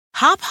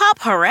Hop, hop,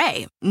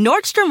 hooray!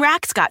 Nordstrom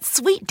Rack's got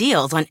sweet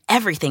deals on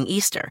everything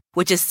Easter,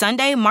 which is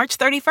Sunday, March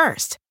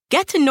 31st.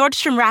 Get to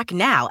Nordstrom Rack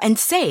now and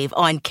save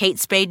on Kate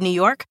Spade New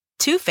York,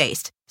 Too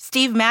Faced,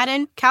 Steve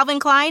Madden, Calvin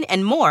Klein,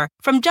 and more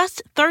from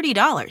just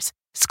 $30.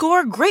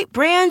 Score great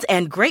brands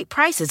and great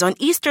prices on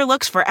Easter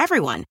looks for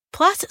everyone,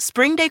 plus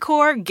spring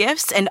decor,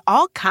 gifts, and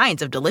all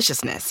kinds of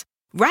deliciousness.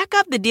 Rack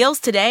up the deals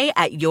today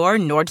at your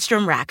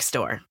Nordstrom Rack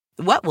store.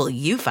 What will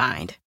you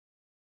find?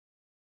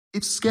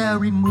 If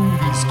scary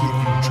movies give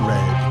you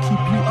dread, keep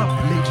you up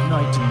late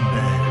night in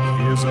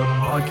bed, here's a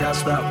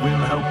podcast that will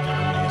help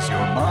you ease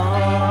your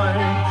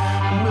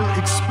mind. We'll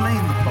explain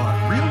the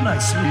plot real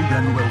nicely,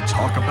 then we'll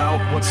talk about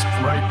what's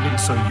frightening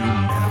so you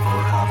never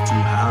have to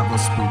have a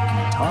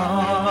spooky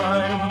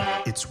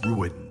time. It's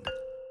Ruined.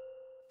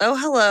 Oh,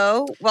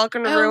 hello.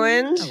 Welcome to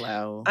Ruined.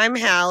 Hello. I'm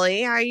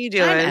Hallie. How are you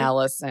doing? I'm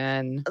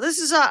Alison. This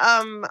is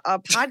a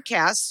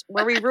podcast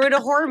where we ruin a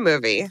horror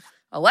movie.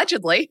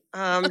 Allegedly.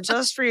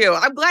 Just for you.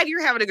 I'm glad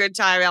you're having a good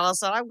time,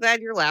 Allison. I'm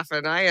glad you're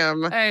laughing. I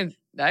am. I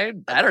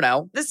don't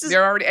know. This is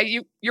you're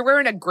already you're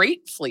wearing a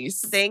great fleece.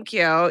 Thank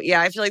you.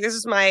 Yeah, I feel like this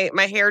is my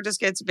hair just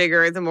gets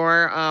bigger the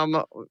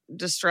more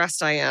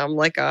distressed I am.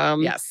 Like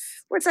yes.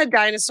 What's that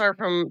dinosaur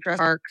from Jurassic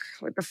Park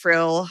with the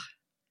frill?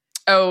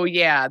 Oh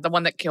yeah, the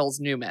one that kills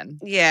Newman.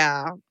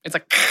 Yeah. It's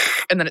like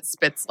and then it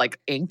spits like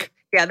ink.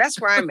 Yeah,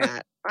 that's where I'm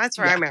at. That's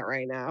where I'm at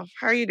right now.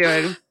 How are you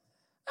doing?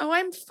 Oh,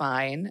 I'm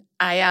fine.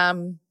 I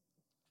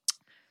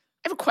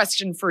have a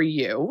question for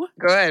you.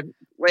 Good.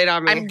 Wait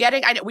on me.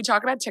 I know we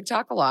talk about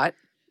TikTok a lot.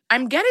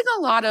 I'm getting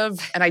a lot of,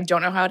 and I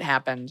don't know how it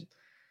happened,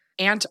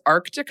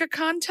 Antarctica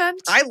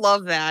content. I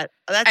love that.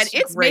 That's and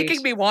it's great.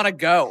 making me want to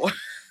go.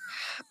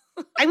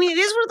 I mean, it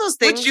is one of those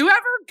things. Would you ever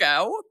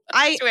go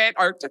to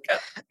Antarctica?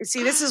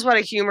 See, this is what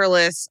a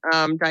humorless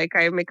dyke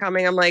I'm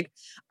becoming. I'm like,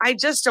 I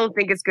just don't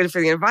think it's good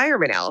for the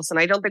environment, Allison.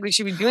 I don't think we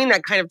should be doing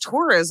that kind of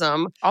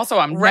tourism. Also,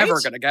 I'm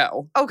never going to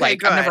go. Okay,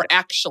 good. I'm never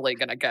actually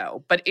going to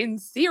go. But in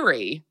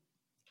theory...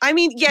 I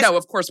mean, yes. No,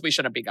 of course we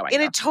shouldn't be going. In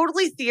a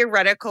totally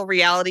theoretical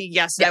reality,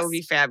 yes, that would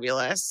be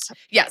fabulous.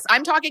 Yes,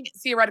 I'm talking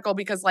theoretical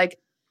because, like,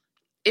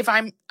 if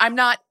I'm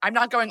not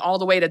going all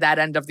the way to that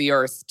end of the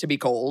earth to be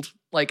cold.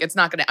 Like, I'm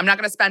not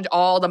gonna spend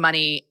all the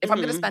money. If I'm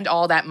gonna spend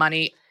all that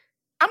money,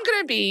 I'm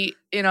gonna be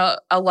in a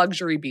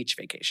luxury beach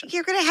vacation.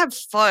 You're gonna have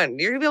fun.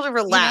 You're gonna be able to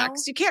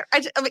relax. You can't.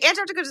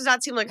 Antarctica does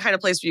not seem like the kind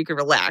of place where you can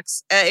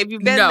relax. If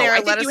you've been there,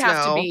 I think you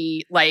have to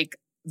be like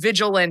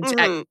vigilant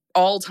at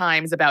all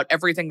times about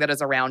everything that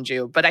is around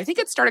you. But I think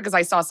it started because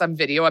I saw some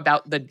video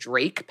about the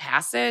Drake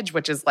Passage,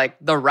 which is like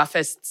the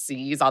roughest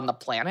seas on the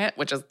planet,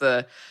 which is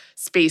the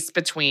space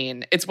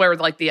between, it's where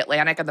like the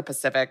Atlantic and the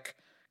Pacific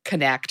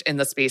connect in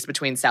the space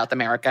between South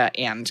America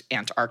and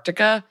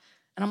Antarctica.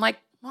 And I'm like,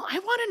 well, I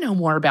want to know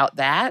more about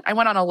that. I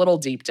went on a little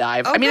deep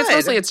dive. Oh, I mean,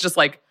 it's just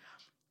like,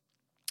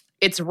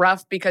 it's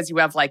rough because you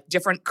have like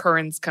different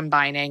currents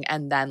combining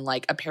and then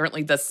like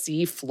apparently the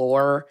sea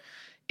floor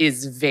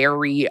is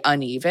very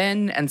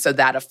uneven. And so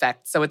that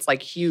affects, so it's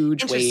like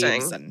huge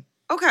waves. And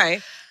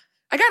okay.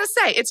 I gotta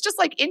say, it's just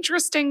like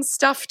interesting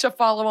stuff to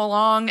follow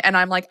along. And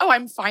I'm like, oh,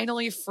 I'm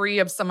finally free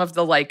of some of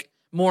the like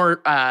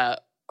more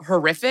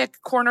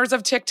horrific corners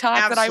of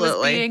TikTok that I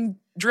was being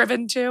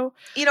driven to.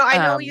 You know, I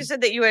know you said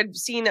that you had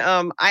seen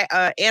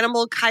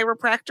animal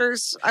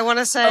chiropractors, I want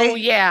to say. Oh,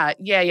 yeah.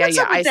 What's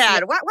up with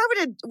that?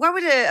 Why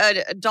would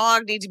a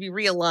dog need to be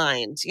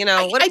realigned? You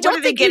know, what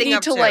are they getting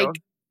up to?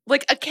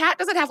 Like a cat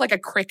doesn't have like a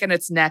crick in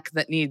its neck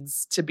that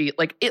needs to be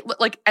like it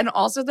like, and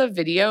also the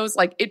videos,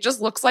 like it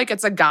just looks like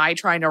it's a guy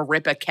trying to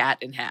rip a cat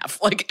in half.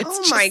 Like, it's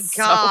oh my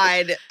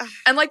God.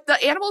 And like the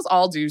animals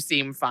all do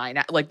seem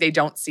fine. Like they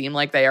don't seem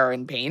like they are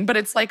in pain, but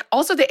it's like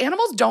also the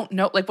animals don't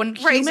know, like when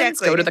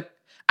humans go to the,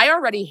 I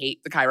already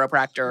hate the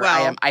chiropractor.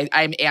 Well,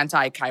 I'm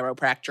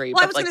anti-chiropractic.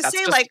 Well, I was going to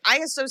say, like, I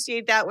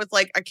associate that with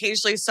like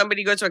occasionally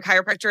somebody goes to a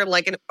chiropractor and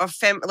like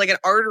an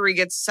artery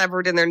gets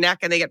severed in their neck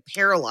and they get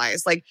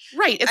paralyzed. Like,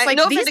 right? It's like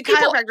no these offense to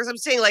chiropractors. I'm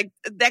saying like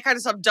that kind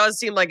of stuff does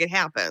seem like it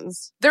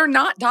happens. They're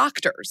not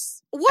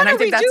doctors. What and are I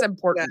think we that's doing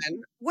important.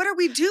 Then? What are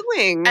we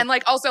doing? And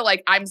like also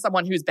like I'm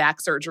someone whose back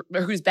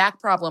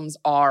problems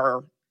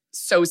are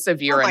so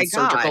severe and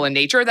surgical in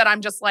nature that I'm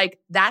just like,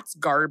 that's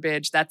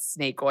garbage. That's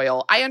snake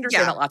oil. I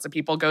understand that lots of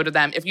people go to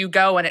them. If you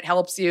go and it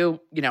helps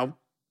you, you know,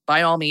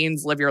 by all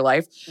means, live your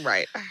life.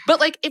 Right. But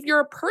like, if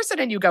you're a person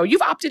and you go,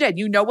 you've opted in,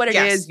 you know what it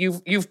is.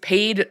 You've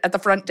paid at the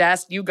front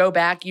desk. You go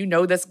back. You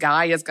know this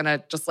guy is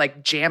gonna just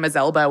like jam his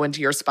elbow into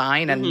your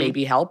spine and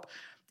maybe help.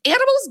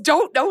 Animals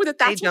don't know that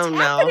that's what's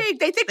happening.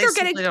 They think they're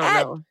getting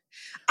pet.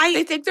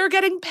 They think they're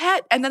getting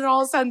pet, and then all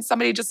of a sudden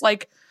somebody just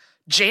like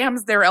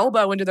jams their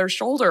elbow into their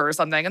shoulder or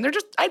something, and they're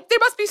just they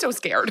must be so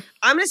scared.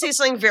 I'm going to say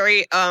something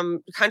very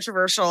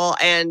controversial,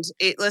 and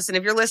listen,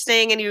 if you're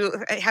listening and you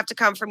have to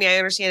come for me, I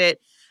understand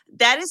it.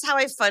 That is how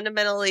I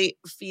fundamentally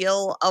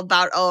feel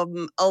about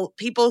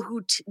people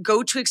who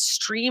go to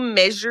extreme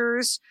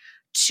measures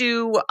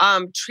to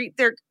treat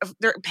their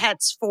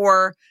pets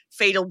for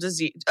fatal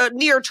disease,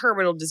 near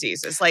terminal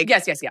diseases. Like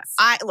yes.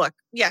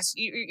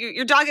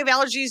 Your dog have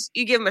allergies,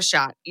 you give him a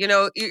shot. You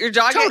know, your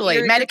dog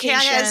totally medication.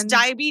 Your cat has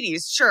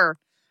diabetes, sure.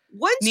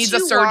 Once needs a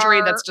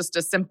surgery that's just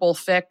a simple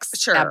fix.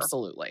 Sure.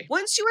 Absolutely.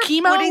 Once you are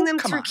putting them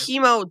through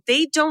chemo,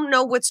 they don't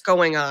know what's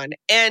going on.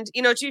 And,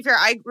 you know, to be fair,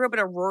 I grew up in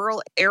a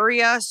rural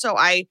area, so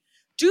I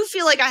do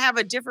feel like I have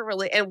a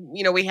different and,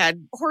 you know, we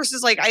had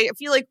horses. Like, I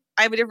feel like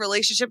I have a different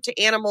relationship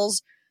to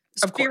animals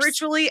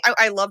spiritually.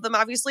 I love them,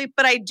 obviously,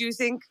 but I do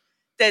think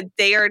that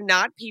they are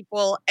not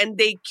people and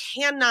they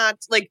cannot,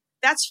 like,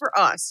 that's for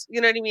us. You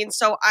know what I mean?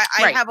 So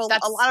I have a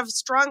lot of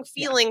strong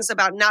feelings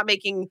about not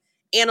making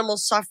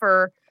animals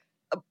suffer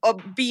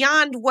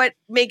beyond what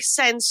makes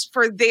sense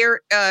for their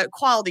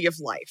quality of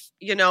life,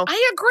 you know?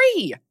 I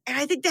agree. And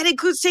I think that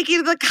includes taking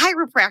to the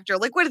chiropractor.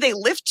 Like, what, do they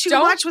lift too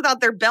much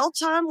without their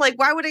belt on? Like,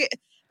 why would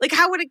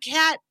how would a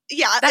cat?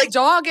 Yeah. That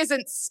dog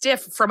isn't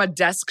stiff from a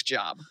desk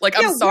job. Like,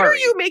 I'm sorry. What are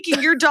you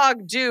making your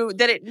dog do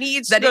that it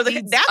needs to know?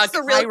 That's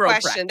the real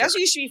question. That's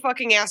what you should be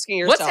fucking asking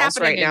yourselves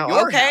right now.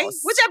 Okay?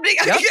 What's happening?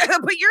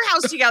 Yep. Put your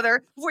house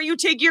together before you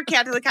take your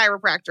cat to the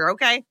chiropractor,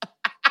 okay?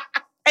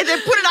 And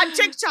then put it on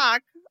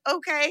TikTok,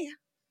 okay?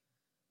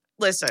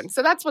 Listen.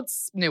 So that's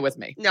what's new with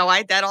me. No,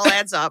 that all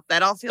adds up.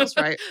 That all feels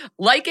right.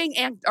 Liking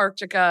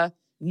Antarctica,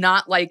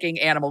 not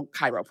animal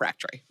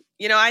chiropractic.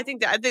 You know, I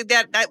think that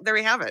there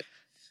we have it.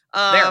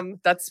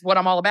 That's what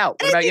I'm all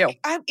about. What about you?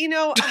 I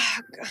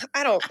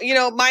don't. You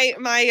know,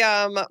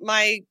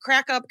 my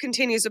crack up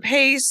continues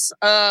apace.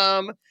 You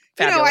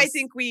know, I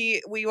think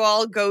we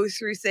all go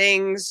through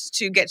things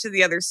to get to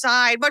the other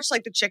side, much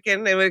like the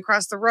chicken that went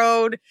across the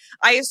road.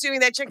 I assuming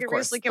that chicken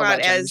recently came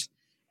out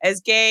as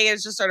gay,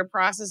 as just started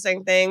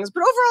processing things,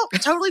 but overall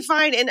totally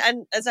fine.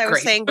 And as I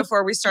was saying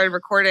before we started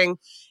recording,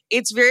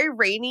 it's very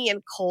rainy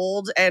and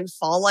cold and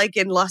fall-like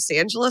in Los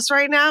Angeles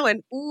right now.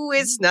 And ooh,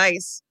 it's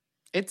nice.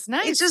 It's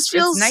nice. It just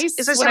feels nice.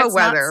 It's nice to have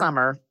weather. Not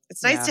summer.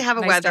 It's nice to have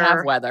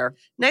weather.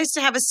 Nice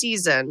to have a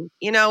season.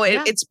 You know,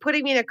 it's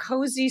putting me in a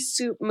cozy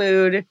soup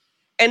mood.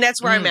 And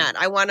that's where I'm at.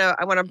 I want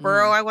to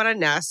burrow. I want to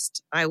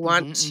nest. I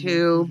want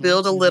to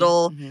build a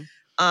little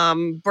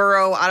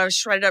burrow out of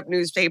shredded up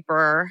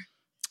newspaper.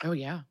 Oh,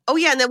 yeah.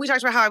 And then we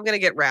talked about how I'm going to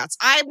get rats.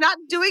 I'm not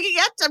doing it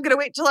yet. I'm going to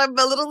wait till I'm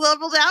a little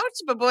leveled out.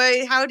 But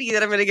boy, howdy,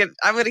 that I'm going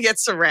to get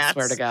some rats. I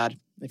swear to God,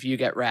 if you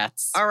get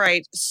rats. All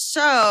right.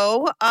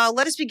 So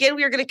let us begin.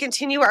 We are going to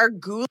continue our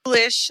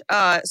ghoulish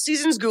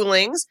season's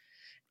ghoulings.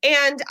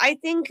 And I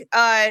think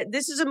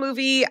this is a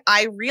movie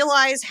I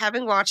realize,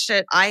 having watched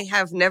it, I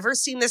have never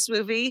seen this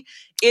movie.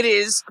 It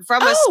is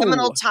from a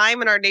seminal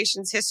time in our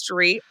nation's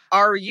history.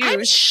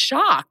 I'm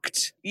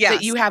shocked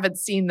that you haven't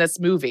seen this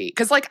movie.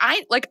 Because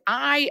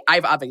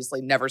I've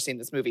obviously never seen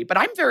this movie, but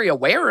I'm very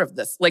aware of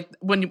this. Like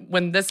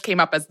when this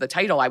came up as the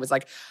title, I was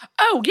like,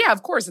 oh yeah,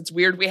 of course. It's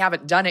weird we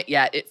haven't done it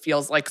yet. It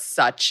feels like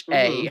such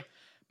a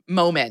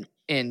moment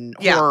in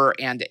horror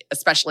and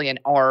especially in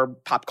our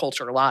pop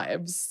culture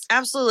lives.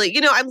 Absolutely.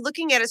 You know, I'm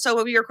looking at it.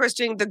 So we are, of course,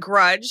 doing The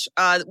Grudge.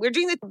 We're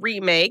doing the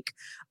remake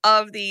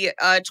of the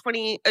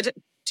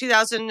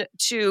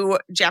 2002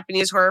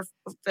 Japanese horror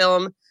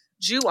film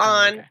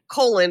Ju-on,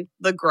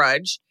 The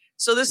Grudge.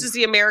 So this is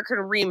the American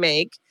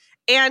remake.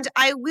 And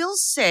I will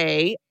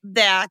say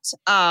that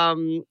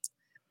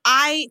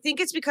I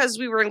think it's because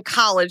we were in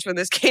college when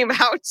this came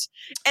out,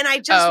 and I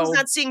just was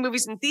not seeing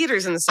movies in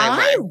theaters in the same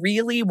way. I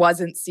really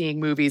wasn't seeing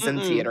movies in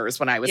theaters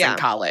when I was in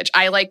college.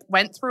 I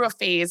went through a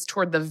phase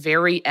toward the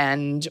very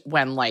end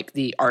when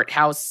the art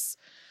house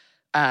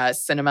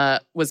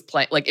cinema was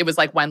playing. It was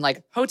when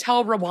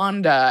Hotel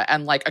Rwanda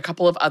and a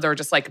couple of other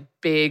just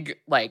big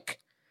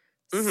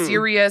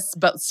serious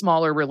but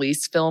smaller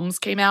release films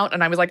came out,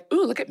 and I was like,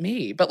 ooh, look at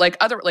me. But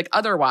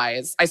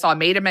otherwise, I saw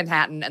Made in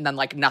Manhattan and then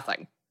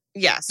nothing.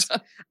 Yes.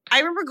 I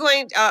remember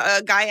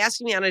a guy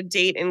asking me on a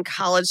date in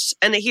college,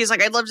 and he's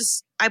like, I'd love to,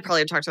 I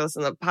probably have talked about this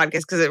in the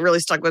podcast because it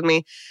really stuck with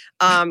me.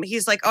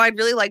 He's like, oh, I'd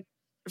really like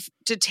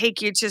to take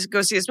you to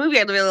go see this movie.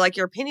 I'd really like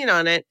your opinion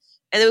on it.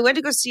 And then we went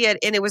to go see it,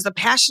 and it was The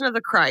Passion of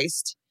the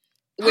Christ,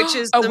 which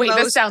is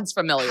this sounds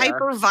familiar.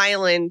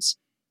 Hyper-violent,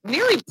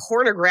 nearly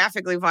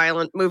pornographically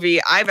violent movie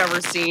I've ever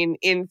seen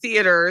in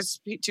theaters,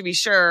 to be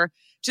sure,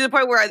 to the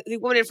point where the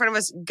woman in front of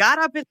us got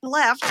up and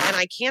left, and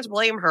I can't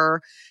blame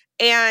her.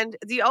 And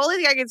the only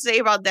thing I can say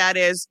about that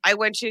is I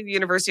went to the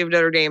University of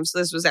Notre Dame, so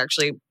this was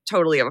actually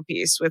totally of a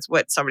piece with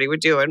what somebody would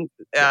do and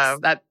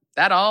that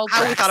all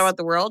how we thought about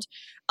the world.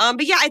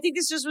 But yeah, I think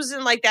this just was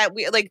in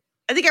that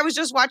I think I was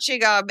just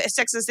watching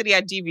Sex and the City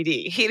on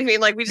DVD. You know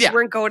what I mean? We just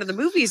weren't going to the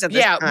movies at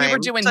this time. Yeah, we were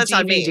doing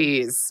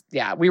DVDs.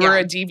 Yeah, we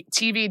were TV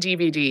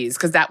DVDs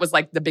because that was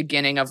the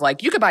beginning of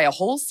you could buy a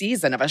whole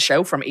season of a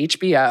show from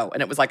HBO,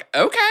 and it was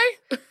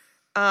okay.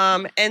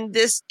 And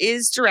this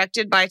is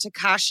directed by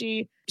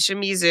Takashi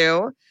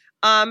Shimizu.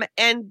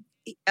 And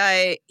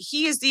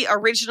he is the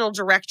original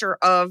director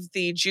of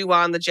the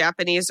Ju-on, the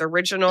Japanese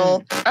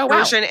original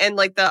version, and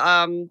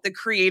the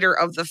creator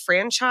of the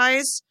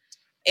franchise.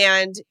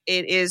 And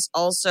it is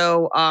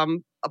also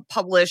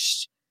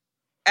published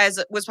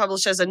as was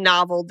published as a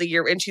novel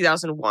in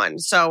 2001.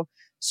 So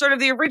sort of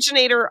the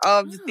originator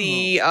of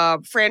the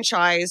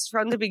franchise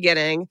from the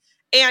beginning,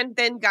 and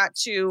then got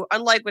to,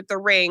 unlike with The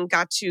Ring,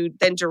 got to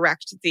then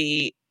direct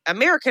the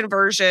American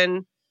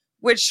version,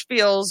 which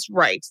feels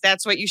right.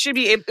 That's what you should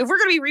be. If we're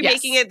going to be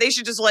remaking it, they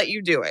should just let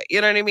you do it.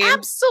 You know what I mean?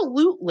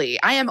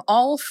 Absolutely. I am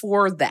all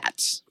for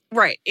that.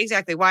 Right.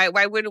 Exactly. Why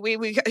wouldn't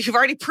we? You've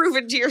already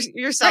proven to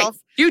yourself.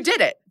 Right. You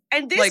did it.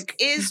 And this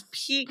is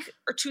peak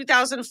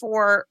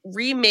 2004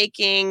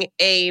 remaking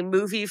a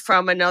movie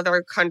from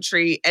another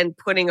country and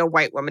putting a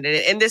white woman in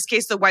it. In this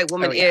case, the white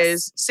woman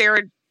is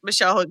Sarah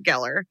Michelle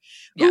Gellar,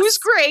 who is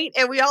great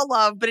and we all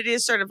love, but it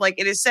is sort of like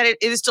it is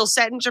still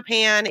set in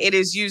Japan. It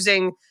is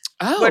using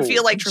what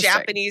feel like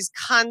Japanese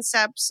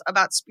concepts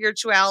about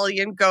spirituality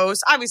and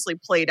ghosts, obviously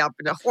played up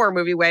in a horror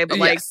movie way, but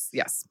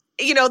yes.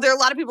 You know, there are a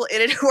lot of people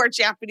in it who are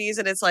Japanese,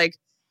 and it's like,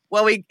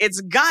 well,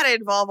 it's got to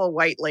involve a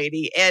white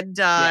lady. And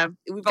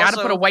we've got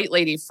to put a white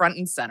lady front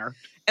and center.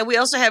 And we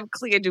also have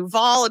Clea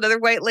Duvall, another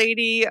white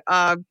lady,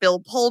 Bill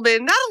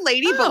Pullman, not a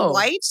lady, but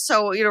white.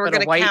 So, you know, we're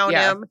going to count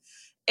him.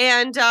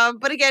 And,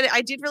 but again,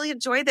 I did really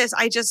enjoy this.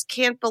 I just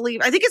can't believe,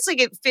 I think it's like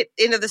it fit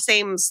into the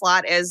same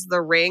slot as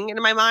The Ring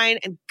in my mind.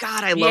 And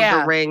God, I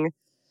love The Ring.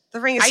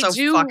 The Ring is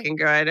so fucking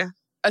good.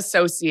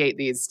 Associate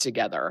these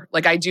together.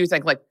 Like I do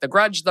think like The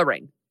Grudge, The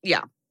Ring.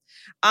 Yeah.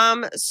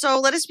 So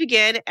let us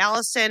begin.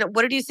 Alison,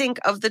 what did you think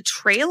of the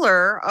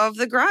trailer of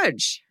The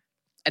Grudge?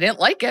 I didn't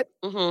like it.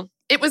 Mm-hmm.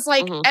 It was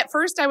like, at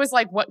first I was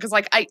like, what? Because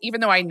like, even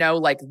though I know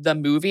like the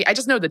movie, I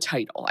just know the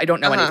title. I don't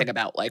know anything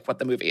about like what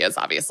the movie is,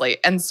 obviously.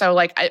 And so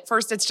like, at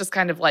first it's just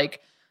kind of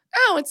like,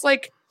 oh, it's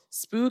like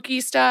spooky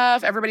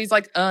stuff. Everybody's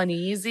like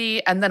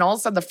uneasy. And then all of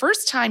a sudden the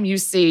first time you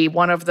see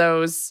one of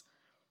those,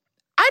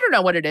 I don't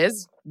know what it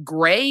is,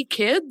 gray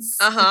kids.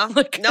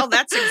 Like, no,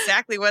 that's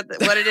exactly what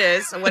it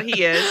is and what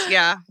he is.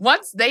 Yeah.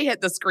 Once they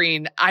hit the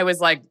screen, I was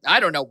like, I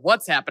don't know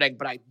what's happening,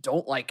 but I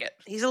don't like it.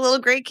 He's a little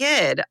gray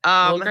kid.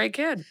 Little gray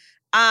kid.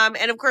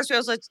 And of course, we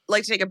also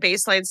like to take a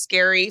baseline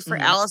scary for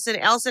Alison.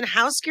 Alison,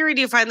 how scary do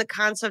you find the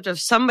concept of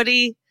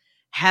somebody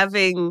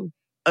having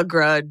a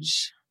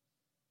grudge?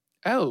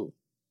 Oh,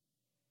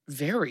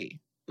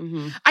 very.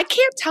 I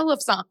can't tell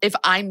if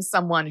I'm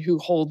someone who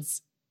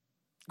holds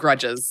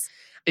grudges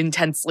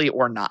intensely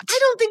or not. I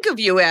don't think of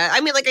you as,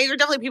 I mean, like, you're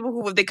definitely people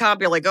who, if they come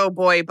up, you're like, oh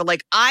boy, but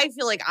like, I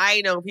feel like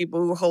I know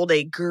people who hold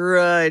a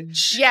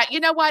grudge. Yeah,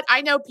 you know what?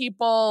 I know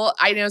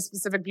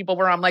specific people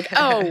where I'm like,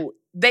 oh,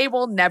 they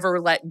will never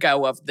let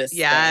go of this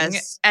thing.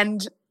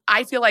 And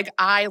I feel like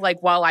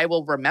while I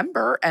will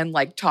remember and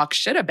like talk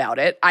shit about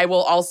it, I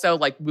will also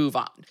like move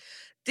on.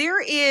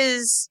 There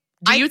is...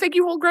 Do you think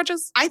you hold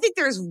grudges? I think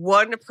there's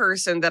one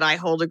person that I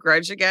hold a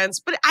grudge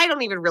against, but I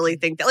don't even really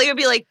think that. Like, it'd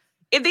be like,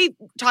 if they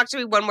talk to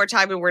me one more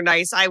time and we're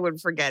nice, I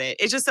would forget it.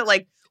 It's just that,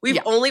 like, we've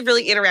only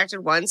really interacted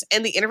once,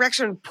 and the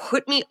interaction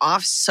put me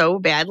off so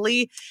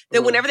badly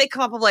that whenever they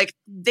come up, I'm like,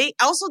 they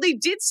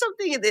did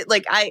something that,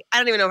 like, I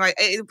don't even know if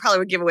it probably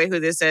would give away who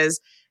this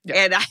is,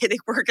 and they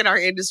work in our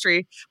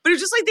industry. But it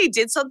was just like they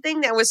did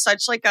something that was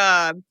such like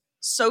a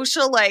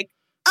social, like,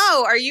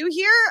 oh, are you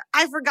here?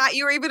 I forgot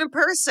you were even a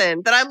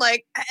person. That I'm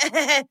like,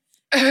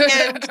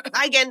 and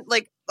again,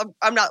 like,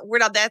 we're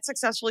not that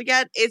successful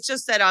yet. It's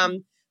just that,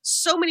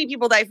 so many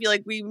people that I feel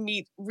like we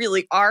meet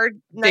really are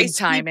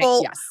nice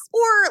people,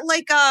 or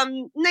like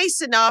nice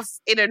enough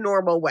in a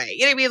normal way. You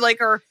know what I mean? Like,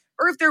 or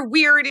if they're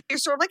weird, you're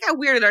sort of like a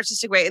weird and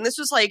artistic way. And this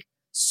was like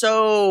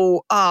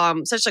so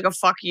such like a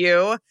fuck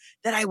you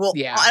that I will.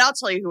 And I'll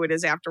tell you who it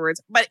is afterwards.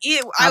 But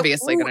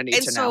obviously going to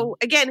need to know. So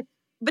again,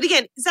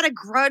 is that a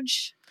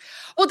grudge?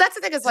 Well, that's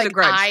the thing. Is like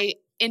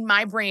in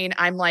my brain,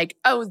 I'm like,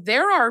 oh,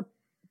 there are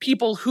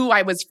people who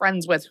I was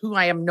friends with who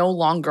I am no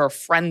longer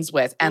friends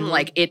with. And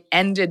like it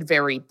ended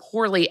very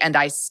poorly and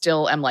I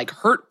still am like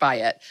hurt by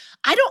it.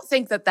 I don't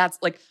think that's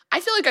like, I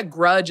feel like a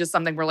grudge is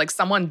something where like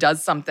someone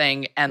does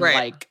something and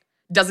like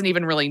doesn't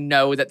even really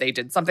know that they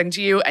did something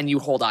to you and you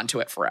hold on to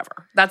it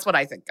forever. That's what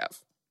I think of.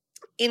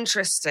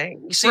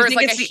 Interesting. So you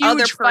think it's the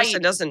other person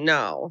doesn't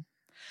know?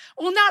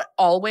 Well, not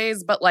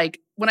always, but like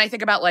when I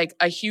think about like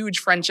a huge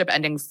friendship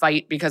ending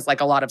fight because like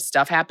a lot of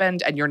stuff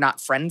happened and you're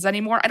not friends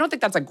anymore, I don't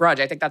think that's a grudge.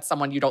 I think that's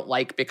someone you don't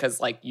like because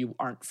like you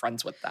aren't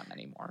friends with them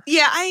anymore.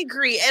 Yeah, I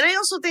agree. And I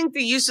also think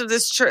the use of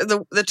this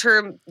the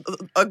term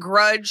a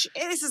grudge,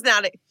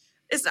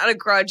 it's not a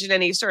grudge in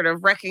any sort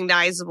of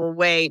recognizable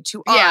way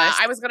to us. Yeah,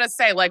 I was going to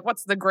say, like,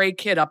 what's the gray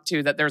kid up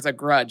to that there's a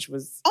grudge? Were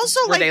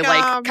they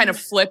like kind of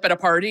flip at a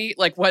party?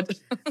 Like what?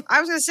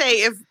 I was going to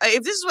say, if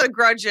this is what a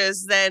grudge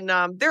is, then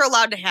they're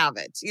allowed to have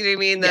it. You know what I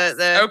mean?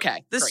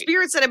 The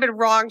spirits that have been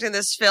wronged in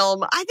this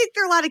film, I think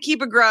they're allowed to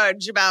keep a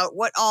grudge about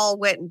what all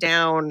went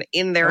down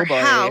in their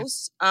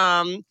house.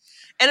 And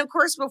of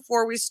course,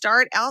 before we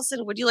start,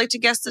 Alison, would you like to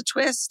guess the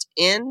twist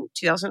in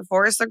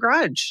 2004's The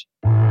Grudge?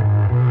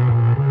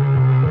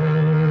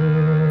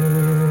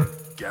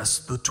 Guess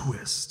the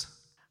twist.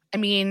 I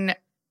mean,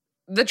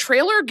 the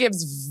trailer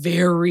gives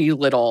very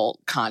little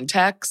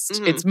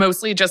context. It's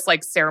mostly just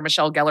like Sarah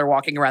Michelle Gellar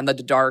walking around the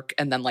dark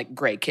and then like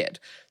gray kid.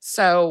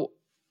 So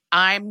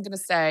I'm going to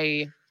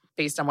say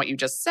based on what you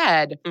just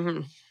said,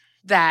 Mm-hmm.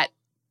 that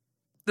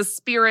the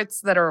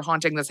spirits that are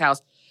haunting this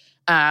house,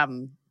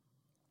 I'm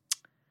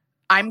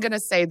going to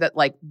say that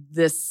like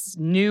this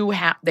new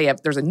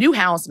there's a new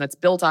house and it's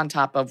built on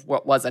top of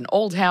what was an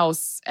old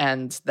house,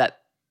 and that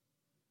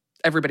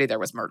everybody there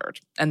was murdered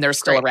and they're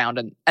still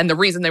around. And the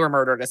reason they were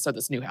murdered is so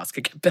this new house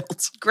could get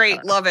built.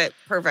 Great. Love it.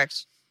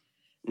 Perfect.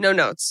 No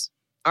notes.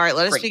 All right,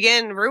 let us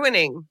begin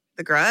ruining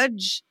The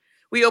Grudge.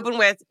 We open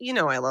with,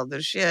 I love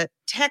this shit,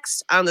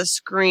 text on the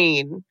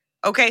screen.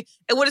 Okay.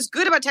 And what is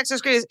good about text on the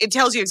screen is it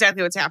tells you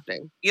exactly what's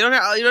happening. You don't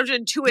have to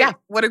intuit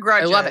what a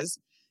grudge is.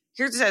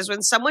 Here it says,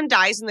 when someone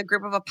dies in the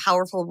grip of a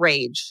powerful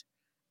rage,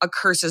 a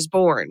curse is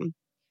born.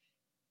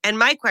 And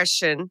my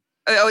question,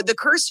 the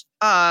curse,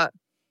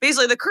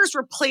 basically the curse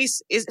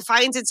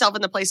finds itself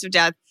in the place of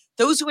death.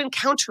 Those who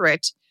encounter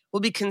it will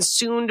be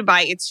consumed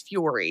by its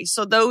fury.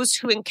 So those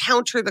who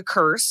encounter the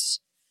curse,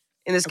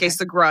 in this case,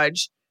 the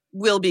grudge,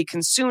 will be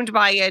consumed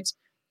by it.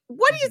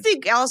 What do you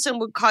think, Alison,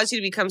 would cause you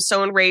to become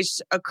so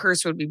enraged a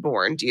curse would be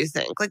born, do you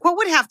think? Like, what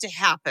would have to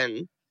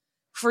happen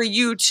for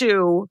you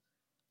to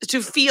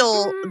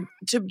feel,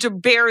 to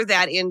bear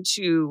that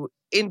into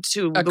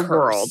the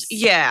world?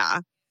 Yeah.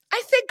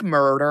 I think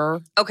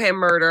murder. Okay,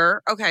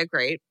 murder. Okay,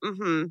 great.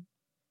 Mm-hmm.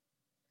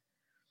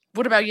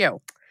 What about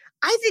you?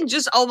 I think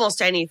just almost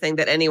anything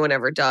that anyone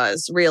ever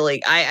does,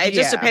 really. It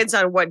just depends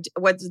on what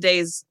the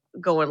day's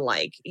going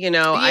like,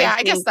 Yeah,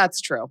 I guess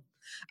that's true.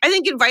 I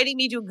think inviting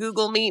me to a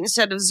Google Meet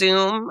instead of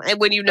Zoom, and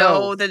when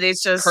that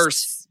it's just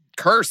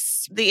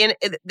curse.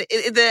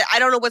 I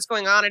don't know what's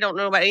going on. I don't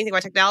know about anything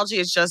about technology.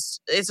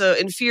 It's an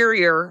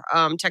inferior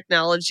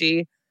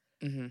technology.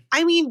 Mm-hmm.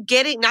 I mean,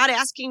 not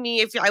asking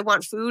me if I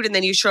want food, and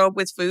then you show up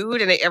with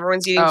food, and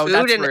everyone's eating food,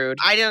 that's and rude.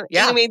 I don't.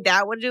 Yeah. I mean,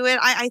 that would do it.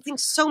 I think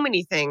so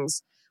many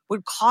things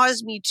would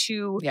cause me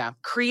to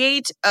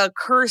create a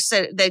curse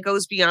that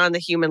goes beyond the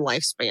human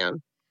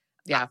lifespan.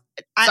 Yeah.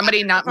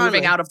 Somebody not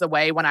moving out of the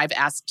way when I've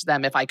asked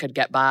them if I could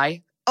get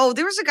by. Oh,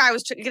 there was a guy who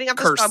was getting up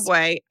the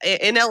subway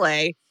in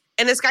LA,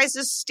 and this guy's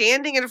just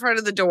standing in front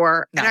of the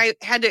door, and I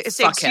had to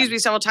say, excuse me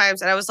several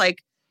times, and I was like,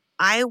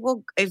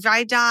 if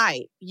I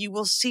die, you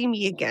will see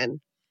me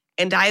again,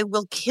 and I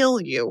will kill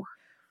you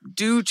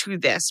due to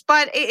this.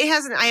 But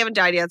I haven't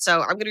died yet, so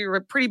I'm going to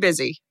be pretty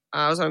busy.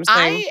 Is what I'm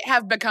saying. I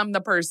have become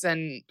the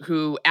person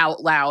who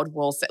out loud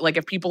will say, like,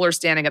 if people are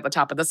standing at the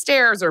top of the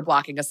stairs or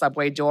blocking a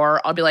subway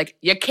door, I'll be like,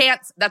 you can't,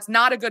 that's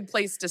not a good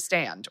place to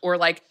stand. Or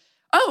like,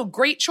 oh,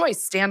 great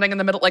choice, standing in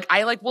the middle. Like,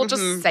 I will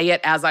just say it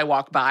as I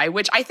walk by,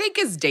 which I think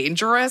is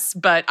dangerous,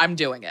 but I'm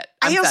doing it.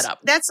 I'm fed up.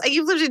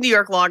 You've lived in New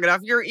York long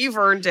enough. You've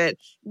earned it.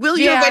 Will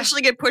you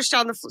eventually get pushed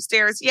down the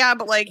stairs? Yeah,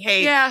 but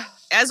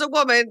as a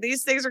woman,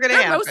 these things are going to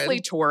happen. They're mostly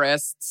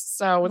tourists,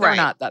 so they're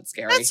not that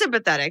scary. That's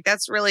sympathetic.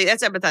 That's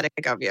empathetic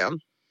of you.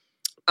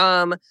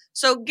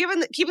 So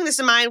keeping this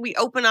in mind, we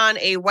open on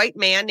a white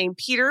man named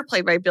Peter,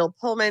 played by Bill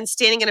Pullman,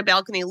 standing in a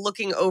balcony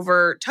looking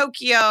over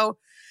Tokyo.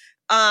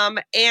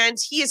 And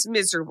he is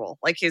miserable.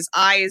 Like his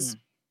eyes,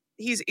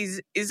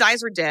 his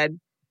eyes are dead.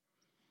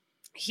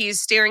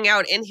 He's staring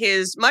out, and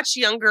his much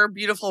younger,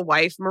 beautiful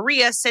wife,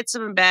 Maria, sits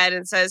him in bed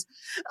and says,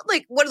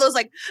 like, one of those,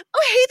 like,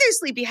 oh, hey there,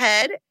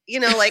 sleepyhead. Hey,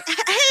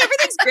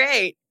 everything's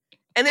great.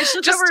 And then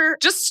she'll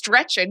just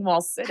stretching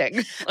while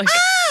sitting. Like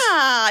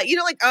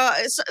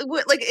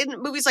in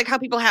movies, like how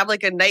people have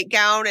like a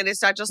nightgown, and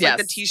it's not just like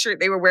the t-shirt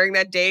they were wearing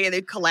that day, and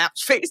they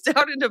collapse face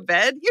down into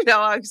bed.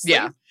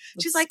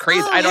 She's like,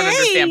 crazy. Oh, I don't hey.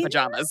 understand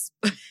pajamas.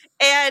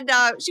 And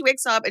she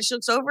wakes up and she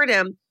looks over at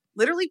him.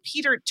 Literally,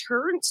 Peter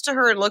turns to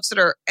her and looks at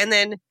her, and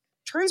then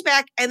turns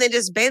back, and then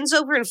just bends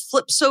over and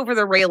flips over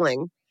the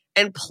railing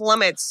and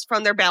plummets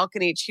from their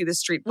balcony to the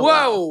street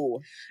below.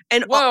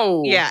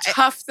 Whoa. Yeah.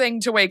 Tough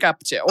thing to wake up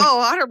to.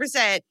 Oh,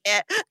 100%.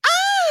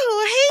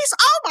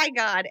 Oh my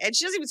God. And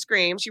she doesn't even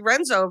scream. She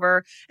runs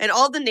over, and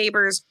all the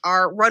neighbors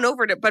are run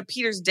over to, but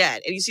Peter's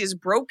dead. And you see his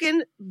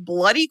broken,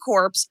 bloody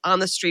corpse on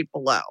the street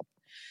below.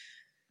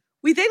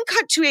 We then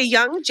cut to a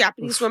young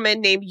Japanese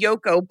woman named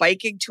Yoko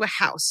biking to a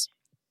house.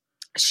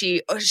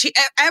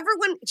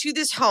 Everyone to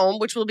this home,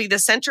 which will be the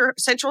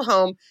central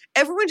home,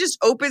 everyone just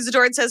opens the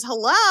door and says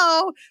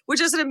hello, which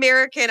as an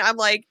American, I'm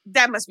like,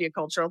 that must be a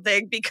cultural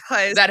thing,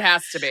 because that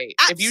has to be.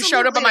 If you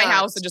showed up at my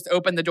house and just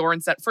opened the door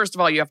and said, first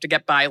of all, you have to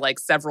get by like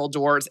several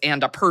doors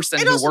and a person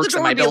who works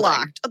in my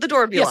building. The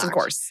door would be locked. Yes, of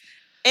course.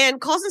 And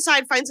calls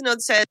inside, finds a note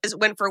that says,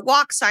 went for a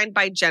walk, signed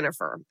by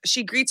Jennifer.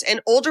 She greets an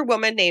older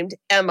woman named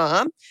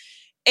Emma.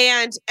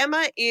 And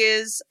Emma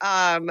is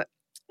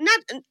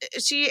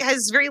she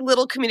has very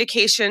little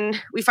communication.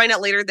 We find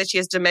out later that she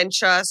has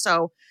dementia.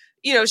 So,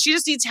 she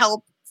just needs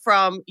help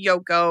from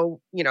Yoko,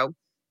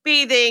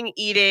 bathing,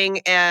 eating,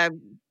 and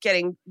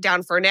getting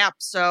down for a nap.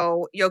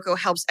 So Yoko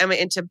helps Emma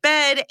into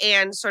bed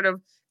and sort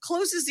of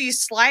closes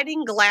these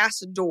sliding glass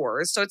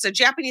doors. So it's a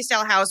Japanese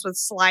style house with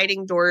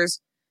sliding doors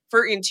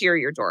for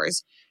interior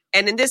doors.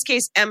 And in this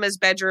case, Emma's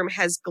bedroom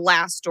has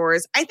glass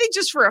doors, I think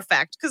just for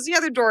effect, because the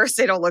other doors,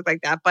 they don't look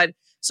like that. But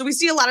so we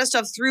see a lot of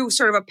stuff through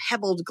sort of a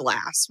pebbled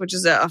glass, which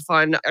is a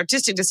fun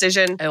artistic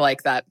decision. I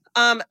like that.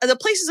 The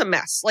place is a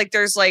mess. Like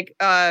there's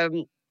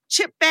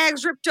chip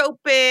bags ripped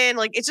open.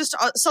 Like, it's just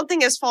something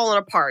has fallen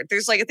apart.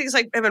 There's like things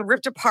like have been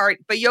ripped apart,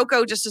 but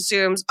Yoko just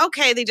assumes,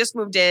 okay, they just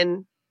moved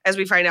in, as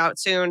we find out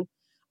soon.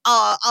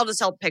 I'll just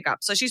help pick up.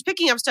 So she's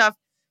picking up stuff.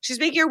 She's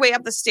making her way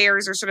up the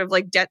stairs, or sort of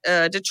like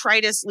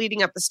detritus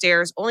leading up the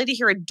stairs, only to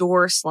hear a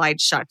door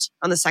slide shut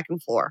on the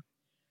second floor.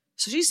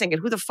 So she's thinking,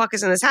 who the fuck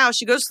is in this house?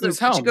 She goes to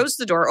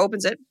the door,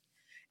 opens it,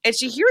 and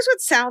she hears what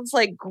sounds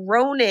like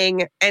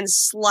groaning and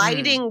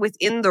sliding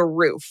within the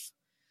roof.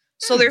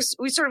 So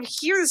we sort of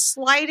hear the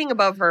sliding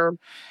above her.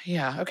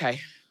 Yeah, okay.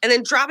 And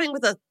then dropping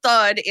with a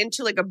thud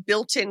into like a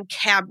built-in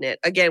cabinet,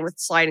 again with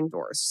sliding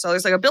doors. So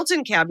there's like a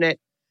built-in cabinet.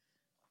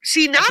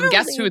 She not only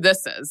guess who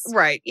this is.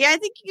 Right. Yeah, I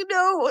think you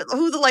know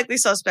who the likely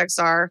suspects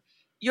are.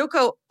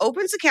 Yoko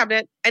opens the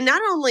cabinet and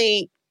not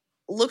only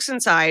looks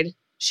inside,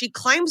 she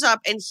climbs up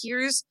and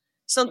hears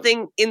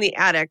something in the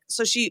attic.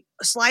 So she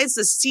slides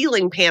the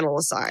ceiling panel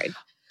aside.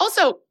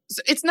 Also,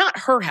 it's not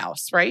her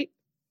house, right?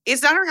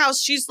 It's not her house.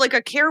 She's like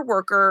a care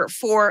worker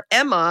for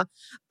Emma.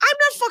 I'm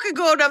not fucking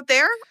going up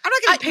there. I'm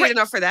not getting paid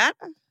enough for that.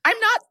 I'm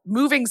not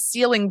moving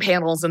ceiling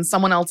panels in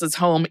someone else's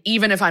home,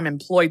 even if I'm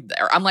employed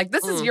there. I'm like,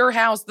 this is your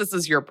house. This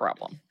is your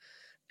problem.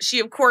 She,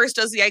 of course,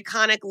 does the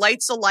iconic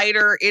lights a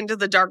lighter into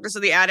the darkness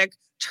of the attic,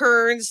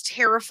 turns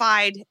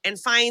terrified, and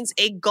finds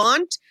a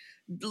gaunt,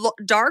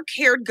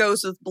 dark-haired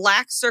ghost with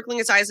black circling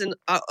its eyes and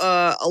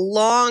a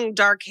long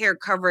dark hair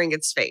covering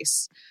its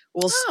face.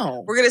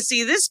 We're going to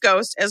see this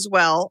ghost as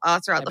well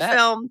throughout the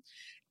film.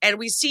 And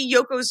we see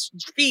Yoko's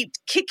feet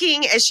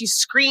kicking as she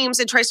screams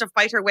and tries to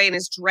fight her way and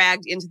is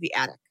dragged into the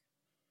attic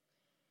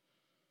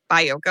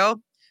by Yoko.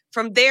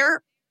 From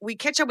there, we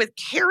catch up with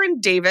Karen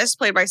Davis,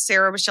 played by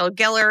Sarah Michelle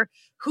Gellar,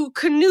 who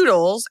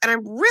canoodles. And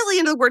I'm really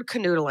into the word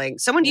canoodling.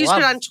 Someone used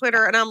it on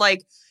Twitter, and I'm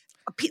like,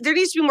 there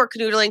needs to be more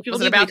canoodling. People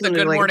Was it about the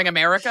Good Morning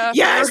America?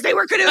 Yes, they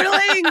were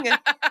canoodling.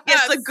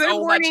 Yes, the Good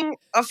Morning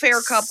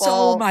Affair couple.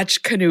 So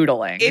much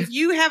canoodling. If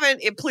you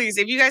haven't, please,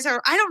 if you guys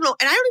haven't, I don't know.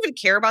 And I don't even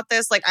care about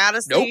this. Like,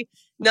 honestly,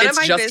 none of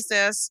my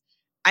business.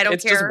 I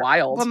don't care. It's just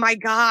wild. Oh my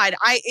God.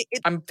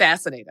 I'm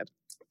fascinated.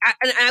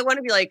 I want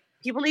to be like,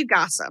 people need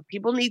gossip.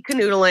 People need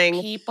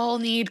canoodling. People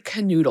need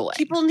canoodling.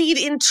 People need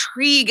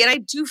intrigue. And I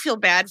do feel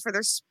bad for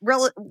their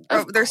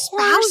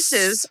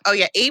spouses. Oh,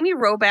 yeah. Amy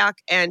Robach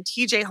and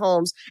TJ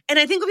Holmes. And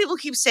I think what people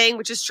keep saying,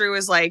 which is true,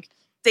 is like,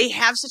 they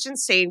have such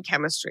insane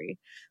chemistry.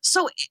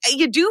 So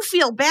you do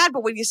feel bad,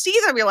 but when you see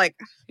them, you're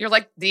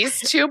like, these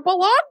two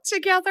belong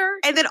together.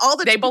 And then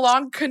they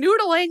belong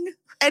canoodling.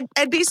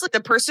 And basically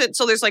the person,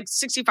 so there's like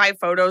 65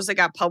 photos that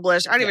got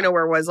published. I don't even know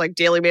where it was, like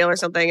Daily Mail or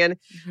something. And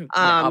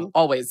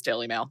always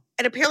Daily Mail.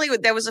 And apparently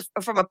that was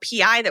from a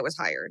PI that was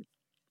hired.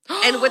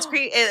 And what's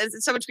great is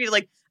someone tweeted,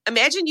 like,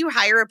 imagine you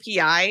hire a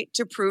PI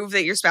to prove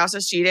that your spouse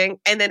is cheating,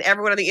 and then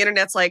everyone on the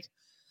internet's like,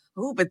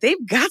 oh, but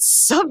they've got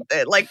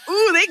something. Like,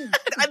 ooh,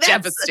 that's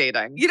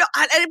devastating. You know,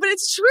 but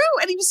it's true.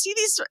 And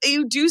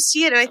you do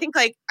see it. And I think,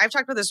 like, I've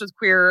talked about this with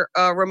queer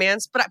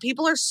romance, but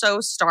people are so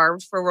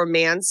starved for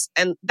romance,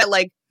 and that,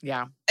 like,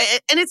 yeah.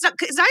 And it's not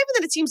even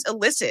that it seems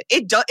illicit.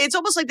 It's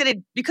almost like that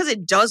because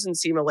it doesn't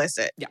seem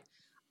illicit. Yeah.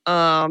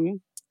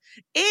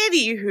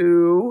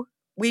 Anywho,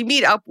 we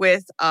meet up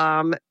with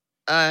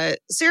Sarah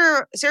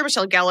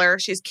Michelle Gellar.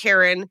 She's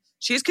Karen.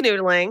 She's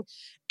canoodling.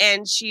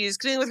 And she's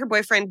canoodling with her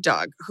boyfriend,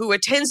 Doug, who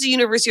attends the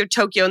University of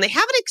Tokyo. And they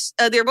have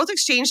they're both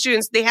exchange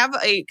students. They have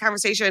a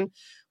conversation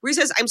where he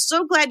says, I'm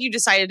so glad you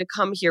decided to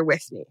come here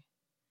with me.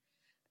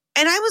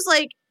 And I was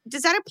like,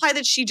 does that imply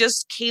that she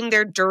just came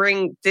there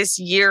during this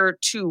year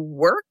to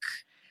work?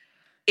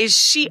 Is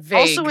she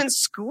also in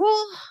school?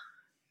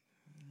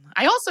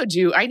 I also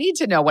do. I need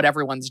to know what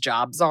everyone's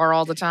jobs are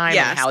all the time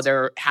and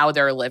how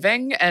they're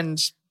living.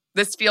 And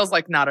this feels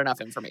like not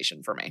enough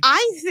information for me.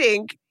 I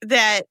think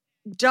that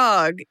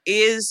Doug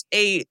is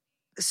a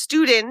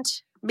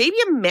student, maybe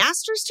a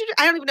master's student.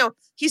 I don't even know.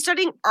 He's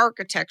studying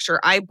architecture,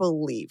 I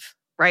believe.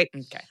 Right?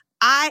 Okay.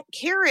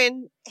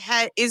 Karen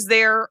is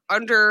there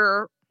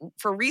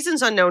for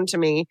reasons unknown to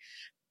me,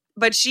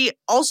 but she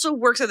also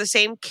works at the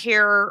same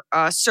care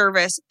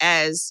service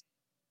as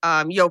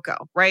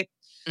Yoko, right?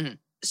 Mm-hmm.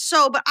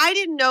 So, but I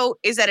didn't know,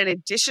 is that in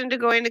addition to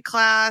going to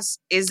class?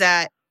 Is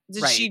that,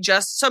 she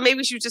just, so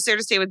maybe she was just there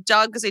to stay with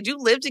Doug because they do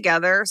live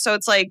together. So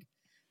it's like,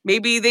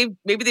 maybe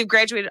they've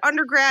graduated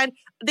undergrad.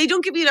 They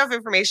don't give me enough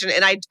information,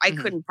 and I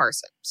couldn't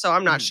parse it. So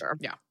I'm not sure.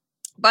 Yeah.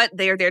 But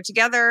they are there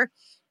together.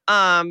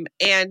 And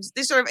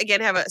they sort of,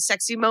 again, have a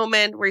sexy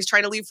moment where he's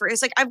trying to leave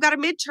he's like, I've got a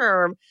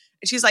midterm.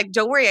 And she's like,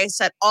 don't worry, I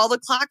set all the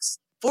clocks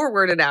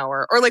forward an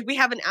hour. Or like, we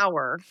have an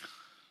hour.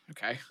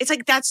 Okay. It's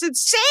like, that's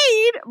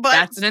insane, but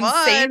that's an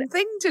insane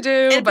thing to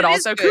do, but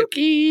also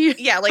kooky.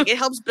 Yeah, like it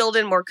helps build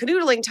in more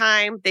canoodling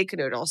time. They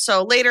canoodle.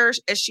 So later,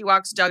 as she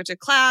walks Doug to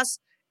class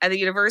at the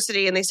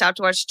university, and they stop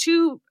to watch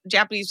two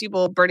Japanese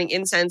people burning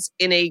incense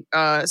in a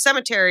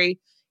cemetery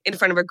in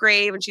front of a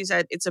grave. And she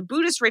said, it's a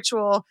Buddhist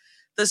ritual.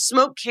 The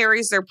smoke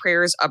carries their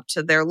prayers up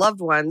to their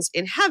loved ones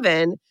in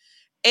heaven.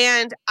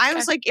 And I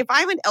was like, if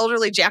I'm an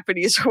elderly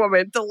Japanese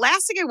woman, the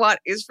last thing I want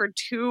is for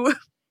two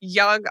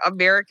young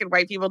American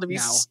white people to be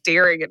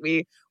staring at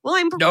me while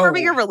I'm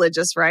performing a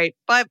religious rite.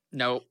 But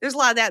there's a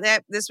lot of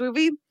that this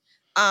movie.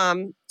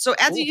 So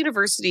at the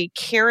university,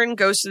 Karen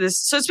goes to this.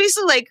 So it's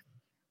basically like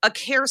a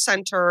care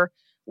center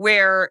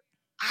where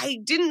I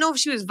didn't know if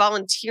she was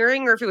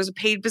volunteering or if it was a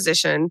paid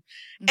position.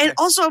 Okay. And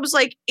also I was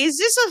like, is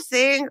this a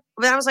thing?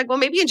 But I was like, well,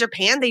 maybe in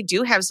Japan they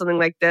do have something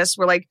like this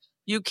where like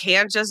you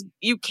can just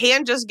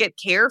get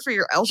care for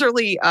your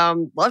elderly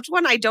loved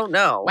one. I don't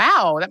know.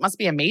 Wow, that must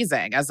be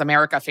amazing as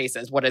America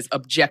faces what is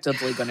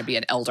objectively going to be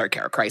an elder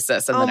care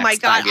crisis in the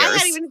next 5 years. I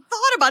hadn't even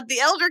thought about the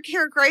elder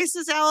care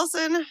crisis,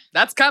 Allison.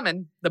 That's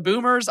coming. The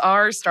boomers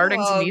are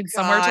starting to need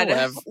somewhere to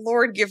live.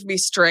 Lord, give me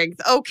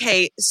strength.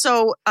 Okay,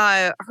 so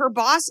her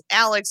boss,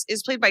 Alex,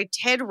 is played by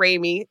Ted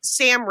Raimi,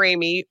 Sam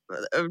Raimi,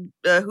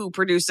 who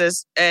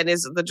produces and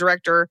is the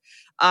director,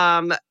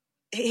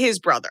 his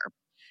brother.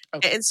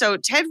 Okay. And so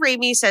Ted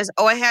Raimi says,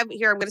 I'm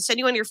going to send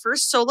you on your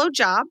first solo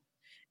job,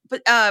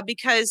 but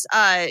because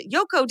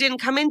Yoko didn't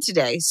come in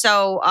today.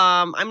 So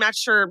I'm not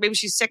sure. Maybe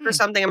she's sick or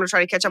something. I'm going to try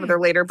to catch up with her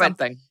later. But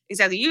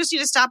exactly. You just need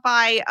to stop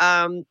by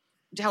to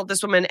help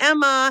this woman,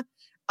 Emma.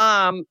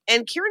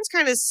 And Kieran's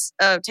kind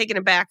of taken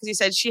aback because he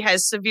said she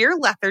has severe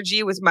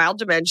lethargy with mild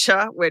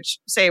dementia, which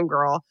same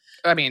girl.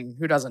 I mean,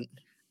 who doesn't?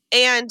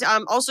 And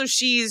also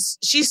she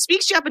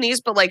speaks Japanese,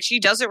 but like she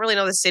doesn't really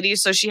know the city.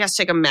 So she has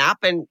to take a map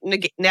and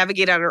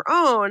navigate on her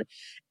own.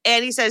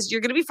 And he says, you're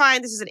going to be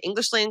fine. This is an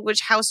English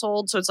language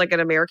household. So it's like an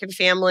American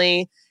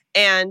family.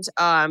 And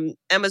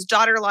Emma's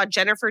daughter-in-law,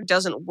 Jennifer,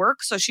 doesn't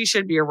work. So she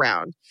should be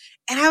around.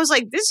 And I was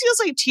like, this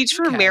feels like Teach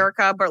for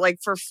America, but like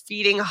for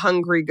feeding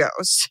hungry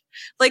ghosts.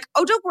 Like,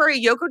 oh, don't worry.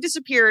 Yoko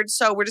disappeared.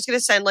 So we're just going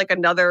to send like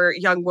another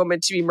young woman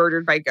to be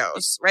murdered by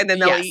ghosts. Right? And then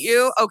they'll eat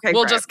you. Okay,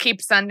 we'll just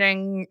keep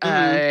sending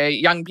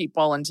young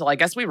people until I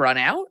guess we run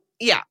out.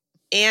 Yeah.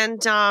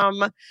 And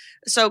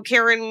so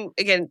Karen,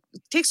 again,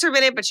 takes her a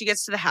minute, but she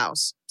gets to the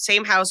house.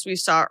 Same house we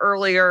saw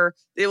earlier.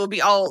 It will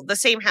be all the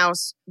same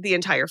house the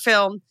entire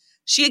film.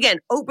 She, again,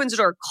 opens the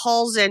door,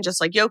 calls in just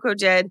like Yoko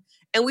did.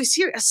 And we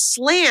see a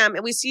slam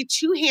and we see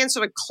two hands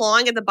sort of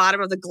clawing at the bottom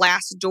of the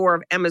glass door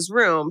of Emma's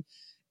room.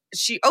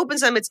 She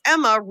opens them. It's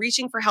Emma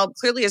reaching for help,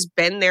 clearly has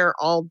been there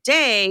all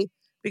day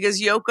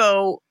because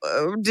Yoko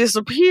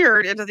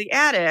disappeared into the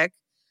attic.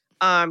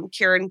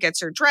 Karen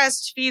gets her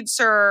dressed, feeds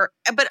her,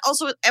 but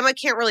also Emma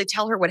can't really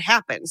tell her what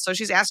happened. So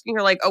she's asking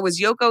her like, oh, was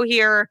Yoko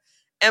here?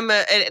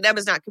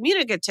 Emma's not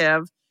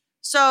communicative.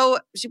 So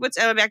she puts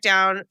Emma back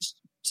down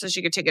so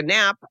she could take a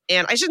nap.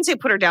 And I shouldn't say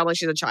put her down like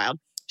she's a child.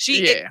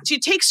 She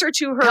takes her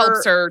to her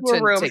helps her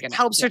room, take a nap.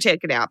 helps her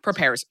take a nap.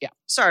 Prepares,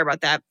 Sorry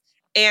about that.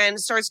 And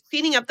starts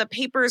cleaning up the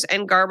papers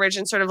and garbage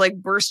and sort of like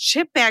burst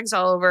chip bags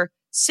all over.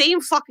 Same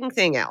fucking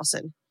thing,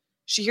 Allison.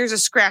 She hears a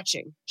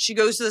scratching. She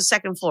goes to the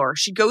second floor.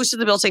 She goes to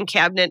the built-in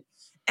cabinet.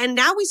 And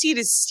now we see it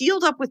is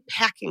sealed up with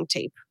packing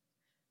tape,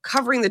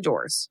 covering the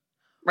doors,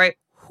 right?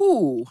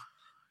 Who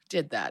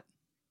did that?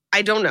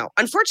 I don't know.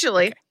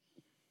 Unfortunately,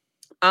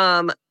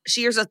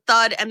 she hears a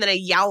thud and then a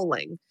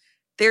yowling.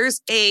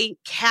 There's a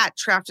cat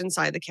trapped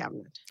inside the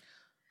cabinet.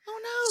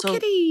 Oh no,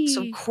 kitty.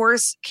 So of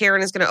course,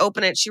 Karen is going to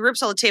open it. She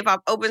rips all the tape off,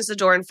 opens the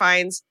door and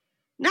finds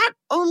not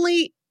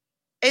only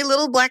a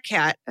little black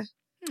cat,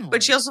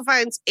 but she also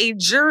finds a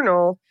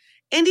journal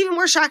and even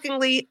more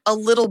shockingly, a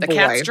little boy. The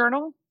cat's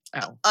journal?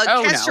 Oh.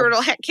 Cat's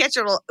journal. Cat's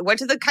journal. Went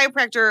to the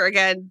chiropractor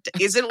again.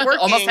 Isn't working.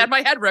 Almost had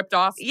my head ripped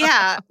off.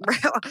 Yeah.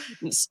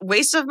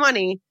 Waste of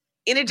money.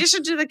 In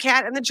addition to the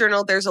cat and the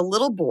journal, there's a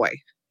little boy.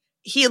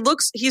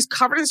 He's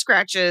covered in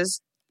scratches.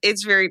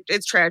 It's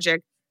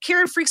tragic.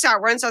 Karen freaks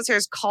out, runs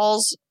downstairs,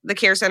 calls the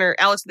care center,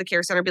 Alex at the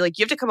care center, be like,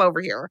 you have to come over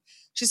here.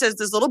 She says,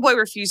 this little boy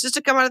refuses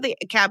to come out of the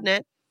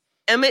cabinet.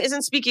 Emma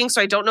isn't speaking,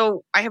 so I don't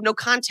know. I have no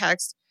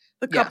context.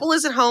 The couple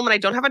isn't home and I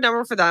don't have a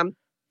number for them.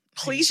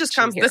 Please just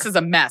come here. This is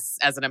a mess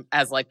as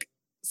like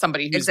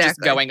somebody who's just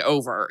going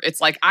over.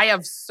 It's like, I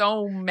have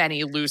so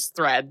many loose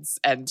threads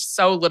and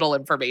so little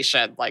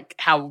information. Like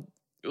how...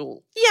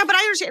 Yeah, but I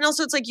understand. And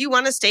also, it's like you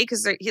want to stay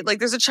because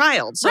there's a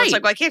child. So it's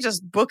like, well, I can't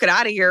just book it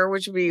out of here,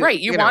 which would be... Right,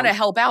 you want to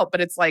help out,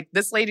 but it's like,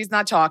 this lady's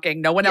not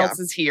talking. No one else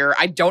is here.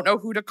 I don't know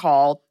who to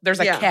call. There's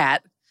a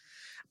cat.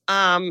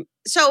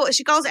 So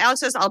she calls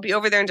Alex, says, I'll be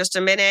over there in just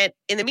a minute.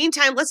 In the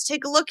meantime, let's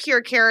take a look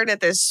here, Karen, at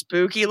this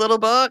spooky little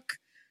book.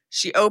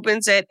 She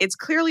opens it. It's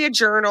clearly a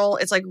journal.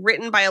 It's like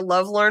written by a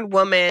lovelorn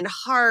woman,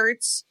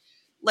 hearts,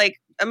 like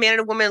a man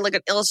and a woman, like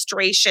an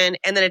illustration,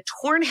 and then a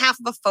torn half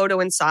of a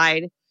photo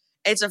inside.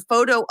 It's a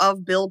photo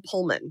of Bill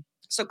Pullman.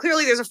 So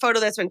clearly there's a photo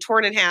that's been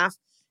torn in half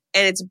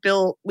and it's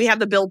Bill. We have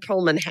the Bill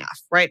Pullman half,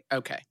 right?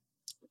 Okay.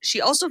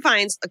 She also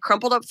finds a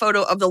crumpled up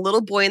photo of the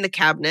little boy in the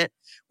cabinet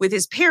with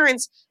his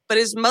parents, but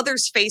his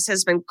mother's face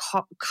has been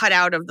cut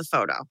out of the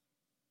photo.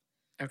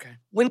 Okay.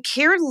 When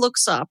Karen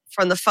looks up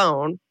from the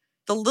phone,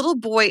 the little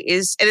boy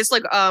is, and it's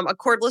like a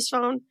cordless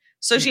phone.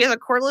 So she has a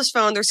cordless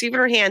phone. They're receiving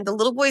her hand. The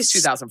little boy's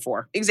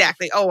 2004.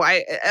 Exactly.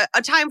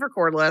 A time for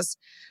cordless.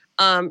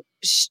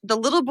 The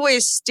little boy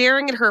is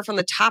staring at her from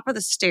the top of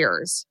the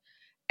stairs.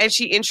 And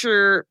she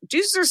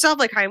introduces herself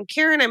like, hi, I'm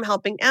Karen. I'm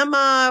helping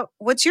Emma.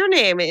 What's your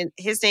name? And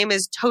his name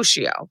is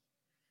Toshio.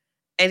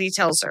 And he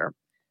tells her.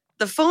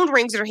 The phone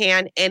rings in her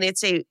hand, and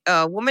it's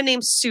a woman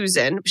named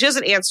Susan. She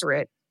doesn't answer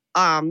it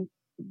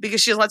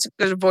because she lets it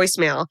go to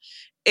voicemail.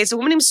 It's a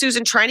woman named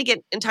Susan trying to get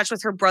in touch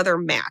with her brother,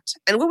 Matt.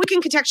 And what we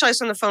can contextualize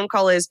from the phone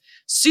call is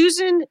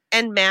Susan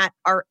and Matt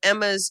are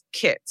Emma's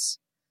kids,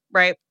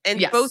 right?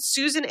 And both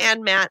Susan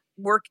and Matt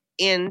work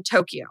in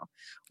Tokyo.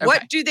 Okay.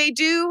 What do they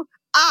do?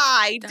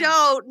 I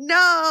don't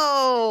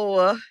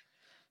know.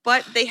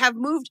 But they have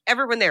moved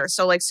everyone there.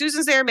 So, like,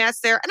 Susan's there, Matt's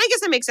there. And I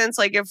guess that makes sense.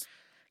 Like, if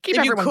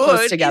everyone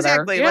close together.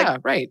 Exactly. Yeah,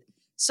 like, right.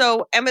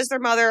 So Emma's their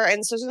mother.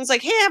 And Susan's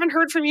like, hey, I haven't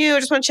heard from you. I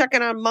just want to check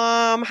in on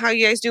Mom. How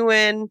you guys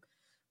doing?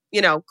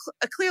 You know,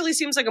 clearly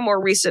seems like a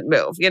more recent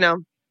move, you know.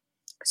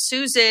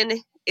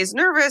 Susan is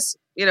nervous,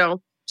 you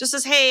know, just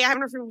says, hey, I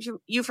haven't heard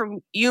from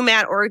you,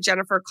 Matt, or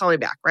Jennifer. Call me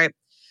back, right?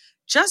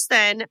 Just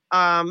then,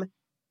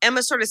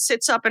 Emma sort of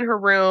sits up in her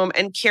room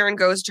and Karen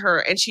goes to her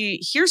and she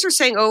hears her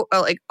saying,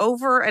 like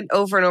over and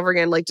over and over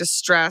again, like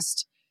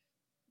distressed,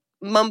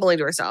 mumbling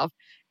to herself.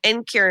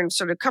 And Karen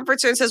sort of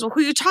comforts her and says, well,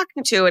 who are you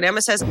talking to? And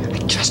Emma says, I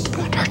just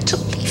want her to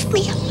leave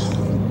me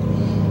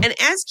alone. And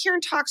as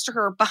Karen talks to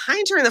her,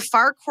 behind her in the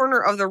far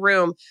corner of the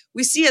room,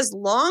 we see as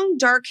long,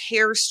 dark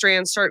hair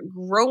strands start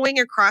growing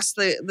across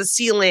the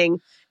ceiling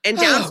and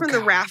down from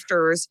the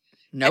rafters.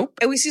 Nope.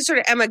 And we see sort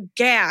of Emma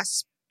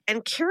gasp.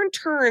 And Karen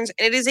turns,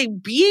 and it is a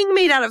being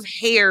made out of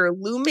hair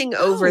looming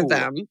over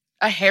them.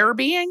 A hair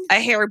being? A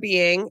hair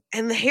being.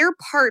 And the hair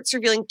parts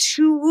revealing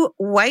two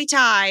white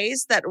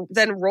eyes that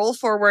then roll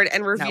forward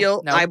and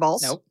reveal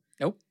eyeballs.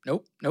 Nope.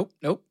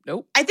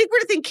 I think we're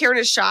to think Karen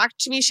is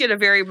shocked. To me, she had a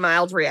very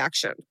mild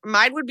reaction.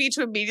 Mine would be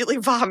to immediately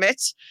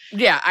vomit.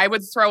 Yeah, I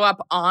would throw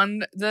up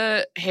on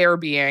the hair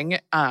being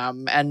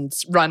and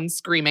run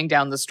screaming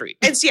down the street.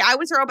 And see, I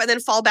would throw up and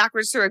then fall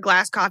backwards through a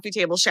glass coffee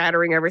table,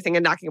 shattering everything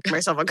and knocking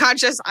myself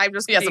unconscious. I'm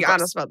just being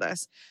honest about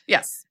this.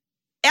 Yes.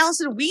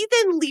 Alison, we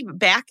then leap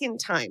back in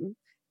time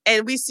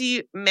and we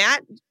see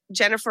Matt,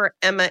 Jennifer,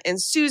 Emma,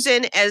 and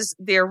Susan as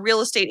their real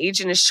estate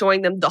agent is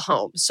showing them the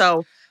home.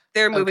 So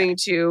they're moving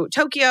to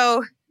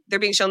Tokyo. They're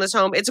being shown this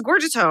home. It's a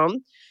gorgeous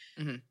home.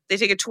 Mm-hmm. They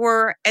take a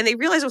tour and they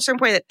realize at a certain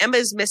point that Emma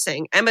is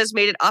missing. Emma's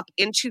made it up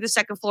into the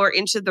second floor,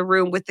 into the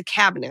room with the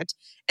cabinet,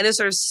 and is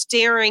sort of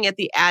staring at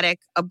the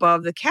attic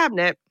above the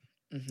cabinet.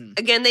 Mm-hmm.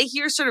 Again, they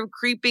hear sort of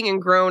creeping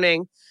and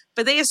groaning,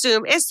 but they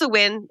assume it's the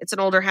wind. It's an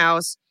older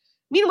house.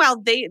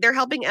 Meanwhile, they're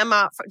helping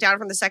Emma down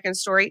from the second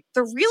story.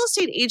 The real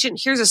estate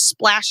agent hears a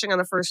splashing on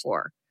the first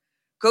floor,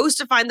 goes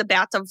to find the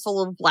bathtub full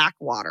of black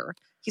water.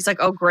 He's like,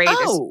 oh, great,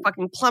 it's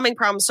fucking plumbing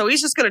problem. So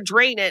he's just going to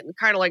drain it and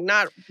kind of like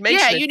not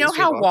mention it. Yeah, you know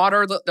how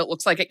water that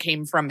looks like it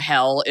came from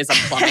hell is a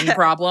plumbing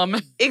problem?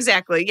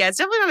 Exactly. Yeah, it's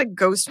definitely not a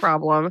ghost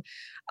problem.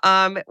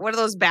 One of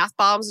those bath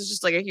bombs is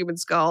just like a human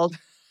skull.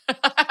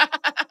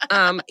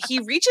 He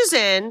reaches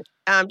in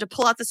to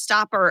pull out the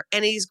stopper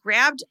and his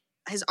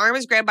arm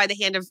is grabbed by the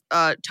hand of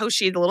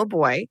Toshi, the little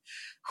boy,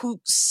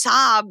 who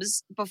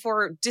sobs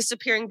before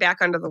disappearing back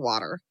under the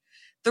water.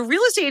 The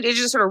real estate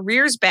agent sort of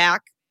rears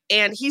back,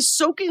 and he's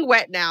soaking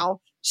wet now,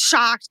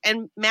 shocked.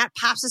 And Matt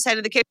pops his head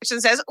into the kitchen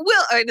and says,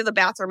 into the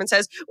bathroom and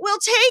says, we'll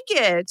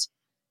take it.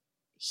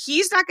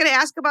 He's not going to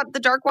ask about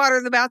the dark water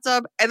in the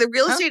bathtub. And the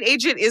real estate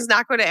agent is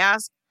not going to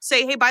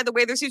say, hey, by the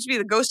way, there seems to be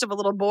the ghost of a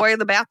little boy in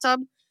the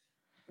bathtub.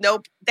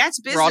 Nope. That's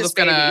business, We're all just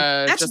going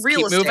to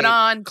real estate. Moving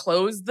on,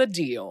 close the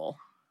deal.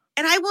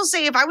 And I will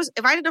say, if I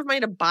had enough money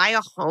to buy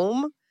a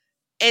home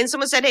and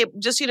someone said, hey,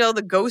 just,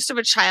 the ghost of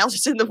a child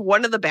is in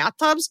one of the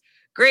bathtubs,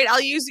 great,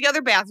 I'll use the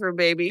other bathroom,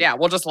 baby. Yeah,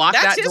 we'll just lock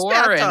that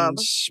door and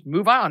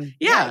move on.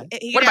 Yeah.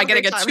 What am I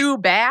getting, a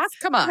 2-bath?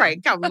 Come on.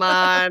 Right, come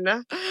on.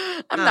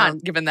 I'm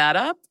not giving that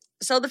up.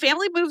 So the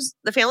family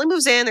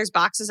moves in. There's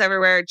boxes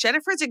everywhere.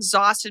 Jennifer's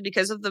exhausted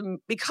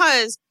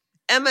because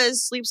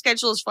Emma's sleep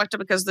schedule is fucked up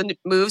because of the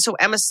move. So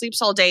Emma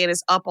sleeps all day and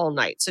is up all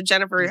night. So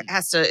Jennifer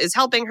is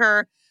helping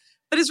her,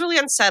 but is really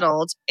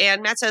unsettled.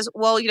 And Matt says,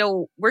 well,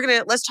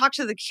 let's talk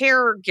to the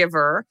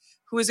caregiver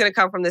who is going to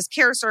come from this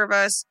care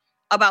service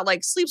about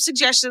like sleep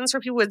suggestions for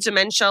people with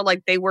dementia.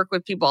 Like they work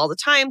with people all the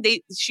time.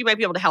 She might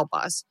be able to help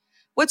us.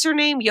 What's her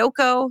name?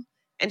 Yoko?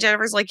 And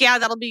Jennifer's like, yeah,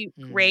 that'll be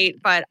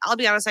great. But I'll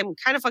be honest, I'm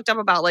kind of fucked up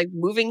about like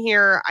moving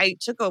here. I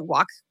took a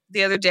walk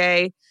the other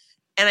day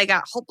and I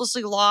got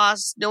hopelessly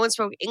lost. No one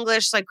spoke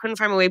English, so I couldn't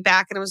find my way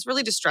back. And it was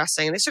really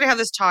distressing. And they sort of have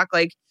this talk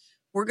like,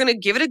 we're going to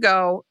give it a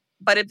go.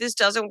 But if this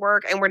doesn't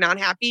work and we're not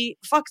happy,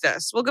 fuck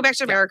this. We'll go back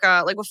to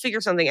America. Like we'll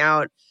figure something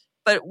out.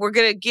 But we're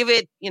going to give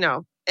it,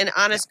 an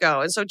honest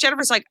go. And so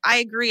Jennifer's like, I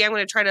agree. I'm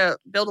going to try to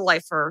build a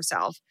life for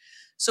herself.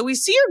 So we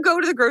see her go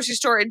to the grocery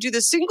store and do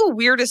the single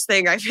weirdest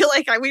thing I feel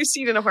like we've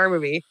seen in a horror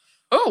movie.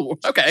 Oh,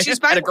 okay. She's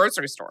buying, at a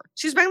grocery store.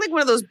 She's buying like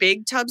one of those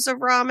big tubs of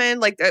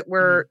ramen, like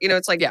where,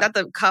 it's like not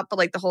the cup, but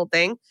like the whole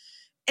thing.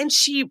 And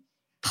she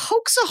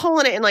pokes a hole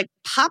in it and like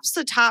pops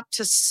the top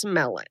to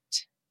smell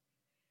it.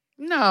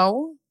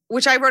 No.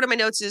 Which I wrote in my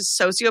notes is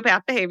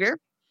sociopath behavior.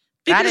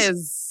 That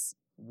is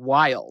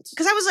wild.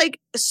 Because I was like,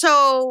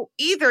 so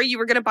either you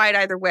were going to buy it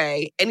either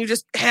way and you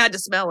just had to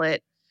smell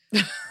it,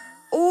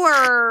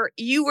 or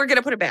you were going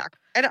to put it back.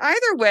 And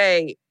either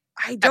way,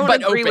 I don't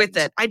agree with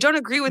it. I don't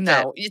agree with it.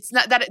 No, it's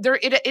not that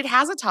it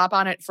has a top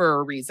on it for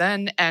a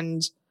reason.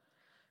 And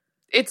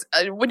it's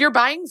when you're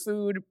buying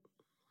food,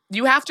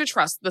 you have to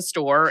trust the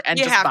store and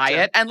just buy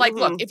it. And like,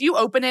 look, if you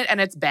open it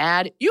and it's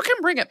bad, you can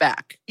bring it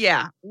back.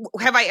 Yeah.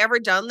 Have I ever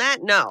done that?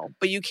 No,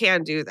 but you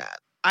can do that.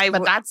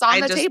 But that's on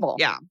the table.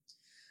 Yeah.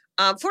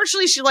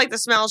 Fortunately, she liked the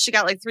smell. She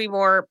got like 3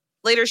 more.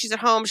 Later, she's at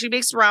home. She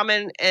makes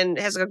ramen and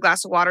has a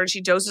glass of water, and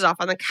she dozes off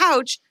on the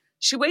couch.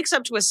 She wakes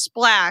up to a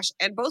splash,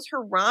 and both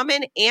her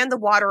ramen and the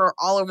water are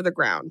all over the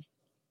ground.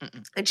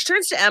 And she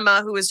turns to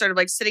Emma, who is sort of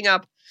like sitting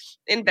up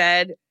in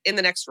bed in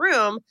the next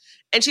room,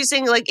 and she's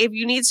saying, like, if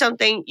you need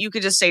something, you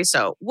could just say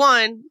so.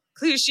 1,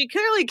 she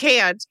clearly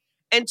can't.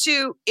 And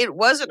 2, it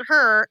wasn't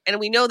her, and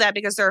we know that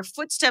because there are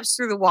footsteps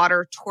through the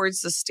water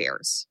towards the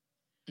stairs.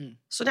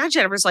 So now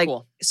Jennifer's like,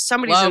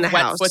 somebody's in the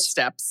house.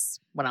 Footsteps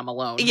when I'm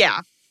alone.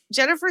 Yeah.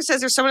 Jennifer says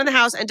there's someone in the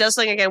house and does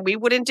something again we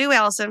wouldn't do,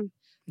 Alison.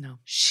 No.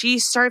 She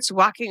starts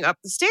walking up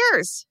the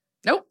stairs.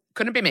 Nope.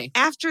 Couldn't be me.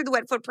 After the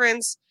wet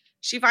footprints,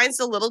 she finds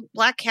the little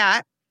black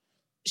cat.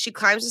 She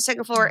climbs the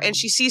second floor and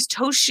she sees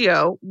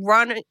Toshio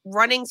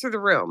running through the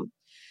room.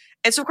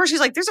 And so, of course, she's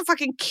like, there's a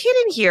fucking kid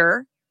in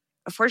here.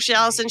 Unfortunately,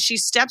 Alison, she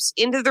steps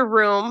into the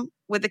room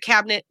with the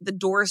cabinet. The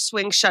door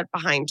swings shut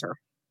behind her.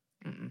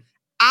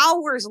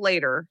 Hours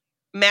later,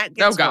 Matt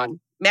gets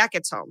home. Matt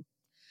gets home.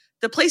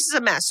 The place is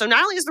a mess. So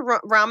not only is the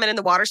ramen and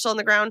the water still on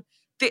the ground,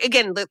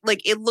 again,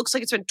 like it looks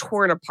like it's been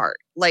torn apart.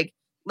 Like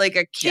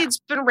a kid's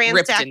been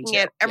ransacking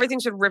it.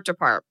 Everything's been ripped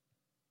apart.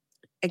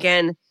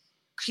 Again,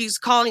 he's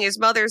calling his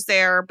mother's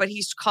there, but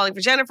he's calling for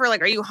Jennifer.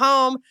 Like, are you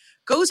home?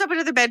 Goes up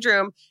into the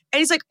bedroom and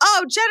he's like,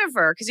 oh,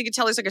 Jennifer. Because you can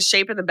tell there's like a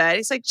shape in the bed.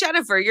 He's like,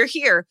 Jennifer, you're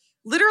here.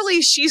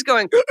 Literally, she's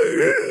going...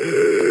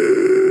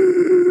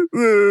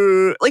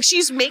 like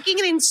she's making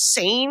an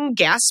insane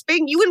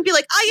gasping. You wouldn't be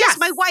like, oh yes,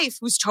 my wife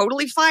who's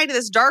totally fine in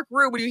this dark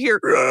room. When you hear,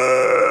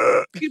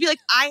 you'd be like,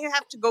 I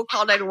have to go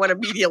call 911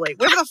 immediately.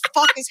 What the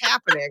fuck is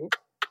happening?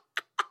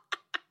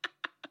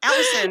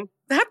 Alison,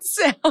 that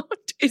sound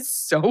is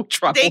so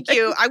troubling. Thank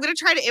you. I'm going to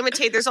try to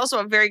imitate. There's also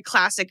a very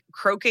classic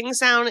croaking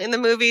sound in the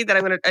movie that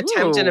I'm going to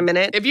attempt in a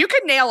minute. If you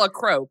can nail a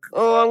croak.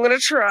 Oh, I'm going to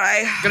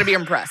try. I'm going to be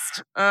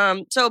impressed.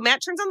 So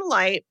Matt turns on the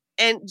light.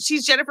 And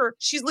she's Jennifer.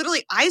 She's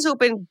literally eyes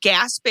open,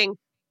 gasping,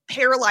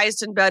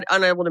 paralyzed in bed,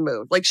 unable to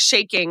move, like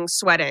shaking,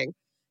 sweating.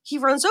 He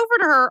runs over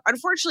to her.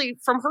 Unfortunately,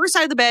 from her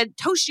side of the bed,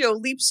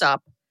 Toshio leaps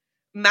up,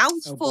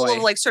 mouth full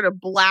of like sort of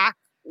black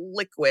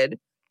liquid.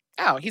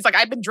 Oh, he's like,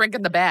 I've been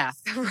drinking the bath.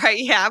 Right?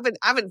 Yeah,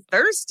 I've been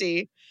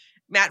thirsty.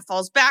 Matt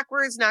falls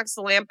backwards, knocks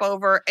the lamp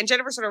over, and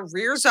Jennifer sort of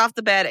rears off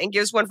the bed and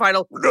gives one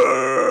final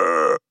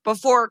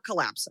before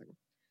collapsing.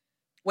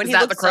 When he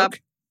looks up.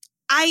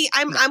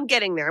 I'm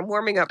getting there. I'm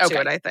warming up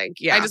to it, I think.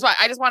 Yeah. I just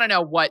want to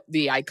know what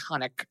the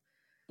iconic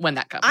when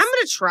that comes. I'm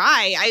going to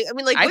try. I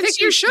mean, like, I think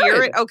you should.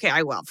 Hear it, okay,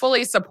 I will.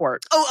 Fully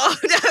support. Oh,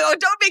 no,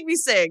 don't make me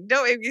sing.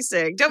 Don't make me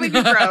sing. Don't make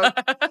me croak.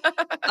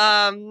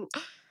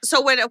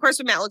 So when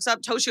Matt looks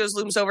up, Toshio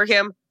looms over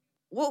him.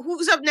 Well,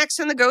 who's up next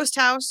in the ghost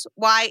house?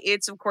 Why,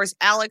 it's, of course,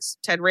 Alex,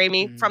 Ted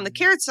Raimi from the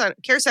care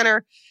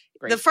center.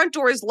 Great. The front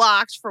door is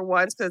locked for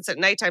once because it's at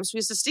nighttime. So he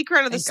has to sneak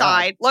around to the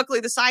side. Luckily,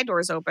 the side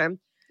door is open.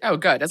 Oh,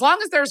 good. As long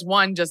as there's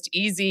one just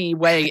easy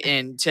way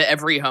into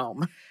every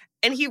home.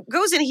 And he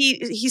goes in,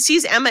 he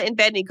sees Emma in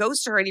bed and he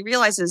goes to her and he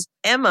realizes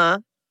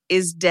Emma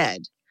is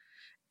dead.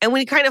 And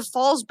when he kind of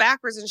falls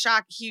backwards in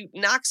shock, he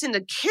knocks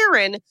into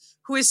Karen,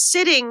 who is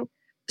sitting,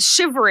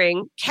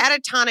 shivering,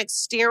 catatonic,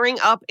 staring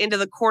up into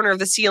the corner of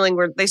the ceiling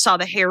where they saw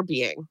the hair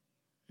being.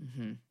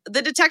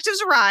 The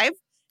detectives arrive.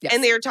 Yes.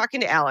 And they are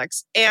talking to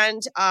Alex.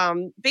 And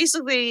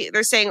basically,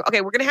 they're saying, okay,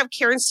 we're going to have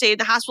Karen stay in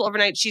the hospital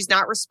overnight. She's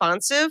not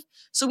responsive.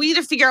 So we need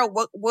to figure out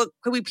what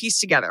could we piece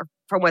together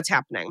from what's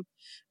happening.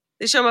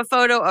 They show him a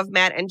photo of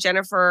Matt and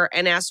Jennifer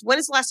and ask, when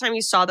is the last time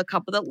you saw the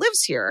couple that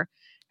lives here?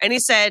 And he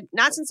said,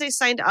 not since they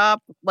signed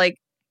up. Like,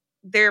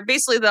 they're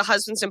basically the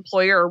husband's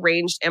employer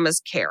arranged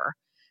Emma's care.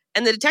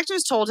 And the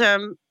detectives told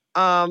him,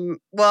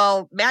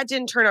 well, Matt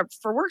didn't turn up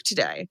for work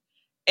today.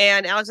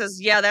 And Alex says,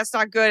 yeah, that's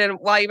not good. And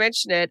while you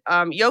mention it,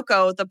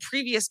 Yoko, the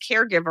previous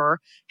caregiver,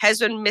 has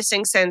been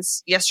missing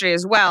since yesterday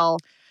as well.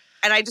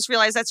 And I just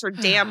realized that's her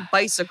damn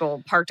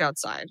bicycle parked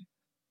outside.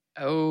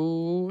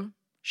 Oh,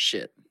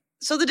 shit.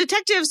 So the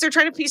detectives, they're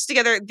trying to piece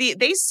together.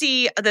 They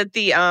see that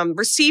the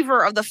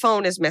receiver of the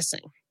phone is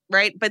missing,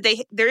 right? But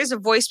there is a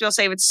voicemail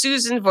saying it's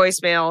Susan's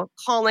voicemail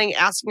calling,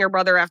 asking her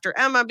brother after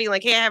Emma, being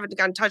like, hey, I haven't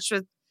got in touch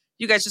with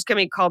you guys. Just give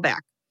me a call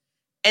back.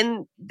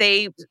 And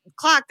they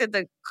clock that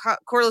the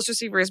cordless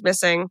receiver is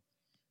missing.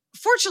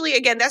 Fortunately,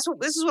 again, this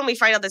is when we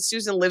find out that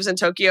Susan lives in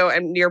Tokyo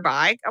and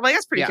nearby. I'm like,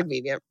 that's pretty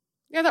convenient.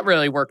 Yeah, that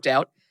really worked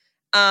out.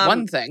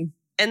 One thing.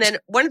 And then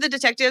one of the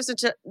detectives,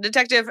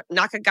 Detective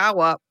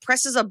Nakagawa,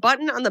 presses a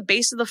button on the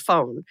base of the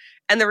phone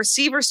and the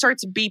receiver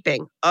starts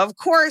beeping. Of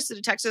course, the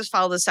detectives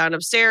follow the sound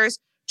upstairs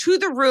to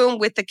the room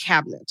with the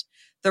cabinet.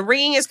 The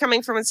ringing is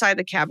coming from inside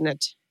the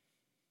cabinet.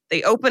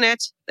 They open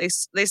it. They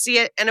see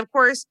it. And of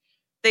course,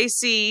 they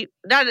see,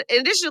 not in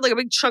addition to like a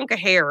big chunk of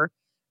hair,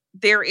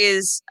 there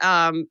is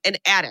an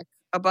attic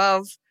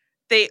above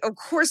They, of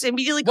course,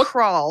 immediately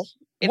crawl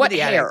into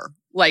the attic. What hair?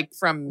 Like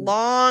from...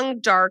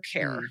 Long, dark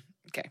hair.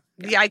 Okay.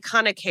 The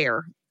iconic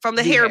hair. From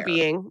the hair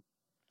being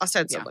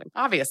ostensibly.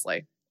 Yeah,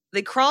 obviously.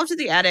 They crawl into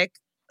the attic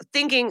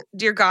thinking,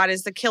 dear God,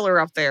 is the killer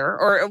up there?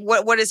 Or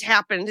what has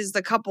happened? Is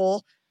the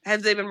couple,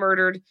 have they been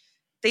murdered?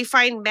 They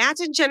find Matt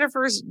and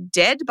Jennifer's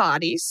dead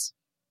bodies.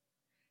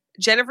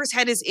 Jennifer's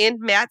head is in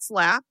Matt's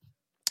lap.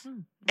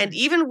 And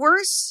even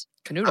worse...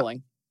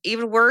 Canoodling.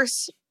 Even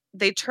worse,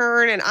 they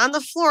turn, and on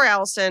the floor,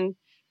 Alison,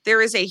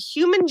 there is a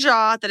human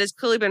jaw that has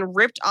clearly been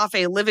ripped off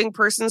a living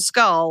person's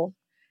skull.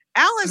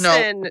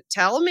 Alison,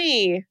 tell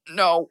me.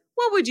 No.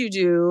 What would you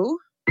do?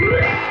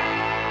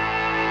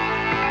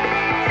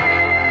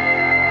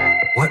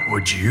 What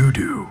would you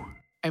do?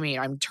 I mean,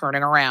 I'm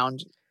turning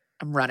around.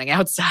 I'm running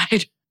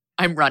outside.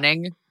 I'm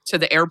running to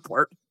the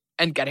airport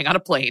and getting on a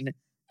plane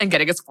and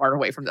getting as far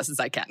away from this as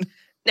I can.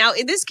 Now,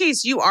 in this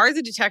case, you are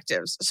the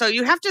detectives, so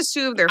you have to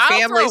assume their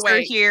families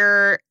are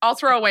here. I'll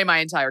throw away my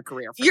entire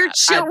career for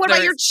that. What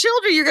about your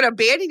children? You're going to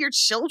abandon your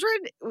children?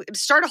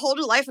 Start a whole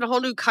new life in a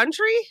whole new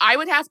country? I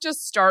would have to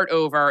start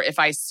over if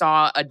I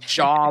saw a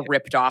jaw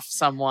ripped off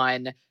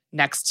someone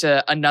next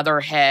to another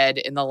head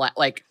in the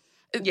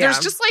there's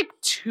just like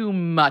too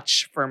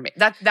much for me.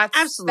 That's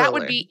absolutely. That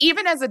would be,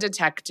 even as a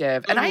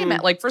detective.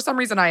 And for some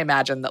reason I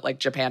imagine that like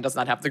Japan does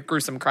not have the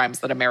gruesome crimes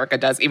that America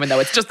does, even though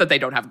it's just that they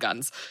don't have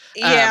guns.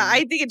 Yeah,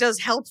 I think it does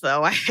help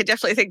though. I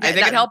definitely think that. I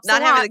think it helps.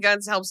 Not having the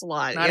guns helps a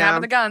lot. Not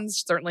having the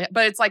guns, certainly.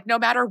 But it's like, no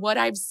matter what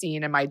I've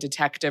seen in my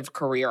detective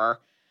career,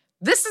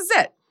 this is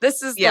it.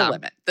 This is the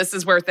limit. This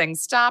is where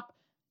things stop.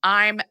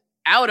 I'm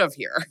out of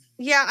here.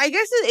 Yeah, I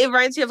guess it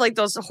reminds me of like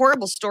those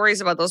horrible stories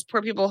about those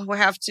poor people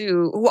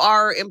who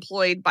are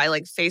employed by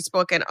like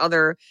Facebook and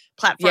other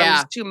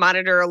platforms to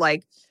monitor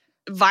like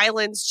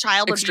violence,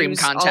 child extreme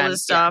abuse, content, all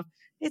this stuff.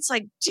 It's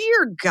like,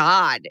 dear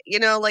God,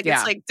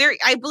 it's like there.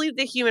 I believe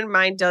the human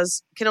mind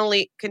can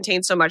only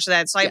contain so much of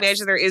that. So I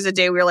imagine there is a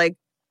day where you're like,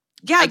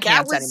 I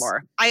can't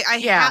anymore.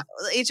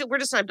 We're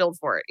just not built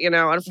for it,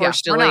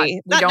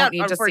 unfortunately. We don't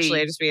need unfortunately, to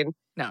see. I just mean,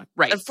 no,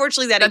 right.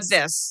 Unfortunately, that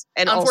exists.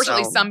 And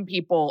unfortunately, also, some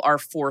people are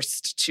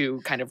forced to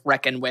kind of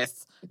reckon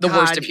with the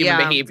worst of human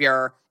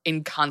behavior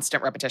in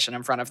constant repetition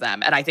in front of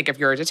them. And I think if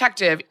you're a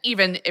detective,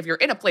 even if you're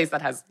in a place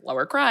that has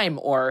lower crime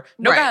or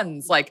no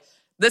guns, like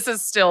this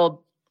is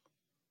still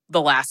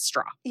the last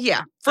straw.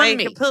 Yeah, for me. I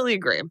completely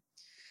agree.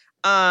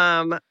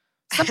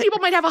 Some people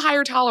might have a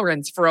higher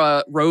tolerance for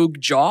a rogue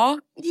jaw.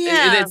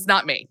 Yeah. It's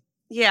not me.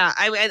 Yeah,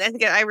 I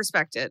think I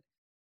respect it.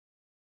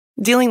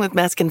 Dealing with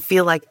mess can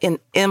feel like an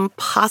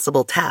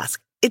impossible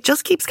task. It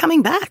just keeps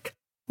coming back.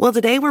 Well,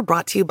 today we're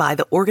brought to you by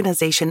the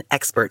organization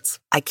experts,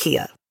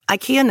 IKEA.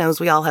 IKEA knows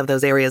we all have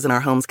those areas in our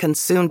homes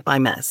consumed by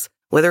mess,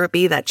 whether it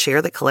be that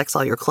chair that collects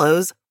all your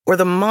clothes or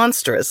the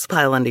monstrous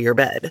pile under your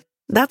bed.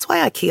 That's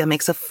why IKEA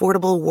makes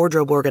affordable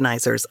wardrobe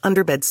organizers,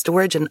 underbed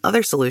storage, and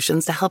other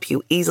solutions to help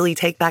you easily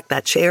take back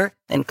that chair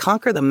and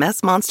conquer the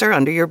mess monster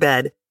under your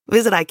bed.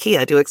 Visit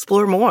IKEA to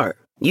explore more.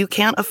 You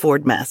can't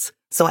afford mess,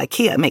 so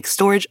IKEA makes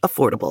storage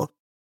affordable.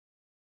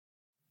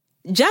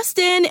 Just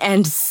in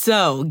and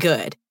so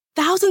good.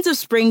 Thousands of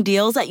spring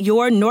deals at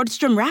your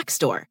Nordstrom Rack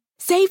store.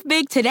 Save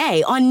big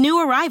today on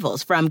new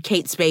arrivals from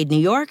Kate Spade New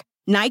York,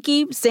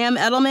 Nike, Sam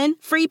Edelman,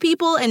 Free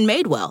People, and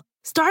Madewell,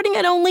 starting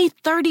at only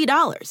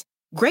 $30.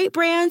 Great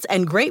brands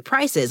and great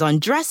prices on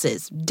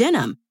dresses,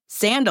 denim,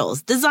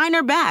 sandals,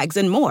 designer bags,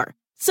 and more.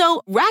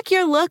 So rack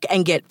your look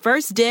and get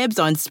first dibs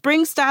on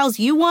spring styles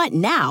you want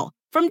now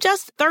from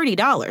just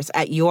 $30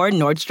 at your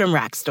Nordstrom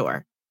Rack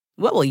store.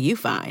 What will you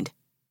find?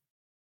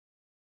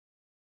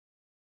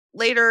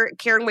 Later,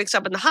 Karen wakes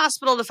up in the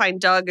hospital to find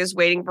Doug is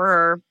waiting for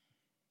her.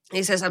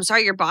 He says, "I'm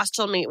sorry, your boss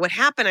told me what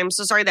happened. I'm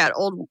so sorry that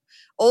old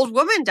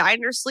woman died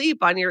in her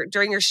sleep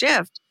during your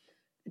shift."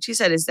 And she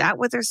said, "Is that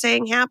what they're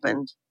saying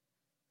happened?"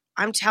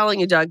 "I'm telling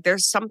you, Doug,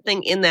 there's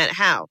something in that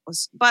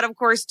house." But of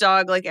course,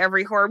 Doug, like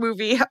every horror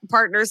movie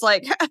partner's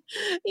like,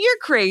 "You're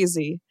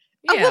crazy.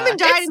 A woman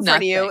died in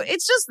front of you.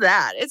 It's just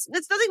that. It's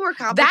nothing more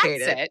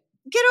complicated. That's it.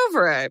 Get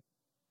over it."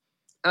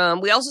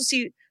 We also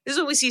see, this is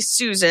when we see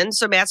Susan.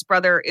 So Matt's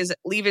brother is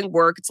leaving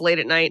work. It's late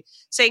at night,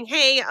 saying,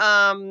 "Hey,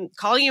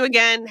 calling you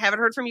again. Haven't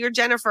heard from you or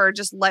Jennifer.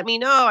 Just let me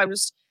know. I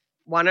just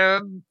want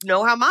to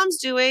know how mom's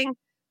doing."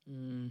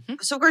 Mm-hmm.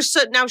 So of course,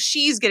 now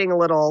she's getting a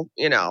little,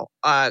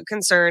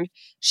 concerned.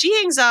 She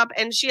hangs up,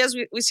 and she has,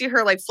 we see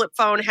her like flip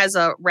phone has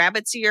a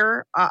rabbit's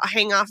ear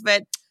hang off of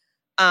it.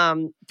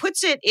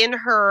 Puts it in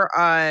her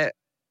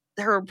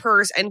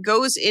purse and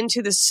goes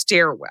into the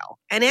stairwell.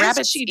 And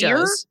as she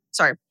does,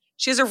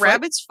 she has a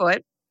rabbit's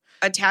foot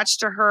attached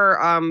to her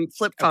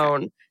flip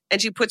phone,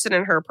 and she puts it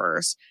in her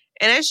purse.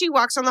 And as she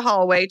walks on the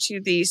hallway to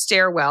the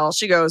stairwell,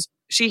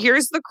 she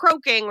hears the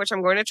croaking, which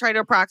I'm going to try to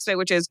approximate,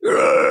 which is,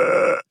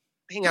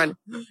 hang on.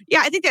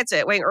 Yeah, I think that's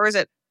it. Wait, or is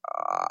it?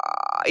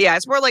 Yeah,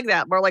 it's more like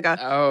that. More like a.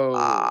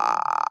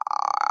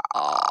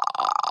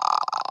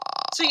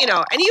 So,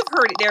 and you've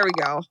heard it. There we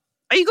go.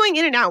 Are you going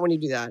in and out when you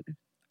do that?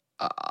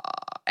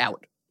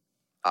 Out.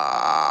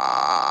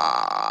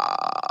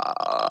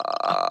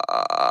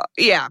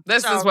 Yeah.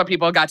 This is what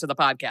people got to the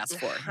podcast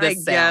for.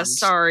 This I guess.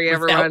 Sorry,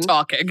 everyone. Without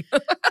talking.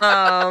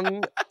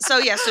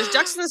 So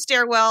Duck's in the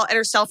stairwell and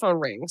her cell phone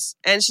rings.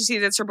 And she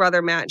sees it's her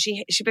brother, Matt. And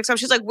she picks up.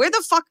 She's like, where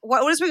the fuck?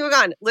 What is going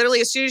on?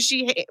 Literally, as soon as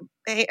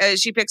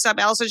she picks up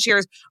Alison, she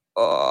hears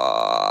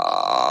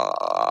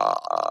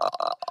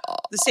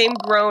the same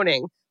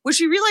groaning, which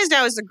we realize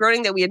now is the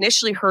groaning that we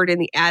initially heard in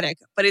the attic,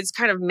 but it's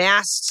kind of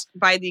masked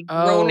by the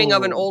groaning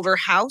of an older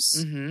house.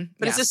 Mm-hmm.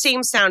 But it's the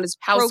same sound as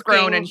house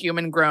groan and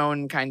human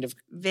groan, kind of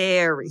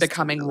very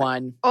becoming similar.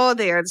 One. Oh,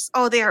 they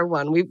are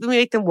one. We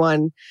make them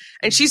one.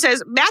 And she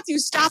says, Matthew,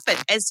 stop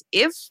it, as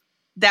if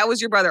that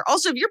was your brother.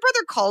 Also, if your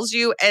brother calls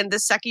you and the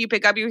second you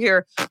pick up, you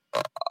hear,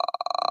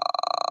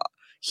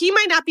 he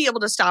might not be able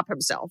to stop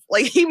himself.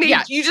 Like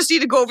you just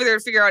need to go over there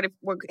and figure out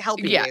what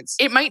help he needs.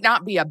 It might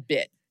not be a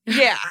bit.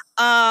 Yeah.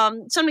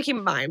 Something to keep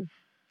in mind.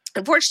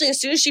 Unfortunately,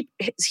 as soon as she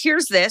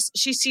hears this,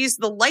 she sees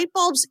the light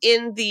bulbs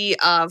in the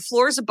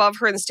floors above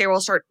her in the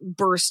stairwell start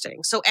bursting.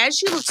 So as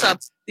she looks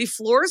up, the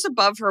floors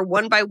above her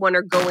one by one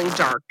are going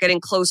dark, getting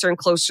closer and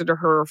closer to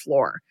her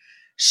floor.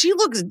 She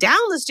looks down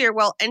the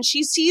stairwell and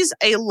she sees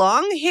a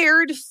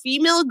long-haired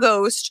female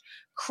ghost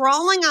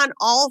crawling on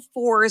all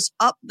fours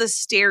up the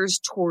stairs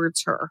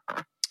towards her.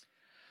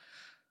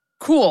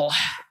 Cool.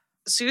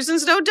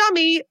 Susan's no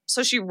dummy,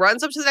 so she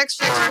runs up to the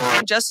next floor,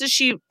 and just as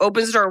she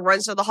opens the door and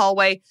runs to the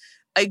hallway,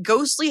 a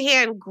ghostly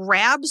hand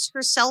grabs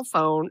her cell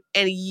phone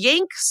and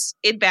yanks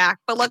it back,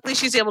 but luckily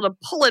she's able to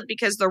pull it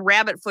because the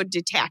rabbit foot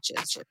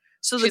detaches.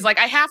 So she's like,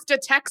 I have to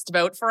text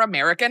vote for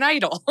American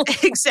Idol.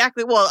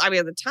 Exactly. Well, I mean,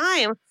 at the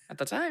time,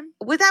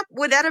 would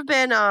that have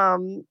been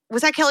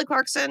was that Kelly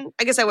Clarkson?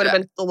 I guess that would have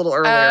been a little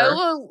earlier,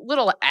 a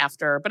little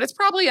after, but it's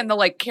probably in the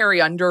like Carrie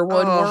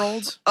Underwood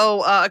world.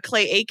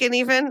 Clay Aiken,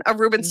 even a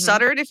Ruben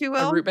Studdard, if you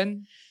will, a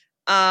Ruben.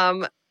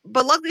 But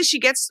luckily she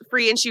gets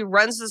free and she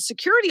runs to the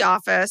security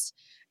office.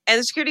 And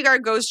the security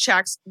guard goes,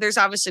 checks. There's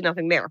obviously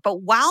nothing there.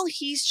 But while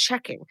he's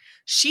checking,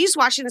 she's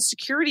watching the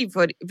security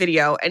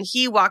video, and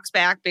he walks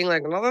back being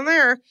like, nothing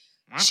there.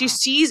 She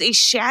sees a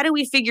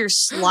shadowy figure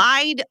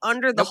slide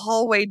under the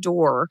hallway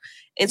door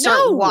and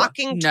start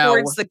walking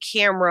towards the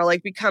camera,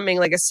 like becoming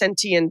like a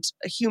sentient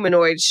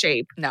humanoid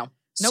shape. Nope.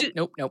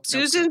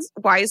 Susan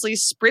wisely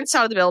sprints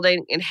out of the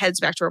building and heads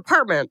back to her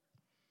apartment.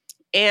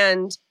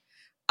 And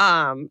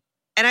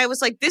I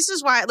was like, this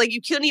is why, like, you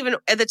couldn't even,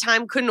 at the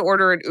time, couldn't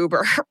order an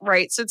Uber,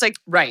 right? So it's like,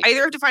 I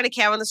either have to find a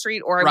cab on the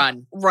street or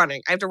I'm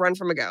running. I have to run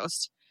from a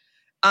ghost.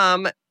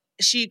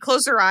 She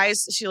closed her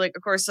eyes. She, like,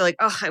 of course, like,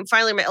 oh, I'm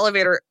finally in my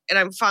elevator and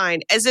I'm fine,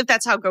 as if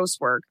that's how ghosts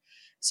work.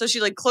 So she,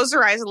 like, closed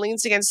her eyes and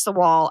leans against the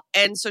wall.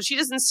 And so she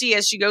doesn't see,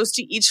 as she goes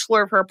to each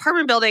floor of her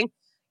apartment building,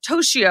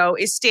 Toshio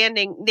is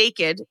standing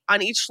naked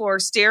on each floor,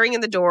 staring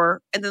in the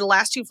door. And then the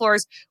last two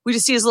floors, we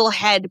just see his little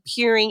head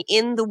peering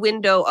in the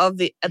window of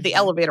the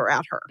elevator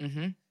at her.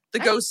 Mm-hmm. The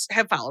ghosts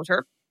have followed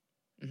her.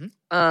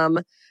 Mm-hmm.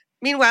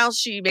 Meanwhile,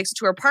 she makes it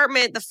to her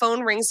apartment. The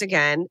phone rings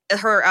again,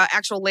 her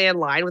actual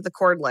landline with the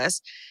cordless.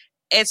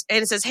 And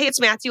it says, hey, it's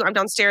Matthew. I'm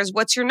downstairs.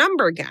 What's your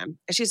number again?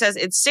 And she says,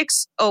 it's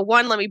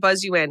 601. Let me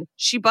buzz you in.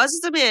 She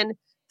buzzes him in.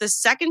 The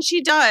second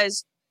she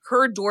does,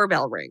 her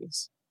doorbell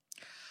rings.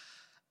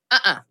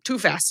 Too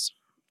fast.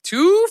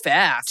 Too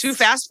fast. Too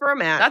fast for a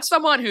Matt. That's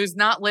someone who's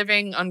not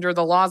living under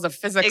the laws of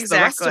physics the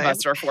rest of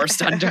us are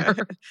forced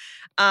under.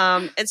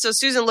 And so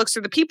Susan looks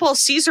through the peephole,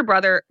 sees her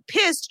brother.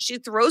 Pissed, she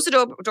throws the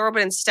door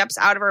open and steps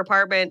out of her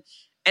apartment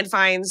and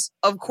finds,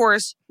 of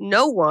course,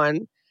 no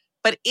one.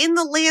 But in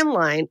the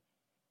landline,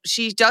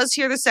 she does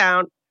hear the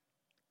sound.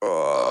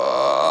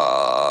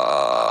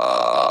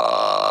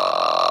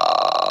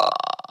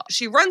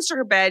 She runs to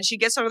her bed. She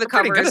gets under the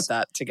covers. Pretty good at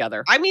that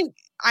together. I mean,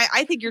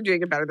 I think you're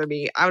doing it better than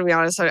me. I'm going to be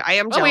honest. I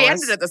am jealous. We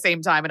ended at the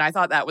same time, and I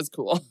thought that was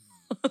cool.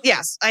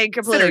 Yes, I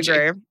completely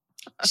agree.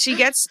 She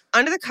gets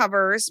under the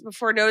covers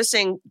before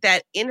noticing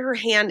that in her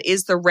hand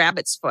is the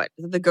rabbit's foot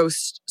that the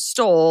ghost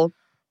stole.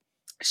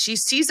 She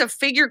sees a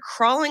figure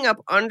crawling up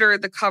under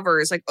the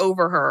covers, like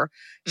over her.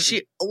 Mm-mm.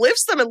 She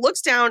lifts them and looks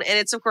down, and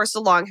it's, of course,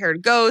 the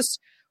long-haired ghost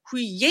who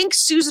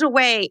yanks Susan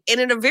away. And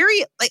in a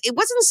very, like, it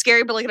wasn't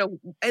scary, but like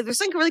there's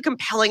something really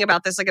compelling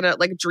about this, like in a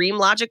dream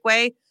logic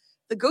way.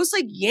 The ghost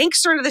like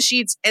yanks her into the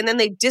sheets, and then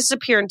they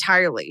disappear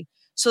entirely.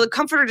 So the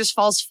comforter just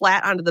falls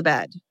flat onto the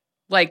bed.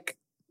 Like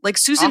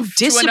Susan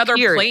disappeared. To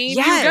another plane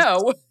you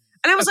go.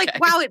 And I was like,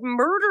 wow, it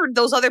murdered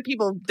those other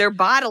people, their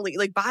bodily.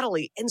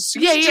 And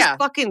Susan's just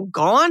fucking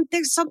gone.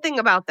 There's something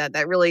about that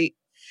really,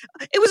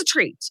 it was a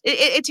treat.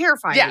 It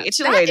terrified me. It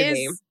titillated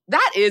me.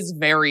 That is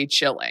very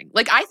chilling.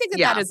 Like, I think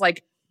that is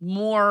like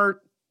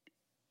more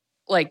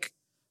like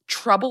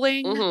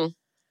troubling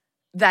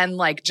than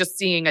like just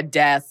seeing a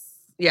death.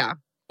 Yeah.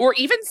 Or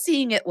even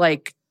seeing it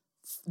like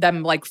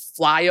them like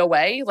fly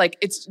away. Like,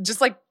 it's just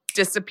like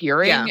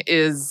disappearing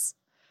is...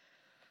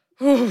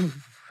 No,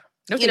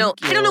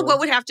 I don't know what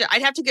would have to.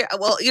 I'd have to get.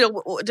 Well,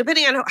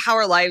 depending on how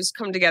our lives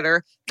come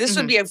together, this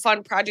would be a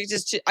fun project.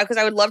 Because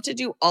I would love to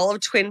do all of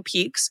Twin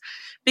Peaks.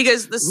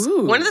 Because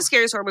one of the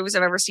scariest horror movies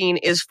I've ever seen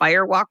is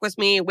Fire Walk with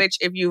Me, which,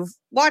 if you've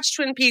watched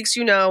Twin Peaks,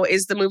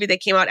 is the movie that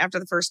came out after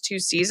the first two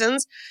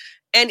seasons.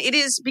 And it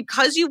is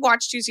because you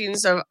watch 2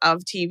 seasons of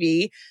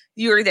TV,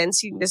 you are then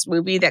seeing this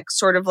movie that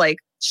sort of like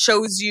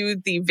shows you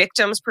the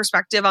victim's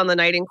perspective on the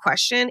night in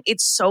question.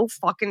 It's so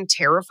fucking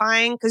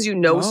terrifying because you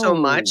know so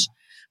much.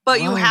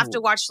 But you have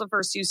to watch the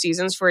first 2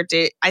 seasons for it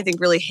to, I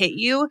think, really hit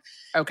you.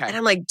 Okay. And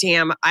I'm like,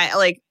 damn,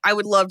 I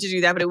would love to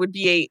do that, but it would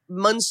be a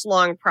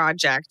months-long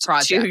project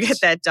to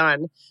get that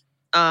done.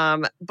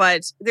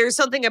 But there's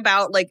something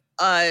about like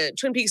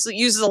Twin Peaks that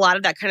uses a lot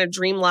of that kind of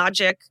dream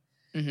logic.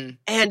 Mm-hmm.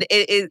 And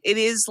it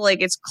is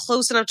like it's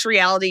close enough to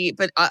reality,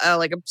 but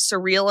like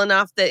surreal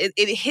enough that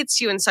it hits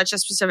you in such a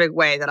specific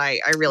way that I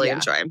really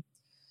enjoy.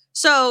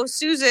 So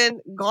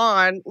Susan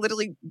gone,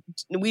 literally,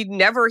 we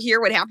never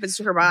hear what happens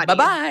to her body.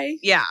 Bye-bye.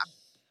 Yeah.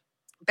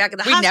 Back at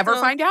the hospital. We never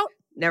find out?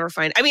 Never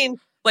find. I mean,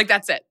 like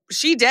that's it.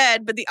 She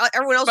dead, but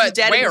everyone else is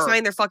dead where? and we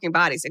find their fucking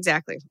bodies.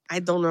 Exactly.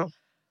 I don't know.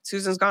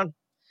 Susan's gone.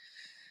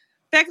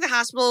 Back at the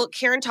hospital,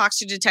 Karen talks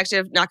to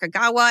Detective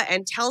Nakagawa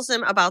and tells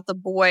him about the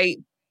boy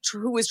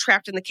who was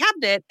trapped in the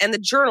cabinet and the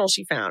journal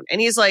she found.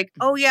 And he's like,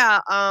 oh yeah,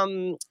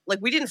 like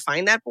we didn't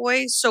find that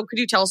boy. So could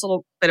you tell us a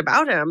little bit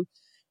about him?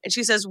 And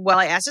she says, well,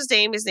 I asked his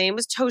name. His name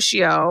is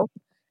Toshio.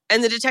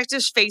 And the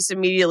detective's face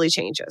immediately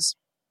changes.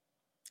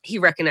 He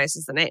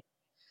recognizes the name.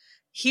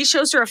 He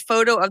shows her a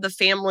photo of the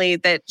family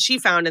that she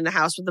found in the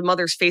house with the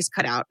mother's face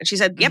cut out. And she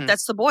said, yep,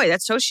 that's the boy.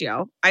 That's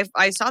Toshio.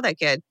 I saw that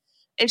kid.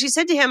 And she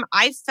said to him,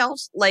 I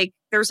felt like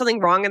there was something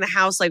wrong in the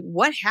house. Like,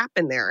 what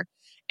happened there?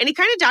 And he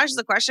kind of dodges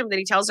the question, but then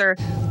he tells her,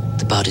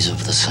 the bodies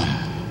of the son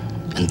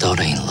and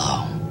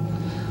daughter-in-law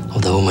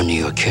of the woman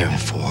you are caring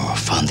for are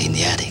found in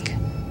the attic.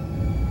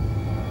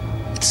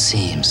 It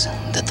seems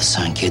that the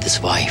son killed his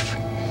wife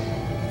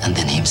and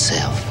then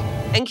himself.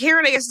 And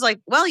Karen, I guess, is like,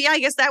 well, yeah, I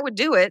guess that would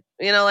do it.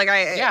 You know, like,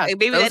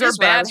 maybe those that are is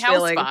bad what I was house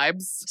feeling.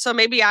 vibes. So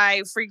maybe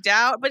I freaked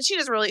out, but she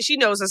doesn't really, she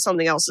knows that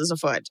something else is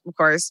afoot, of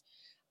course.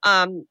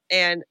 And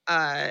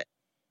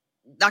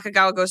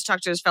Nakagawa goes to talk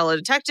to his fellow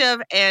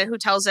detective, and who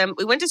tells him,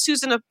 we went to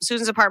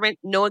Susan's apartment.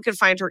 No one could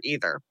find her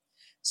either.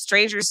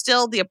 Stranger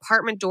still, the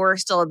apartment door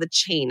still had the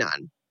chain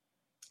on.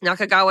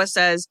 Nakagawa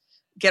says,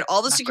 get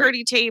all the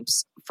security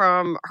tapes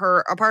from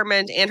her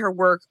apartment and her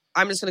work.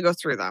 I'm just going to go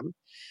through them.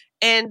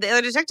 And the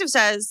other detective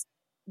says,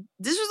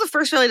 this was the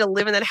first family to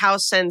live in that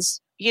house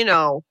since, you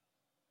know,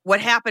 what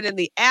happened in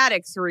the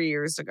attic 3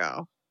 years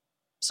ago.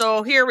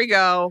 So here we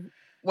go.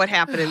 What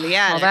happened in the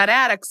attic. All that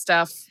attic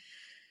stuff.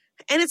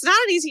 And it's not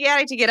an easy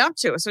attic to get up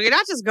to. So you're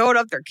not just going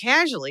up there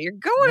casually. You're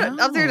going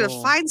up there to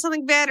find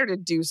something bad or to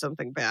do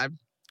something bad.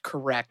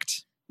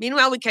 Correct.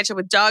 Meanwhile, we catch up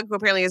with Doug, who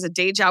apparently has a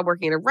day job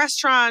working in a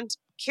restaurant.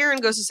 Karen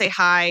goes to say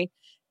hi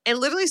and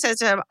literally says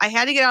to him, I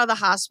had to get out of the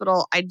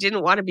hospital. I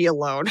didn't want to be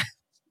alone.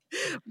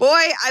 Boy,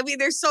 I mean,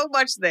 there's so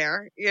much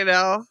there, you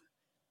know.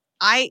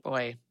 I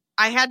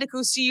had to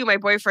go see you, my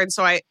boyfriend,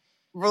 so I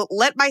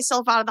let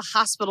myself out of the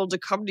hospital to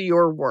come to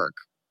your work,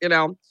 you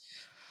know.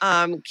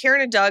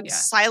 Karen and Doug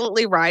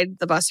silently ride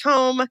the bus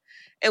home,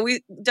 and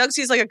Doug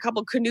sees like a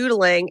couple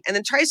canoodling and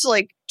then tries to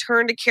like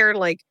turn to Karen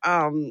like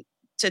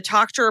to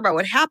talk to her about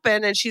what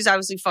happened, and she's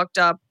obviously fucked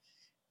up.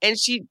 And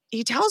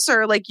he tells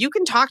her, like, you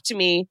can talk to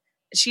me.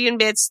 She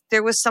admits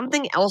there was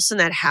something else in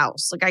that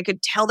house. Like, I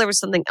could tell there was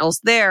something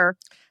else there.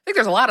 I think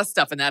there's a lot of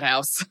stuff in that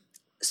house.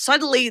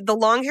 Suddenly, the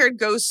long-haired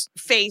ghost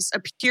face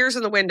appears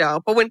in the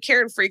window. But when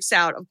Karen freaks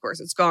out, of course,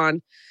 it's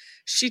gone.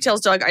 She tells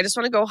Doug, I just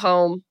want to go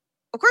home.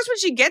 Of course, when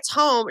she gets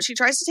home, she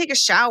tries to take a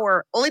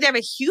shower, only to have a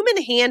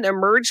human hand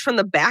emerge from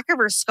the back of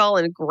her skull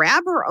and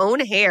grab her own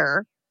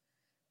hair.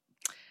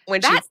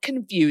 That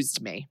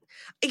confused me.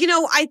 You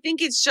know, I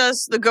think it's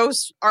just the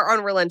ghosts are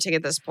unrelenting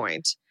at this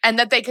point. And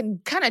that they can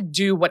kind of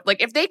do what,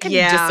 like, if they can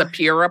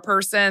disappear a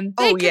person,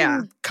 they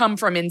can come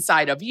from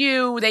inside of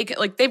you. They can,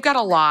 like, they've got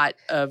a lot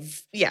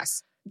of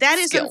Yes. That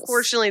is skills.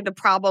 Unfortunately the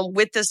problem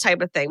with this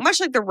type of thing. Much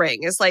like the ring.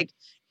 It's like,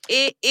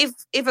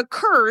 if a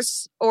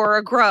curse or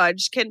a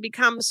grudge can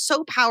become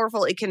so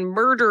powerful it can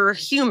murder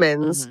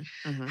humans,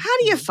 how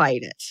do you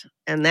fight it?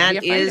 And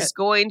that is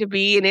going to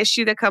be an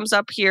issue that comes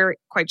up here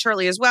quite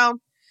shortly as well.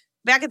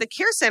 Back at the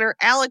care center,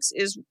 Alex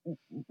is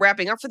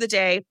wrapping up for the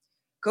day,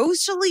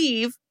 goes to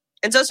leave,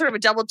 and does sort of a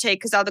double take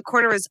because out of the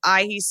corner of his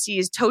eye, he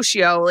sees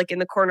Toshio like in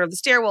the corner of the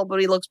stairwell, but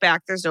when he looks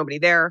back, there's nobody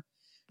there.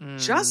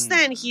 Just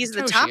then, he's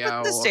at the top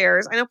of the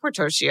stairs. I know, poor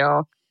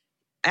Toshio.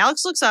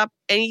 Alex looks up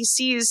and he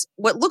sees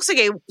what looks like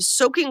a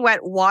soaking wet,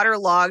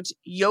 waterlogged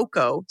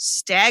Yoko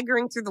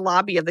staggering through the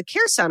lobby of the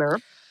care center.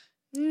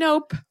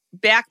 Nope.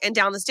 Back and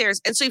down the stairs.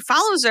 And so he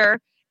follows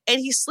her and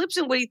he slips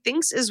in what he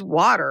thinks is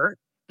water.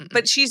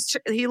 But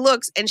he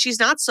looks and she's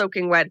not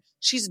soaking wet.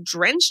 She's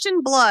drenched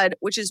in blood,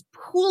 which is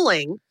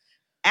pooling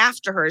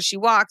after her as she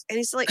walks. And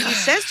he's like, he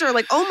says to her,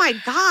 like, oh my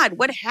God,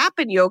 what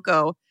happened,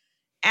 Yoko?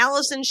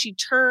 Allison, she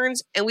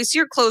turns and we see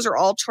her clothes are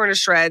all torn to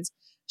shreds.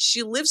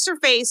 She lifts her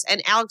face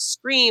and Alex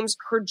screams.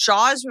 Her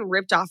jaw has been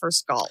ripped off her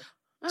skull.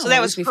 Oh, so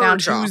that was we her found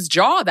jaw. Whose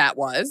jaw that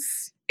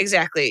was.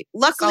 Exactly.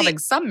 Luckily, solving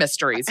some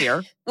mysteries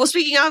here. Well,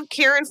 speaking of,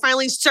 Karen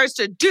finally starts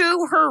to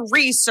do her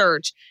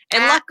research.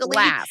 And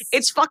luckily,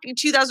 it's fucking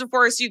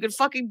 2004, so you can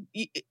fucking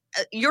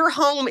your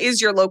home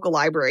is your local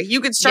library. You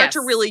could start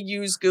to really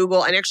use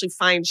Google and actually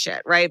find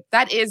shit, right?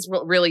 That is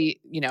really,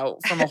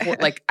 from a whole,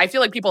 like, I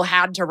feel like people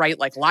had to write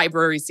like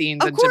library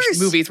scenes into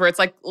movies where it's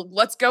like,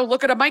 let's go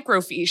look at a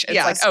microfiche. It's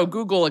like, oh,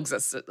 Google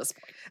exists at this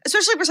point.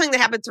 Especially for something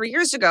that happened 3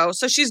 years ago.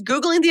 So she's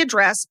Googling the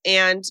address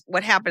and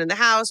what happened in the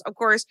house. Of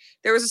course,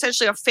 there was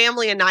essentially a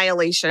family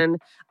annihilation.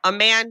 A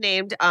man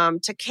named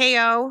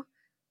Takeo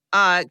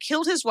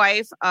killed his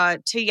wife,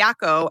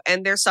 Tayako,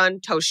 and their son,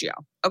 Toshio.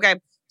 Okay.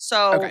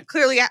 So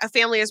clearly a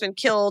family has been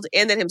killed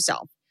and then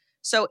himself.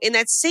 So in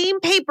that same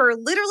paper,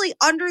 literally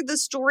under the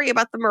story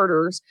about the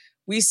murders,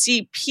 we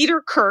see Peter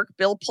Kirk,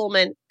 Bill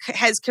Pullman,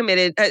 has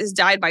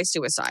died by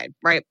suicide,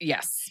 right?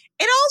 Yes.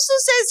 It also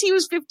says he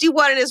was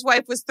 51 and his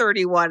wife was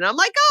 31. And I'm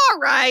like, all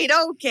right,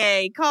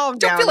 okay, calm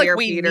down. Don't feel like here,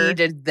 we Peter.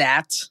 needed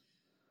that.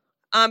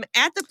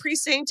 At the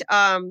precinct,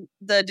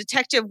 the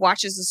detective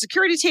watches the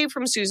security tape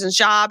from Susan's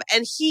job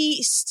and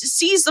he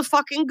sees the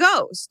fucking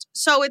ghost.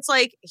 So it's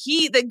like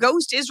the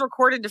ghost is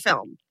recorded to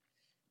film.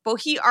 But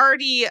he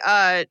already,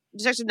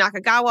 Detective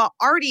Nakagawa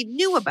already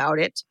knew about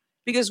it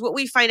because what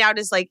we find out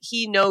is like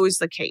he knows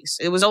the case.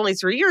 It was only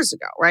 3 years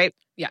ago, right?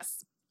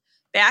 Yes.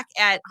 Back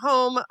at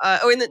home,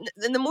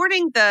 in the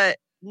morning, the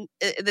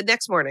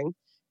next morning,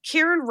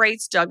 Karen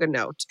writes Doug a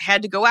note.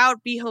 Had to go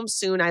out, be home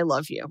soon, I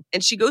love you.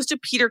 And she goes to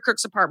Peter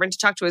Kirk's apartment to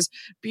talk to his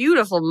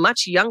beautiful,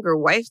 much younger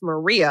wife,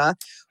 Maria,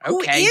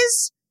 who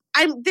is,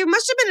 there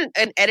must have been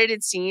an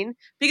edited scene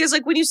because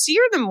like when you see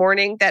her in the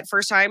morning that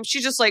first time,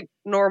 she's just like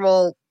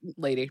normal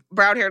lady,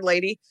 brown-haired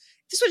lady.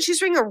 This one,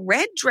 she's wearing a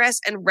red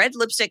dress and red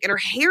lipstick and her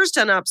hair's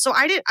done up. So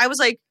I was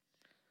like,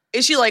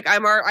 is she like,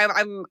 I'm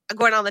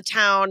going on the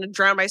town and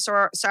drown my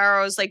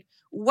sorrows? Like,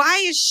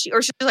 why is she,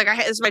 or she's like,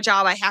 this is my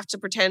job. I have to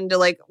pretend to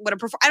like,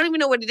 I don't even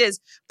know what it is,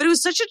 but it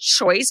was such a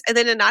choice. And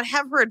then to not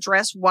have her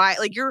address why,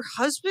 like your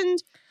husband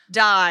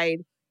died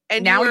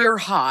and now you're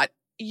hot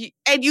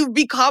and you've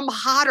become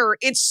hotter.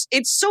 It's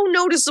so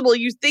noticeable.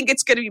 You think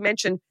it's going to be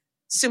mentioned.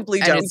 Simply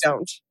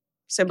don't.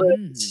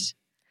 Simply.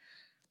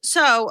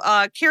 So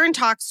Karen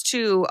talks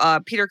to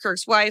Peter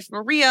Kirk's wife,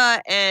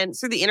 Maria, and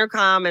through the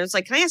intercom, and it's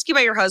like, can I ask you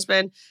about your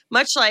husband?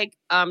 Much like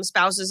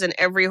spouses in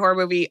every horror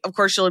movie, of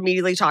course, she'll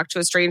immediately talk to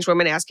a strange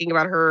woman asking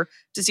about her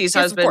deceased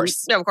husband. Of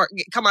course. No, of course.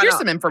 Come on. Here's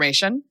some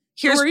information.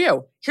 Who are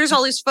you? Here's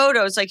all these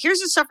photos. Like, here's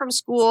the stuff from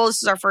school.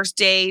 This is our first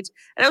date.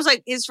 And I was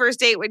like, his first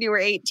date when you were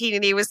 18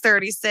 and he was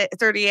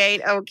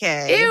 38.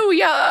 Okay.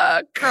 Ew,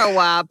 yuck. Grow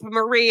up.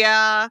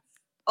 Maria.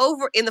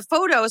 Over in the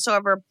photos,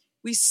 however,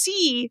 we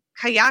see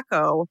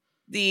Kayako,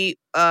 the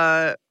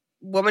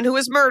woman who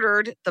was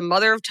murdered, the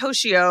mother of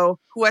Toshio,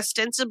 who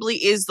ostensibly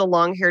is the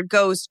long-haired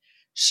ghost.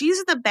 She's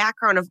in the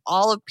background of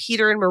all of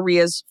Peter and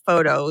Maria's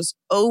photos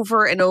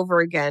over and over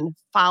again,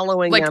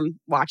 following them,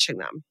 watching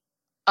them.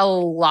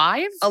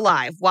 Alive?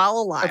 While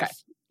alive. Okay.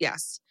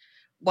 Yes.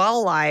 While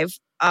alive.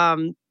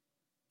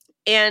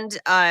 And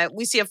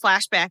we see a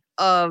flashback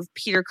of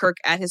Peter Kirk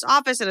at his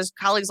office and his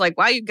colleagues like,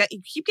 wow, you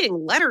keep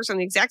getting letters from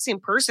the exact same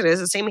person. It has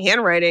the same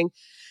handwriting.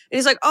 And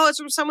he's like, oh, it's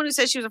from someone who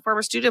says she was a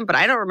former student, but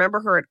I don't remember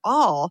her at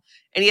all.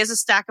 And he has a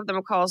stack of them.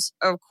 Of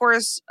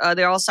course,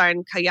 they're all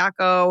signed Kayako.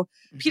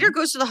 Mm-hmm. Peter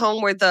goes to the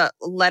home where the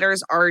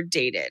letters are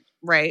dated,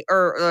 right?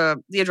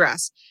 Or the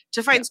address.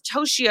 To find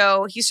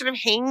Toshio, he's sort of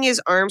hanging his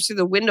arms through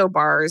the window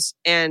bars.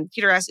 And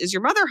Peter asks, is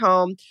your mother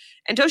home?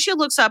 And Toshio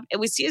looks up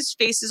and we see his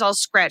face is all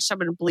scratched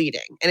up and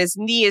bleeding. And his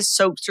knee is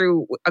soaked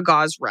through a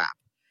gauze wrap.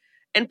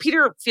 And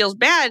Peter feels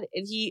bad.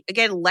 And he,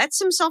 again, lets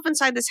himself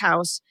inside this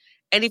house.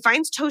 And he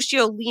finds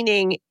Toshio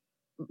leaning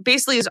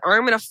basically his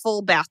arm in a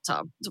full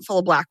bathtub full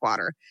of black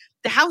water.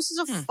 The house is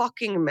a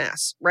fucking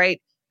mess,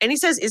 right? And he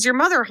says, is your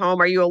mother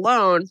home? Are you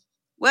alone?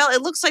 Well,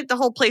 it looks like the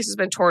whole place has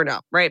been torn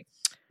up, right?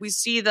 We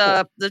see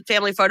the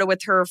family photo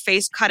with her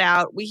face cut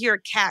out. We hear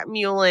a cat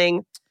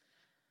mewling.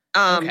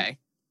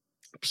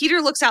 Peter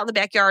looks out in the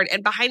backyard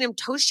and behind him,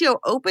 Toshio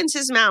opens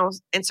his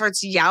mouth and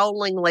starts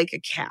yowling like a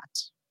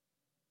cat.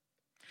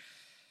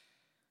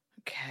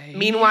 Okay.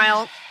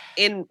 Meanwhile,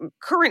 in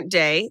current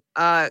day,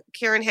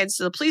 Karen heads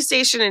to the police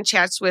station and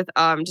chats with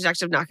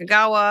Detective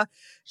Nakagawa.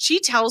 She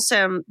tells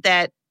him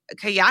that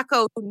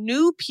Kayako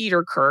knew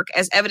Peter Kirk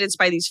as evidenced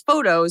by these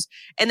photos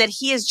and that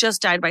he has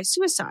just died by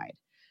suicide.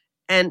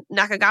 And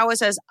Nakagawa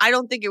says, I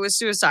don't think it was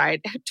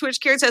suicide. To which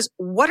Karen says,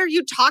 what are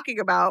you talking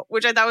about?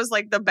 Which I thought was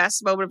like the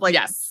best moment of like,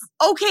 yes.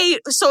 Okay,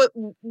 so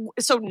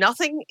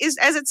nothing is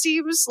as it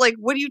seems? Like,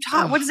 what do you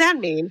talk? What does that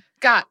mean?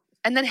 God.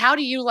 And then how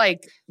do you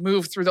like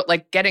move through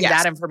getting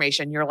that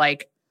information? You're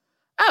like,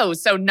 oh,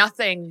 so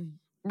nothing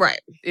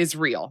is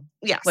real.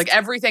 Yes. Like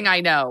everything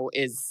I know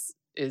is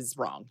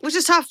wrong. Which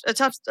is tough. That's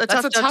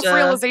a tough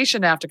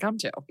realization to have to come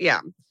to.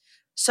 Yeah.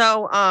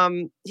 So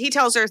he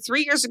tells her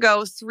 3 years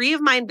ago, 3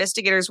 of my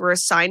investigators were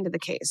assigned to the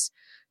case.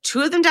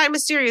 2 of them died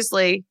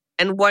mysteriously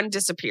and 1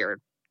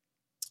 disappeared.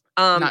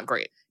 Not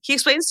great. He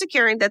explains to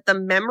Karen that the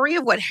memory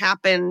of what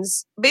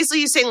happens, basically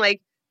he's saying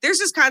like, there's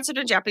this concept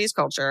in Japanese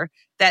culture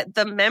that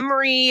the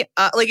memory,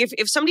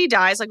 if somebody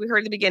dies, like we heard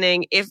in the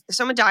beginning, if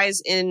someone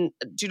dies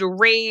due to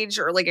rage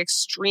or like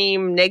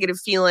extreme negative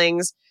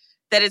feelings,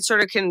 that it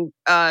sort of can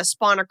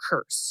spawn a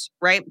curse,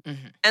 right?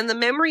 Mm-hmm. And the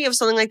memory of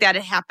something like that,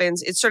 it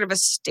happens, it's sort of a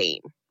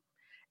stain.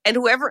 And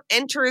whoever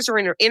enters or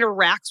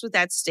interacts with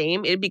that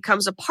stain, it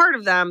becomes a part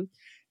of them.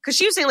 Because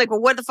she was saying, like,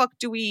 well, what the fuck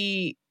do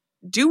we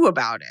do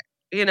about it?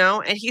 You know?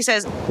 And he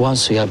says,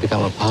 once you have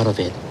become a part of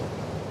it,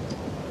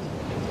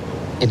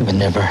 it will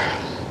never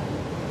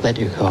let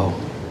you go.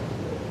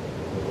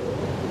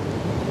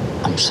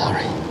 I'm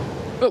sorry.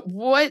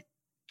 But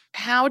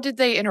how did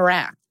they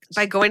interact?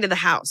 by going to the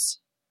house.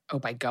 Oh,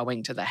 by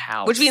going to the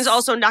house. Which means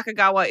also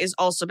Nakagawa is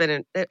also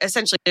been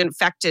essentially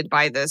infected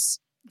by this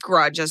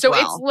grudge as well. So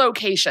it's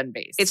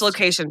location-based. It's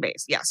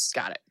location-based, yes.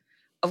 Got it.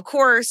 Of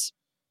course,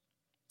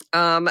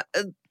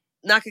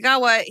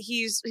 Nakagawa,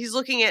 he's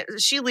looking at,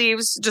 she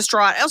leaves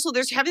distraught. Also,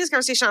 there's having this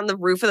conversation on the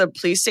roof of the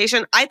police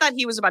station. I thought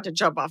he was about to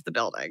jump off the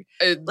building.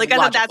 I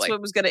thought that's what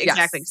was going to,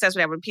 exactly, because that's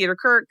what happened with Peter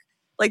Kirk.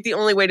 Like, the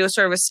only way to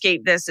sort of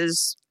escape this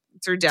is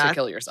through death. To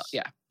kill yourself,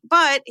 yeah.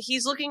 But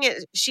he's looking at,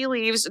 she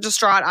leaves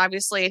distraught,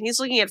 obviously, and he's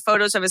looking at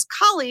photos of his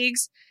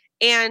colleagues,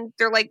 and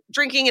they're like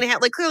drinking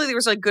and like clearly they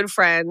were like good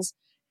friends.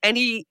 And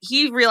he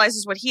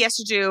realizes what he has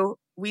to do.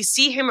 We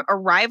see him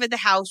arrive at the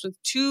house with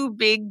 2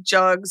 big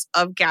jugs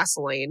of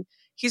gasoline.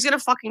 He's going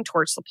to fucking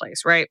torch the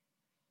place, right?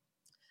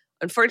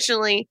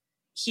 Unfortunately,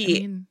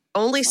 he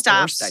only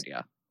stops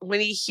when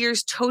he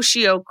hears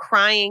Toshio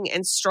crying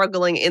and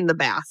struggling in the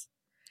bath.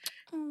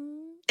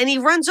 And he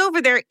runs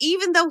over there,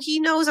 even though he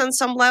knows on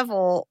some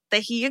level that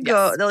he's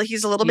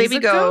a little baby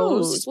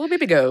ghost. Little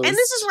baby ghost. And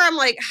this is where I'm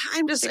like,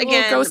 I'm just, like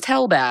again. Ghost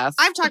hell bath.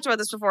 I've talked about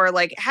this before,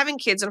 like having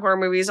kids in horror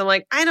movies. I'm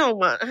like,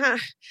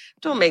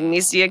 don't make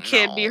me see a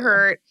kid be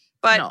hurt.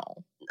 But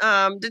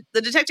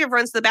the detective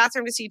runs to the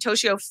bathroom to see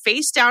Toshio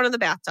face down in the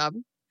bathtub.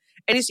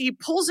 And he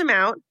pulls him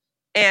out.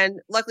 And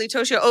luckily,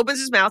 Toshio opens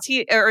his mouth,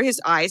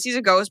 his eyes. He's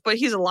a ghost, but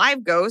he's a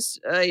live ghost.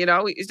 He's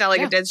not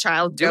like a dead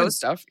child doing ghost.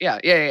 Stuff.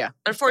 Yeah.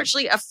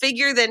 Unfortunately, a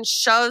figure then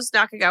shoves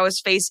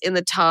Nakagawa's face in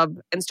the tub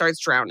and starts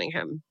drowning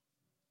him.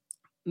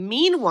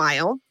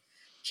 Meanwhile,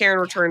 Karen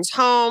returns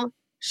home.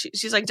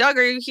 She's like, Doug,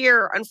 are you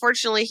here?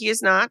 Unfortunately, he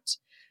is not.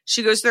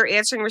 She goes to their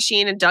answering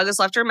machine, and Doug has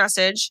left her a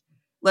message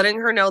letting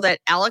her know that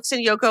Alex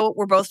and Yoko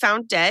were both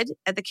found dead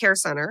at the care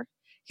center.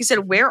 He said,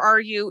 where are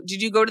you?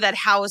 Did you go to that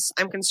house?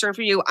 I'm concerned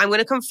for you. I'm going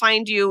to come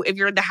find you if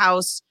you're at the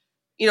house.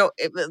 I'm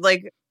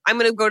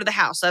going to go to the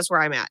house. That's where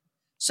I'm at.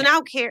 So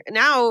now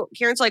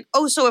Karen's like,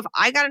 oh, so if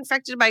I got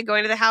infected by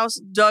going to the house,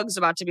 Doug's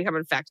about to become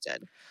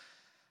infected.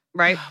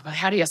 Right? But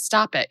how do you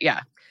stop it?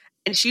 Yeah.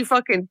 And she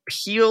fucking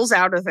peels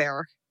out of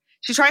there.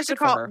 She tries to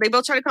call. They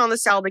both try to call on the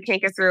cell. They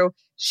can't get through.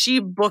 She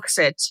books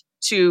it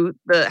to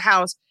the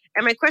house.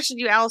 And my question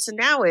to you, Allison,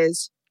 now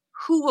is,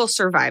 who will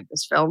survive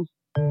this film?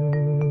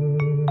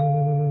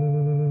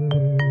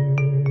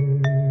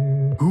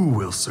 Who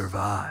will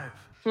survive?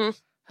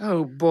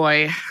 Oh,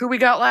 boy. Who we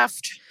got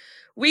left?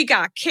 We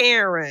got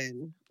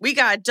Karen. We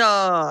got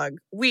Doug.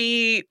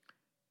 I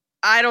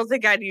don't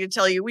think I need to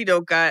tell you, we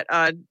don't got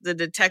the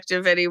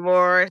detective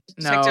anymore.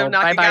 Detective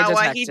Nakagawa. Bye-bye,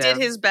 detective. He did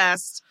his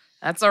best.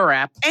 That's a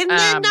wrap. And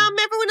then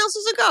everyone else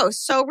is a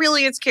ghost. So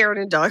really, it's Karen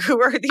and Doug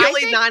who are the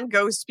only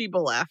non-ghost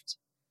people left.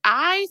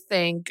 I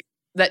think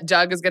that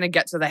Doug is going to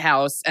get to the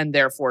house and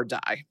therefore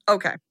die.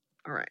 Okay.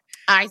 All right.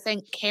 I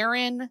think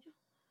Karen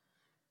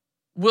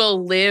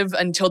will live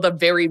until the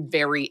very,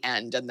 very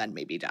end and then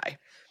maybe die.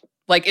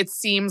 Like, it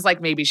seems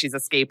like maybe she's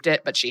escaped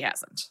it, but she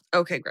hasn't.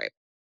 Okay, great.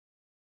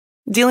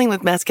 Dealing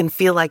with mess can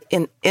feel like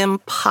an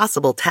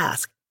impossible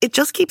task. It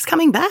just keeps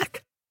coming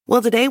back.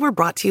 Well, today we're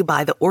brought to you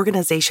by the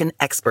organization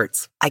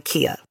experts,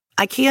 IKEA.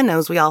 IKEA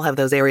knows we all have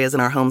those areas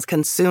in our homes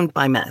consumed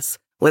by mess,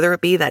 whether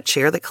it be that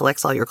chair that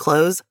collects all your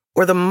clothes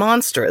or the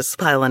monstrous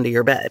pile under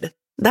your bed.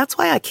 That's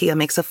why IKEA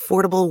makes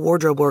affordable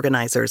wardrobe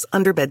organizers,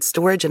 underbed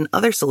storage, and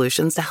other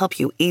solutions to help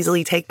you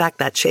easily take back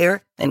that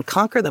chair and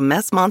conquer the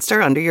mess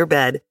monster under your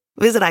bed.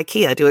 Visit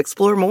IKEA to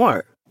explore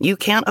more. You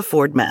can't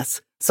afford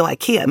mess, so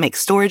IKEA makes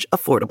storage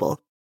affordable.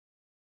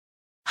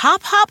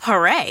 Hop, hop,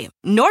 hooray!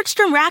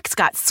 Nordstrom Rack's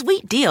got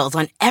sweet deals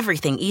on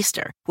everything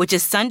Easter, which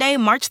is Sunday,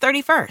 March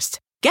 31st.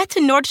 Get to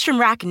Nordstrom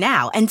Rack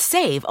now and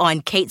save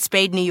on Kate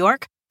Spade New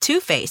York, Too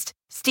Faced,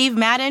 Steve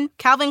Madden,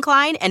 Calvin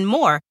Klein, and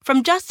more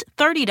from just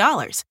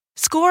 $30.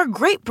 Score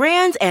great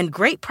brands and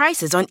great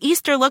prices on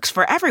Easter looks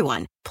for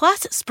everyone, plus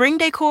spring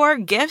decor,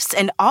 gifts,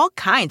 and all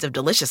kinds of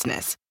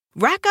deliciousness.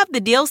 Rack up the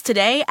deals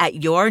today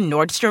at your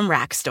Nordstrom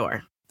Rack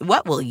store.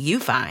 What will you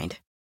find?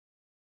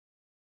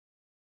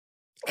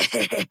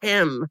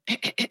 Karen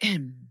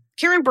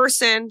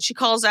bursts in. She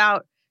calls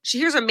out. She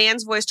hears a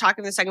man's voice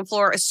talking on the second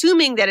floor,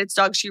 assuming that it's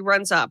Doug. She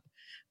runs up.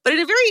 But in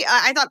a very,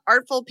 I thought,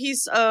 artful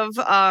piece of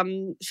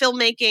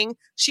filmmaking,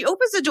 she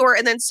opens the door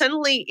and then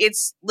suddenly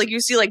it's like you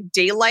see like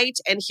daylight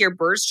and hear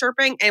birds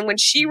chirping. And when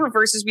she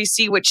reverses, we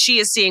see what she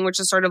is seeing,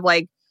 which is sort of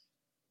like,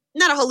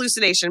 not a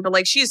hallucination, but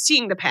like she is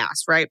seeing the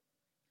past, right?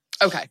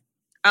 Okay.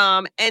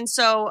 And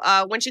so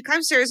when she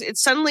comes upstairs,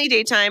 it's suddenly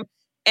daytime.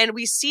 And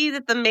we see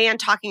that the man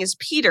talking is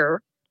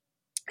Peter.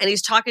 And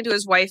he's talking to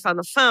his wife on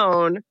the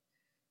phone.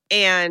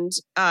 And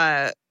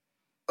I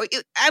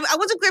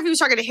wasn't clear if he was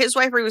talking to his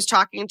wife or he was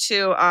talking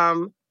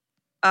to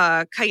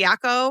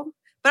Kayako.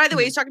 But either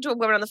way, he's talking to a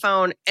woman on the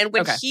phone. And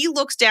when he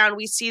looks down,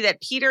 we see that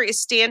Peter is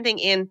standing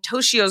in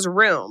Toshio's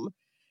room.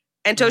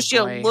 And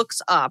Toshio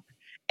looks up.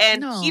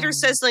 And Peter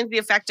says something to the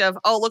effect of,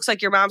 oh, looks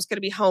like your mom's going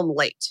to be home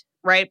late,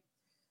 right?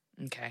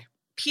 Okay.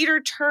 Peter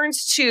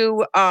turns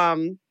to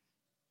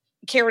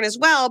Karen as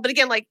well. But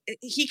again, like,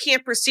 he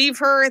can't perceive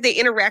her. They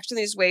interact in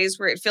these ways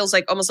where it feels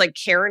like almost like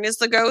Karen is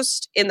the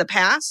ghost in the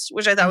past,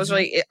 which I thought was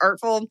really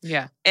artful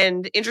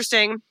and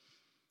interesting.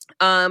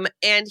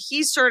 And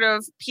he's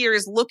Peter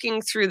is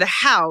looking through the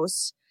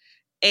house,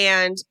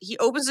 and he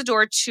opens the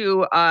door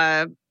to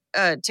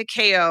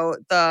Takeo,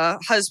 the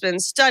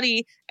husband's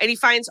study, and he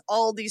finds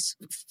all these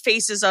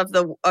faces of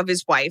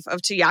his wife,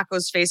 of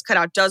Tayako's face, cut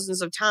out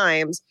dozens of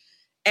times,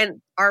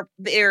 and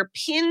they're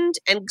pinned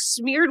and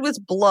smeared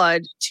with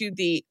blood to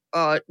the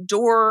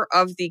door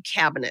of the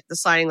cabinet, the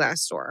sliding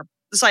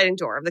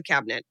door of the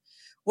cabinet.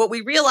 What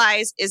we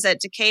realize is that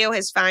Takeo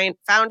has found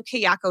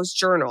Kayako's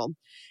journal.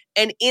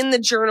 And in the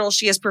journal,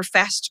 she has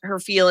professed her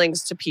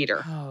feelings to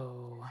Peter.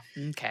 Oh,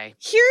 okay.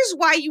 Here's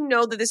why you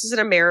know that this is an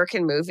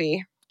American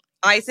movie,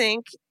 I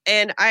think.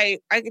 And I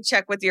could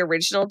check what the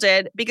original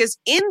did. Because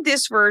in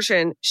this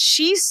version,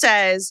 she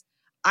says,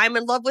 I'm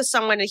in love with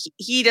someone and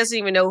he doesn't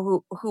even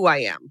know who I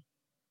am.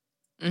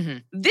 Mm-hmm.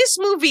 This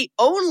movie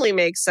only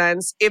makes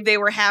sense if they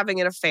were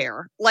having an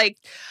affair. Like,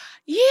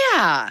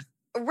 yeah.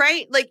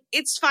 Right? Like,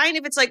 it's fine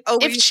if it's like,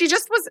 if she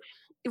just was...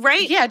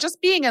 Right? Yeah,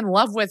 just being in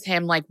love with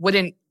him, like,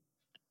 wouldn't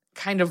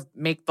kind of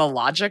make the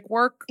logic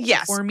work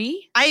for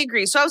me. I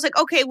agree. So I was like,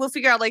 okay, we'll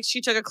figure out, like, she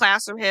took a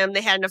class from him.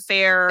 They had an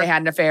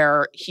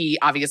affair. He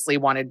obviously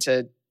wanted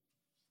to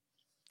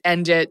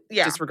end it,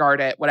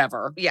 disregard it,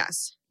 whatever.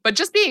 Yes. But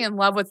just being in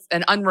love with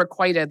an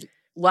unrequited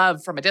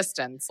love from a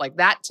distance, like,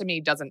 that to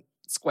me doesn't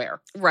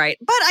square. Right.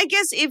 But I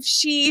guess if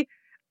she,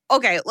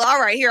 okay, well, all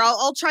right, here,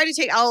 I'll try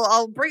to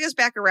I'll bring us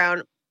back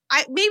around.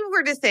 Maybe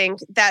we're to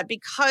think that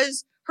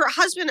because her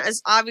husband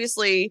is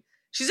obviously,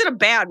 she's in a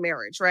bad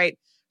marriage, right?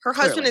 Her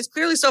husband is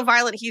clearly so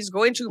violent, he's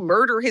going to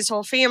murder his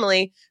whole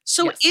family.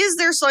 So is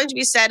there something to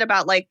be said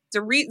about, like,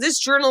 this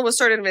journal was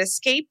sort of an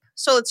escape?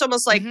 So it's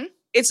almost like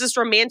it's this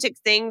romantic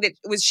thing that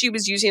she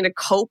was using to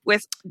cope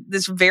with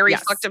this very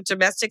fucked up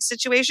domestic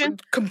situation?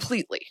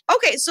 Completely.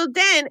 Okay, so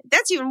then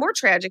that's even more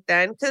tragic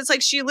then, because it's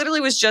like she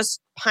literally was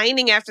just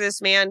pining after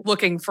this man.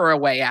 Looking for a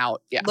way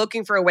out. Yeah.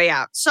 Looking for a way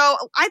out. So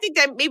I think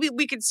that maybe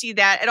we could see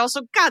that. And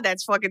also, God,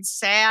 that's fucking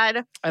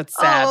sad. That's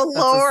sad. Oh,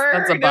 Lord.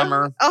 That's a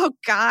bummer. Oh,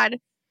 God.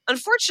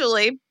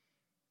 Unfortunately,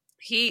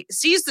 he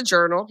sees the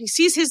journal. He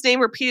sees his name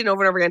repeated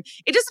over and over again.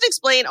 It doesn't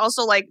explain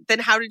also, like, then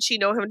how did she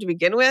know him to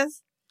begin with?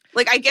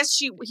 Like, I guess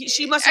she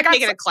must have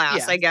taken a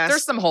class, I guess.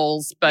 There's some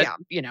holes, but,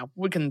 you know,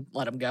 we can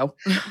let him go.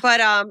 But,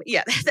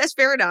 yeah, that's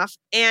fair enough.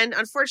 And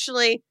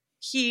unfortunately,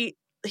 he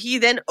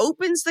then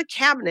opens the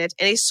cabinet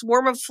and a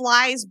swarm of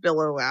flies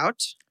billow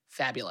out.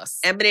 Fabulous.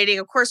 Emanating,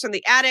 of course, from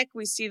the attic.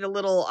 We see the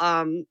little,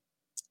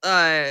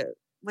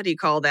 what do you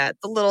call that?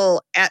 The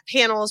little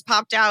panel is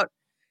popped out.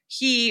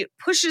 He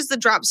pushes the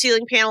drop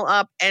ceiling panel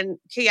up, and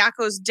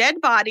Kayako's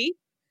dead body,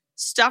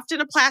 stuffed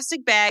in a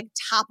plastic bag,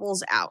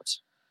 topples out.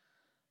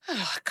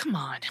 Oh, come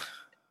on.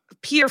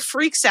 Peter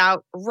freaks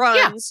out,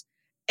 runs,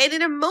 and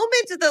in a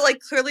moment that,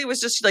 like, clearly was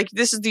just like,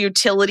 this is the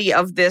utility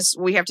of this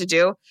we have to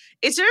do.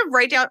 Instead of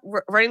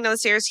running down the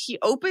stairs, he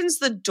opens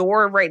the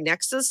door right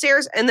next to the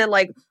stairs and then,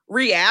 like,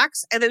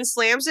 reacts and then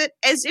slams it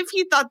as if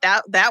he thought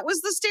that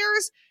was the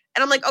stairs.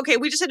 And I'm like, okay,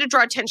 we just had to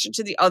draw attention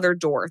to the other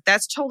door.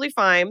 That's totally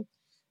fine.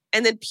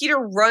 And then Peter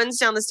runs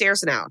down the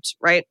stairs and out,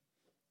 right?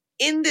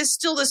 In this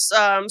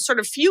sort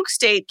of fugue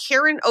state,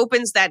 Karen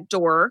opens that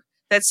door,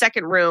 that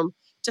second room,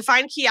 to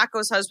find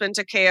Kayako's husband,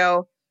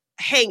 Takeo,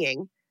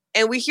 hanging.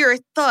 And we hear a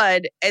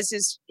thud as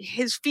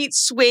his feet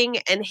swing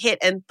and hit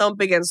and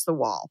thump against the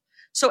wall.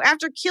 So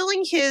after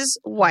killing his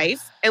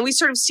wife, and we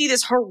sort of see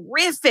this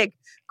horrific,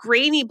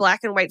 grainy black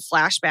and white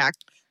flashback,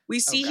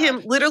 we see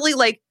him literally,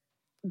 like,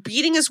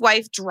 beating his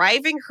wife,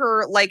 driving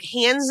her, like,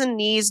 hands and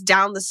knees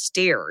down the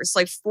stairs,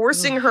 like,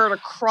 forcing her to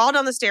crawl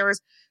down the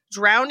stairs,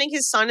 drowning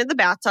his son in the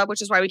bathtub,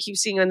 which is why we keep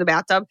seeing him in the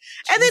bathtub,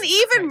 and then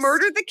even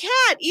murdered the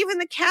cat. Even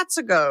the cat's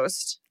a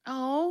ghost.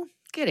 Oh,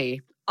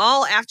 giddy.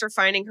 All after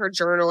finding her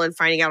journal and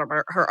finding out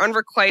about her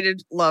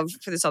unrequited love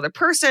for this other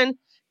person.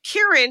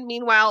 Karen,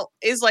 meanwhile,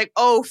 is like,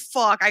 oh,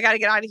 fuck, I gotta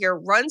get out of here,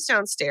 runs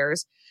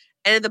downstairs,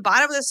 and at the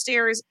bottom of the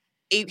stairs,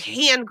 a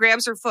hand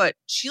grabs her foot.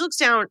 She looks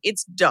down,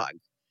 it's Doug.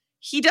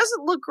 He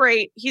doesn't look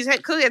great. He's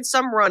clearly had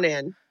some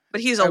run-in,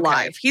 but he's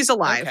alive. He's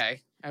alive.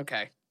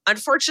 Okay.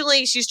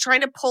 Unfortunately, she's trying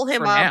to pull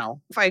him up.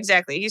 Now.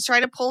 Exactly. He's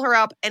trying to pull her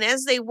up. And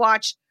as they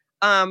watch,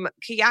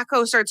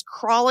 Kayako starts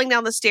crawling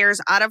down the stairs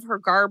out of her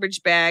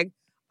garbage bag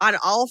on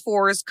all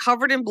fours,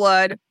 covered in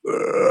blood.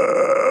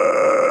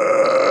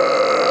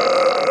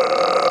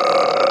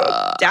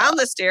 Down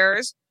the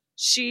stairs.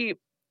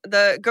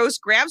 The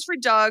ghost grabs for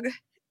Doug,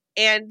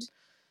 and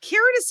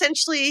Karen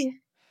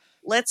essentially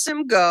lets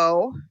him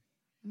go.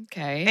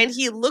 Okay. And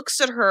he looks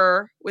at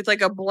her with,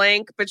 like, a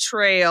blank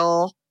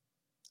betrayal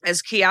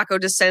as Kayako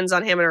descends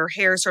on him and her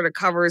hair sort of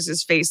covers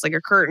his face like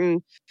a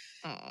curtain.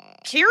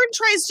 Karen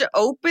tries to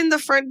open the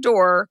front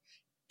door.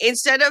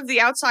 Instead of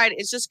the outside,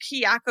 it's just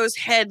Kayako's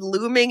head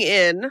looming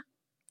in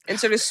and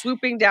sort of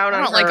swooping down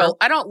on her.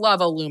 I don't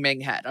love a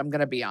looming head. I'm going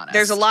to be honest.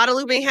 There's a lot of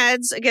looming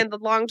heads. Again, the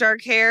long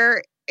dark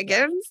hair.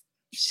 Again,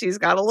 she's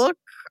got a look.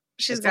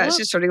 She's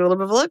starting a little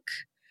bit of a look.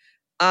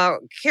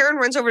 Karen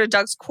runs over to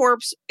Doug's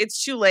corpse.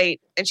 It's too late.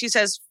 And she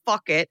says,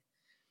 fuck it.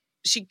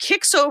 She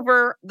kicks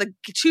over the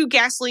 2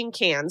 gasoline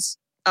cans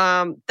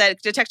that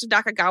Detective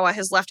Nakagawa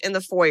has left in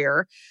the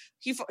foyer.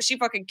 She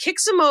fucking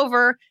kicks him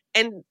over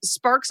and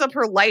sparks up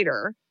her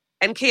lighter.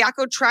 And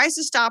Kayako tries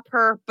to stop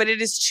her, but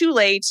it is too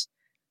late.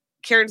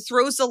 Karen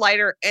throws the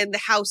lighter and the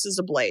house is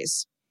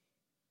ablaze.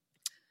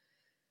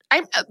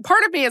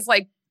 Part of me is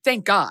like,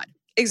 thank God.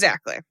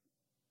 Exactly.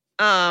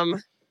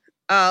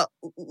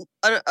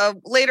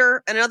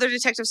 Later, another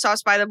detective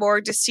stops by the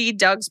morgue to see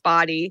Doug's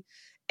body.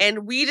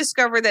 And we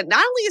discover that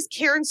not only has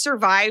Karen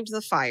survived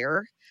the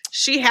fire,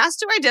 she has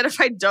to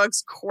identify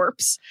Doug's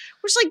corpse,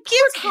 which, like,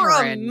 give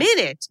her a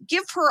minute.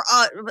 Give her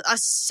a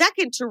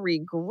second to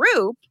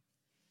regroup.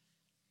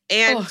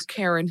 And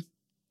Karen.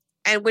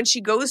 And when she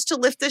goes to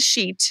lift the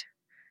sheet,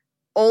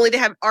 only to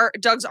have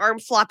Doug's arm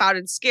flop out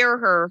and scare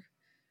her,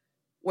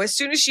 as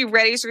soon as she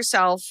readies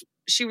herself,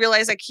 she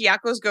realizes that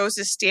Kayako's ghost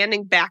is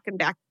standing back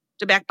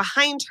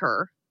behind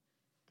her.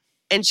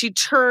 And she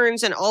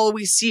turns, and all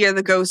we see are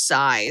the ghost's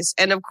eyes.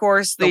 And, of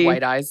course, the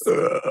white eyes.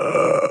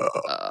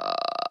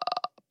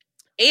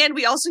 And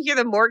we also hear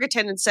the morgue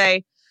attendant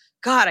say,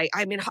 God,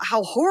 I mean,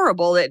 how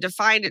horrible that to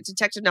find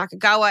Detective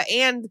Nakagawa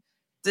and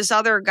this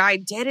other guy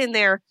dead in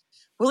there.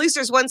 Well, at least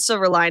there's one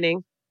silver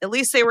lining. At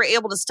least they were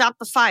able to stop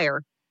the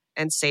fire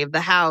and save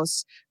the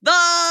house.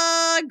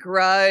 The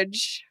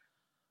Grudge.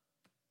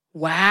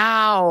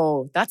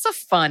 Wow. That's a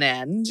fun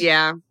end.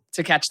 Yeah.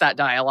 To catch that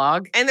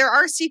dialogue. And there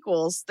are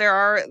sequels.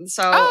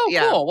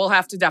 Cool. We'll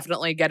have to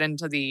definitely get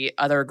into the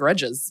other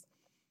Grudges.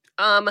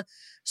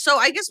 So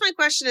I guess my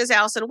question is,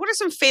 Alison, what are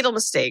some fatal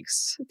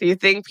mistakes do you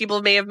think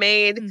people may have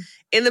made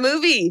in the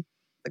movie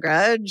The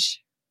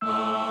Grudge?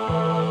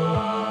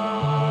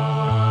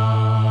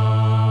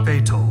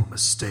 Fatal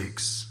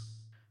mistakes.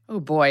 Oh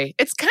boy.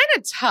 It's kind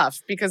of tough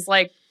because,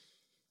 like,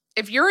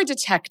 if you're a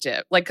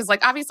detective, like, because,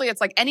 like, obviously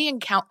it's like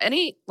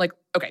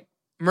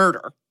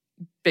murder.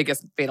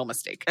 Biggest fatal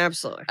mistake.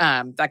 Absolutely.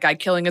 That guy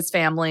killing his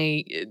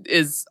family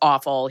is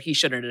awful. He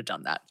shouldn't have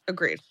done that.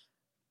 Agreed.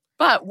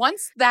 But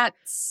once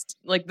that's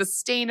like the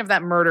stain of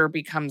that murder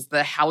becomes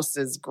the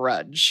house's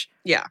grudge.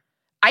 Yeah.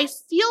 I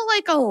feel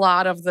like a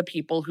lot of the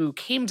people who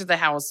came to the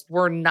house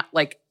were not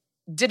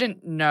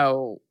didn't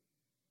know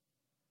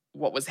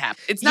what was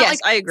happening. It's not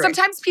I agree.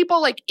 Sometimes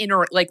people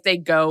they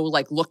go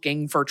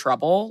looking for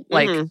trouble.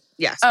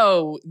 Yes.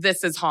 Oh,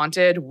 this is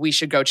haunted. We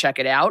should go check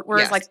it out.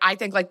 Whereas I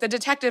think the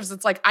detectives,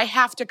 it's I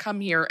have to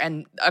come here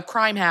and a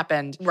crime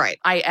happened. Right.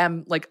 I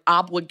am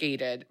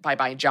obligated by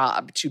my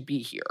job to be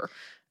here.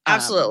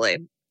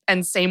 Absolutely.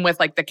 And same with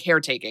the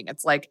caretaking.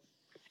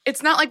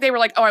 It's not like they were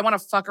oh, I want to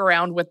fuck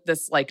around with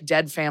this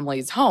dead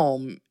family's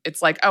home.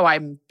 It's oh,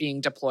 I'm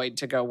being deployed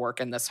to go work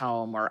in this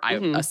home or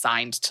I'm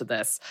assigned to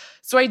this.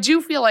 So I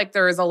do feel like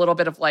there is a little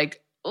bit of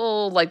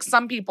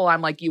some people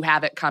I'm you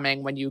have it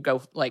coming when you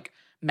go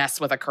mess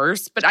with a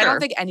curse. But I don't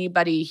think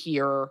anybody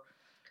here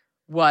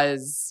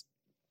was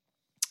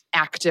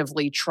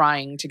actively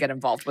trying to get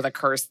involved with a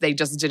curse. They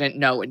just didn't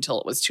know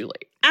until it was too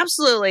late.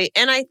 Absolutely.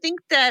 And I think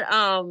that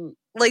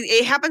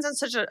it happens on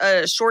such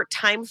a short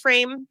time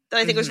frame that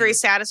I think was very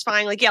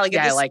satisfying. I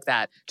like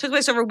that. Took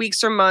place over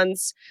weeks or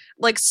months.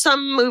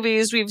 Some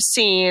movies we've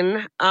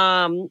seen,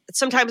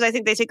 sometimes I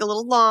think they take a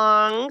little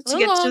long to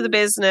get to the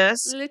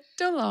business.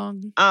 Little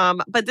long.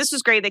 But this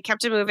was great. They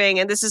kept it moving.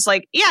 And this is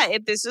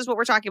if this is what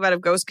we're talking about,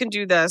 if ghosts can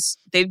do this,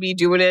 they'd be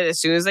doing it as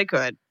soon as they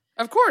could.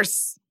 Of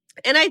course.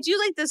 And I do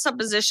like this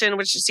supposition,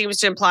 which seems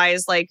to imply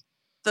is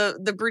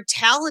the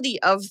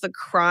brutality of the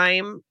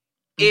crime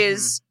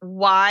is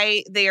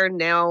why they are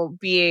now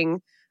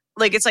being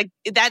it's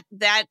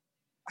that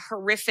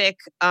horrific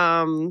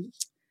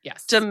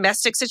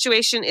domestic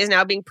situation is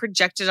now being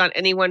projected on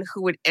anyone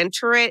who would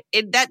enter it.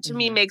 That to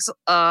me makes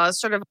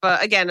sort of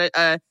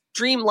a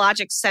dream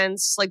logic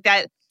sense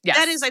that. Yes.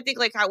 That is, I think,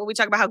 how when we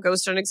talk about how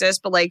ghosts don't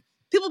exist, but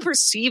people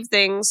perceive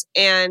things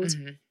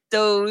and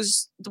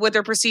what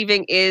they're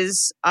perceiving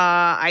is,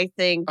 I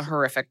think, a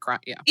horrific crime.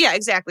 Yeah. Yeah,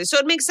 exactly. So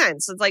it makes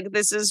sense. It's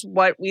this is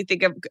what we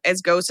think of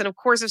as ghosts. And of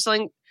course, if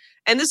something,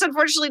 and this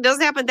unfortunately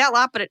doesn't happen that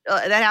lot, but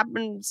doesn't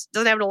happen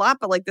a lot,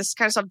 but this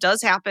kind of stuff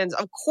does happen.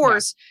 Of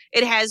course,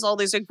 it has all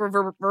these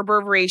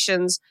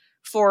reverberations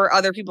for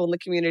other people in the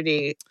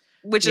community,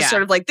 which is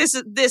sort of this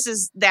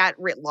is that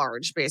writ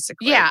large,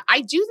 basically. Yeah,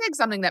 I do think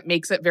something that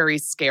makes it very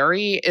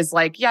scary is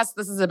yes,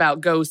 this is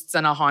about ghosts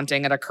and a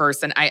haunting and a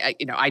curse, and I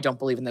don't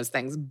believe in those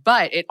things,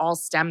 but it all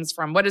stems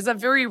from what is a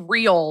very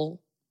real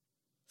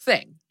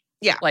thing.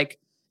 Yeah,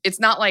 it's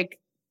not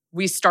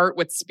we start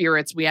with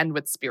spirits, we end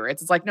with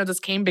spirits. It's no, this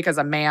came because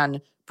a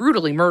man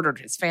brutally murdered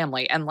his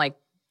family, and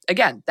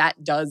again,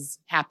 that does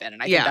happen,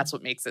 and I think that's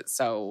what makes it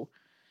so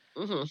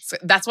Mm-hmm. So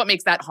that's what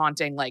makes that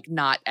haunting, like,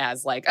 not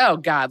as like, oh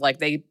God, like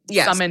they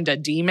summoned a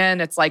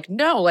demon. It's like,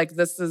 no, like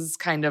this is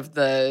kind of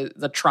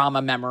the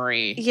trauma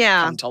memory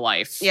come to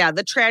life. Yeah,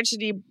 the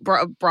tragedy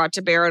brought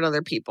to bear on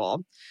other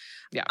people.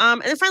 Yeah.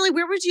 And then finally,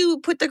 where would you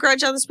put The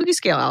Grudge on the spooky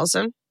scale,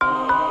 Allison?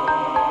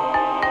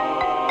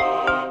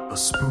 A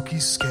spooky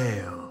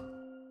scale.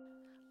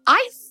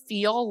 I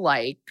feel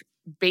like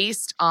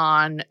based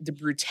on the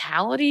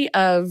brutality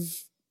of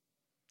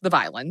the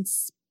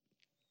violence,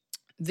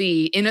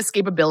 the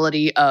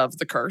inescapability of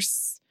the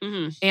curse,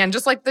 and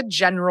just like the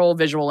general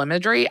visual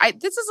imagery,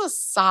 this is a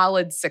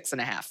solid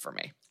 6.5 for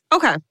me.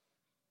 Okay.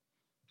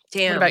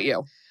 Damn. What about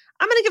you?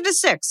 I'm going to give it a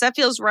 6. That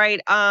feels right.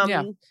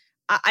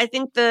 I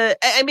think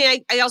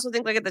I also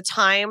think like at the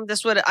time,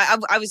 this would,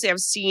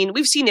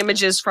 we've seen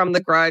images from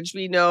The Grudge.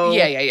 We know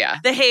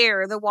the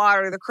hair, the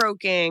water, the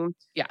croaking.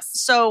 Yes.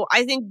 So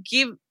I think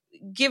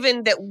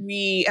given that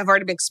we have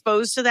already been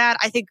exposed to that,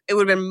 I think it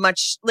would have been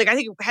much, like, I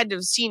think we had to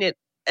have seen it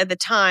at the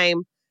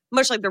time,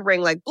 much like The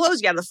Ring, like,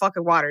 blows you out of the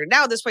fucking water.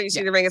 Now at this point you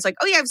see The Ring, it's like,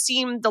 oh yeah, I've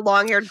seen the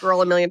long-haired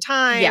girl a million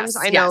times. Yes,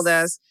 I know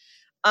this.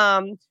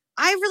 I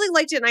really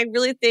liked it, and I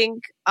really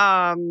think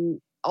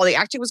all the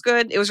acting was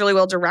good. It was really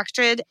well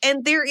directed.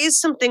 And there is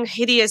something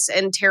hideous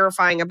and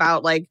terrifying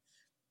about like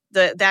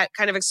that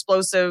kind of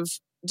explosive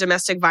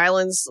domestic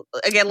violence.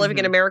 Again, living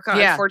in America,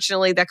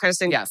 unfortunately, that kind of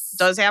thing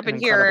does happen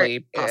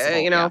here.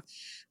 Possible,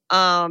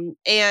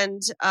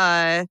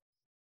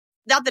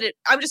 not that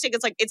I'm just saying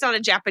it's not a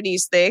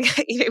Japanese thing.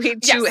 You know what I mean?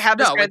 To have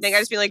this kind of thing. I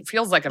just feel like it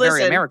feels like a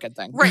very American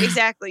thing. Right,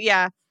 exactly.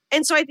 Yeah.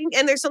 And so I think,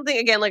 and there's something,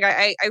 again, like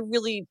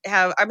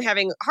I'm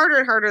having harder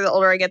and harder the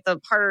older I get, the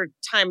harder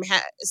time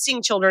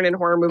seeing children in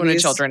horror movies. When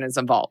children is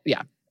involved,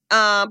 yeah.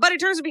 But in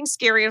terms of being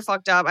scary and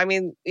fucked up, I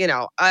mean,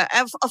 a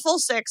full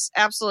 6,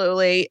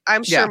 absolutely.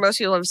 I'm sure most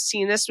people have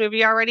seen this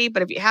movie already,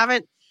 but if you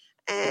haven't,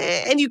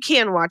 and you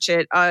can watch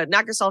it,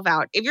 knock yourself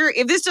out.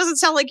 If this doesn't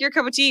sound like your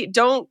cup of tea,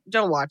 don't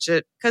watch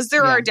it, because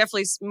there are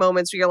definitely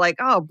moments where you're like,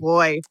 oh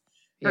boy,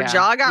 her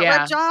jaw got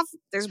ripped off.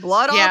 There's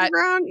blood all on the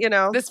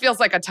ground. This feels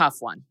like a tough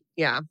one.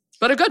 Yeah,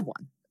 but a good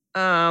one.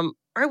 All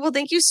right. Well,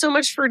 thank you so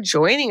much for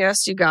joining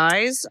us, you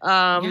guys.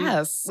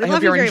 Yes, we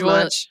love you very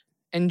much.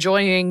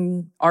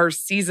 Enjoying our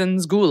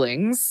season's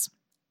ghoulings.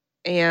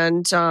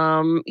 And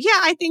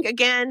I think,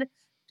 again,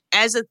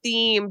 as a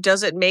theme,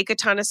 does it make a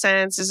ton of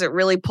sense? Is it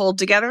really pulled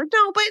together?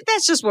 No, but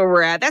that's just where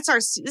we're at. This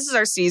is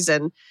our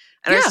season.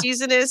 And our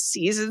season is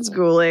Season's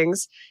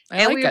Ghoulings.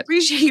 And we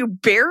appreciate you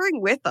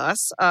bearing with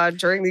us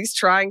during these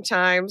trying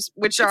times,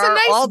 which are a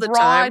nice, all the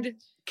broad time.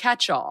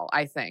 Catch-all,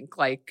 I think.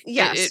 Like,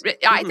 yes.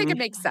 I think it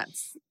makes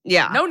sense.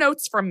 Yeah. No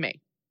notes from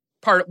me.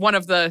 One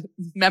of the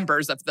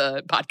members of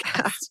the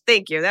podcast.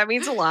 Thank you. That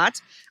means a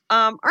lot.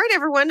 All right,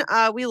 everyone.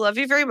 We love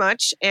you very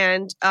much.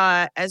 And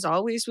as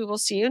always, we will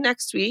see you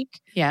next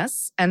week.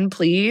 Yes. And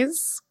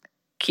please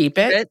keep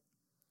it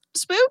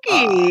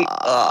spooky.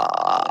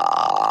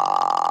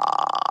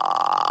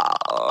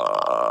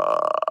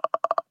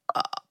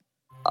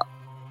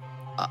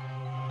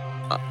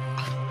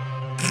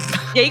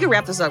 Yeah, you can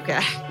wrap this up,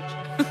 Kat.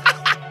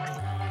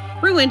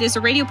 Ruined is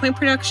a Radio Point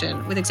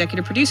production with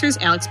executive producers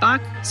Alex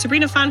Bach,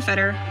 Sabrina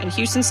Fonfetter, and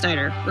Houston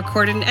Snyder.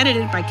 Recorded and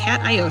edited by Kat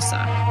Iosa.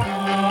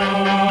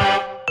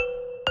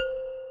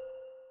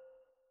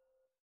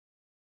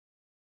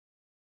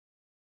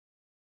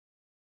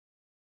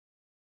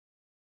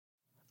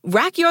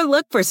 Rack your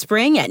look for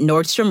spring at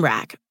Nordstrom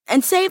Rack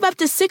and save up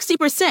to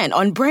 60%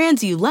 on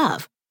brands you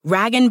love.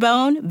 Rag &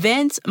 Bone,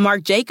 Vince,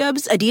 Marc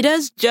Jacobs,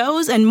 Adidas,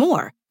 Joe's, and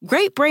more.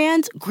 Great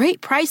brands,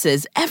 great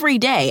prices every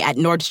day at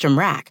Nordstrom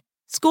Rack.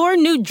 Score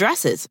new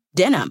dresses,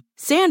 denim,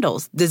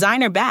 sandals,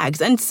 designer bags,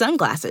 and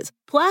sunglasses,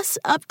 plus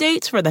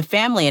updates for the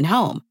family and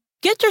home.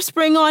 Get your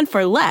spring on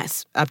for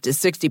less, up to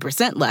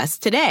 60% less,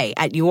 today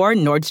at your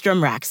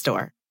Nordstrom Rack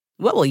store.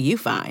 What will you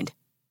find?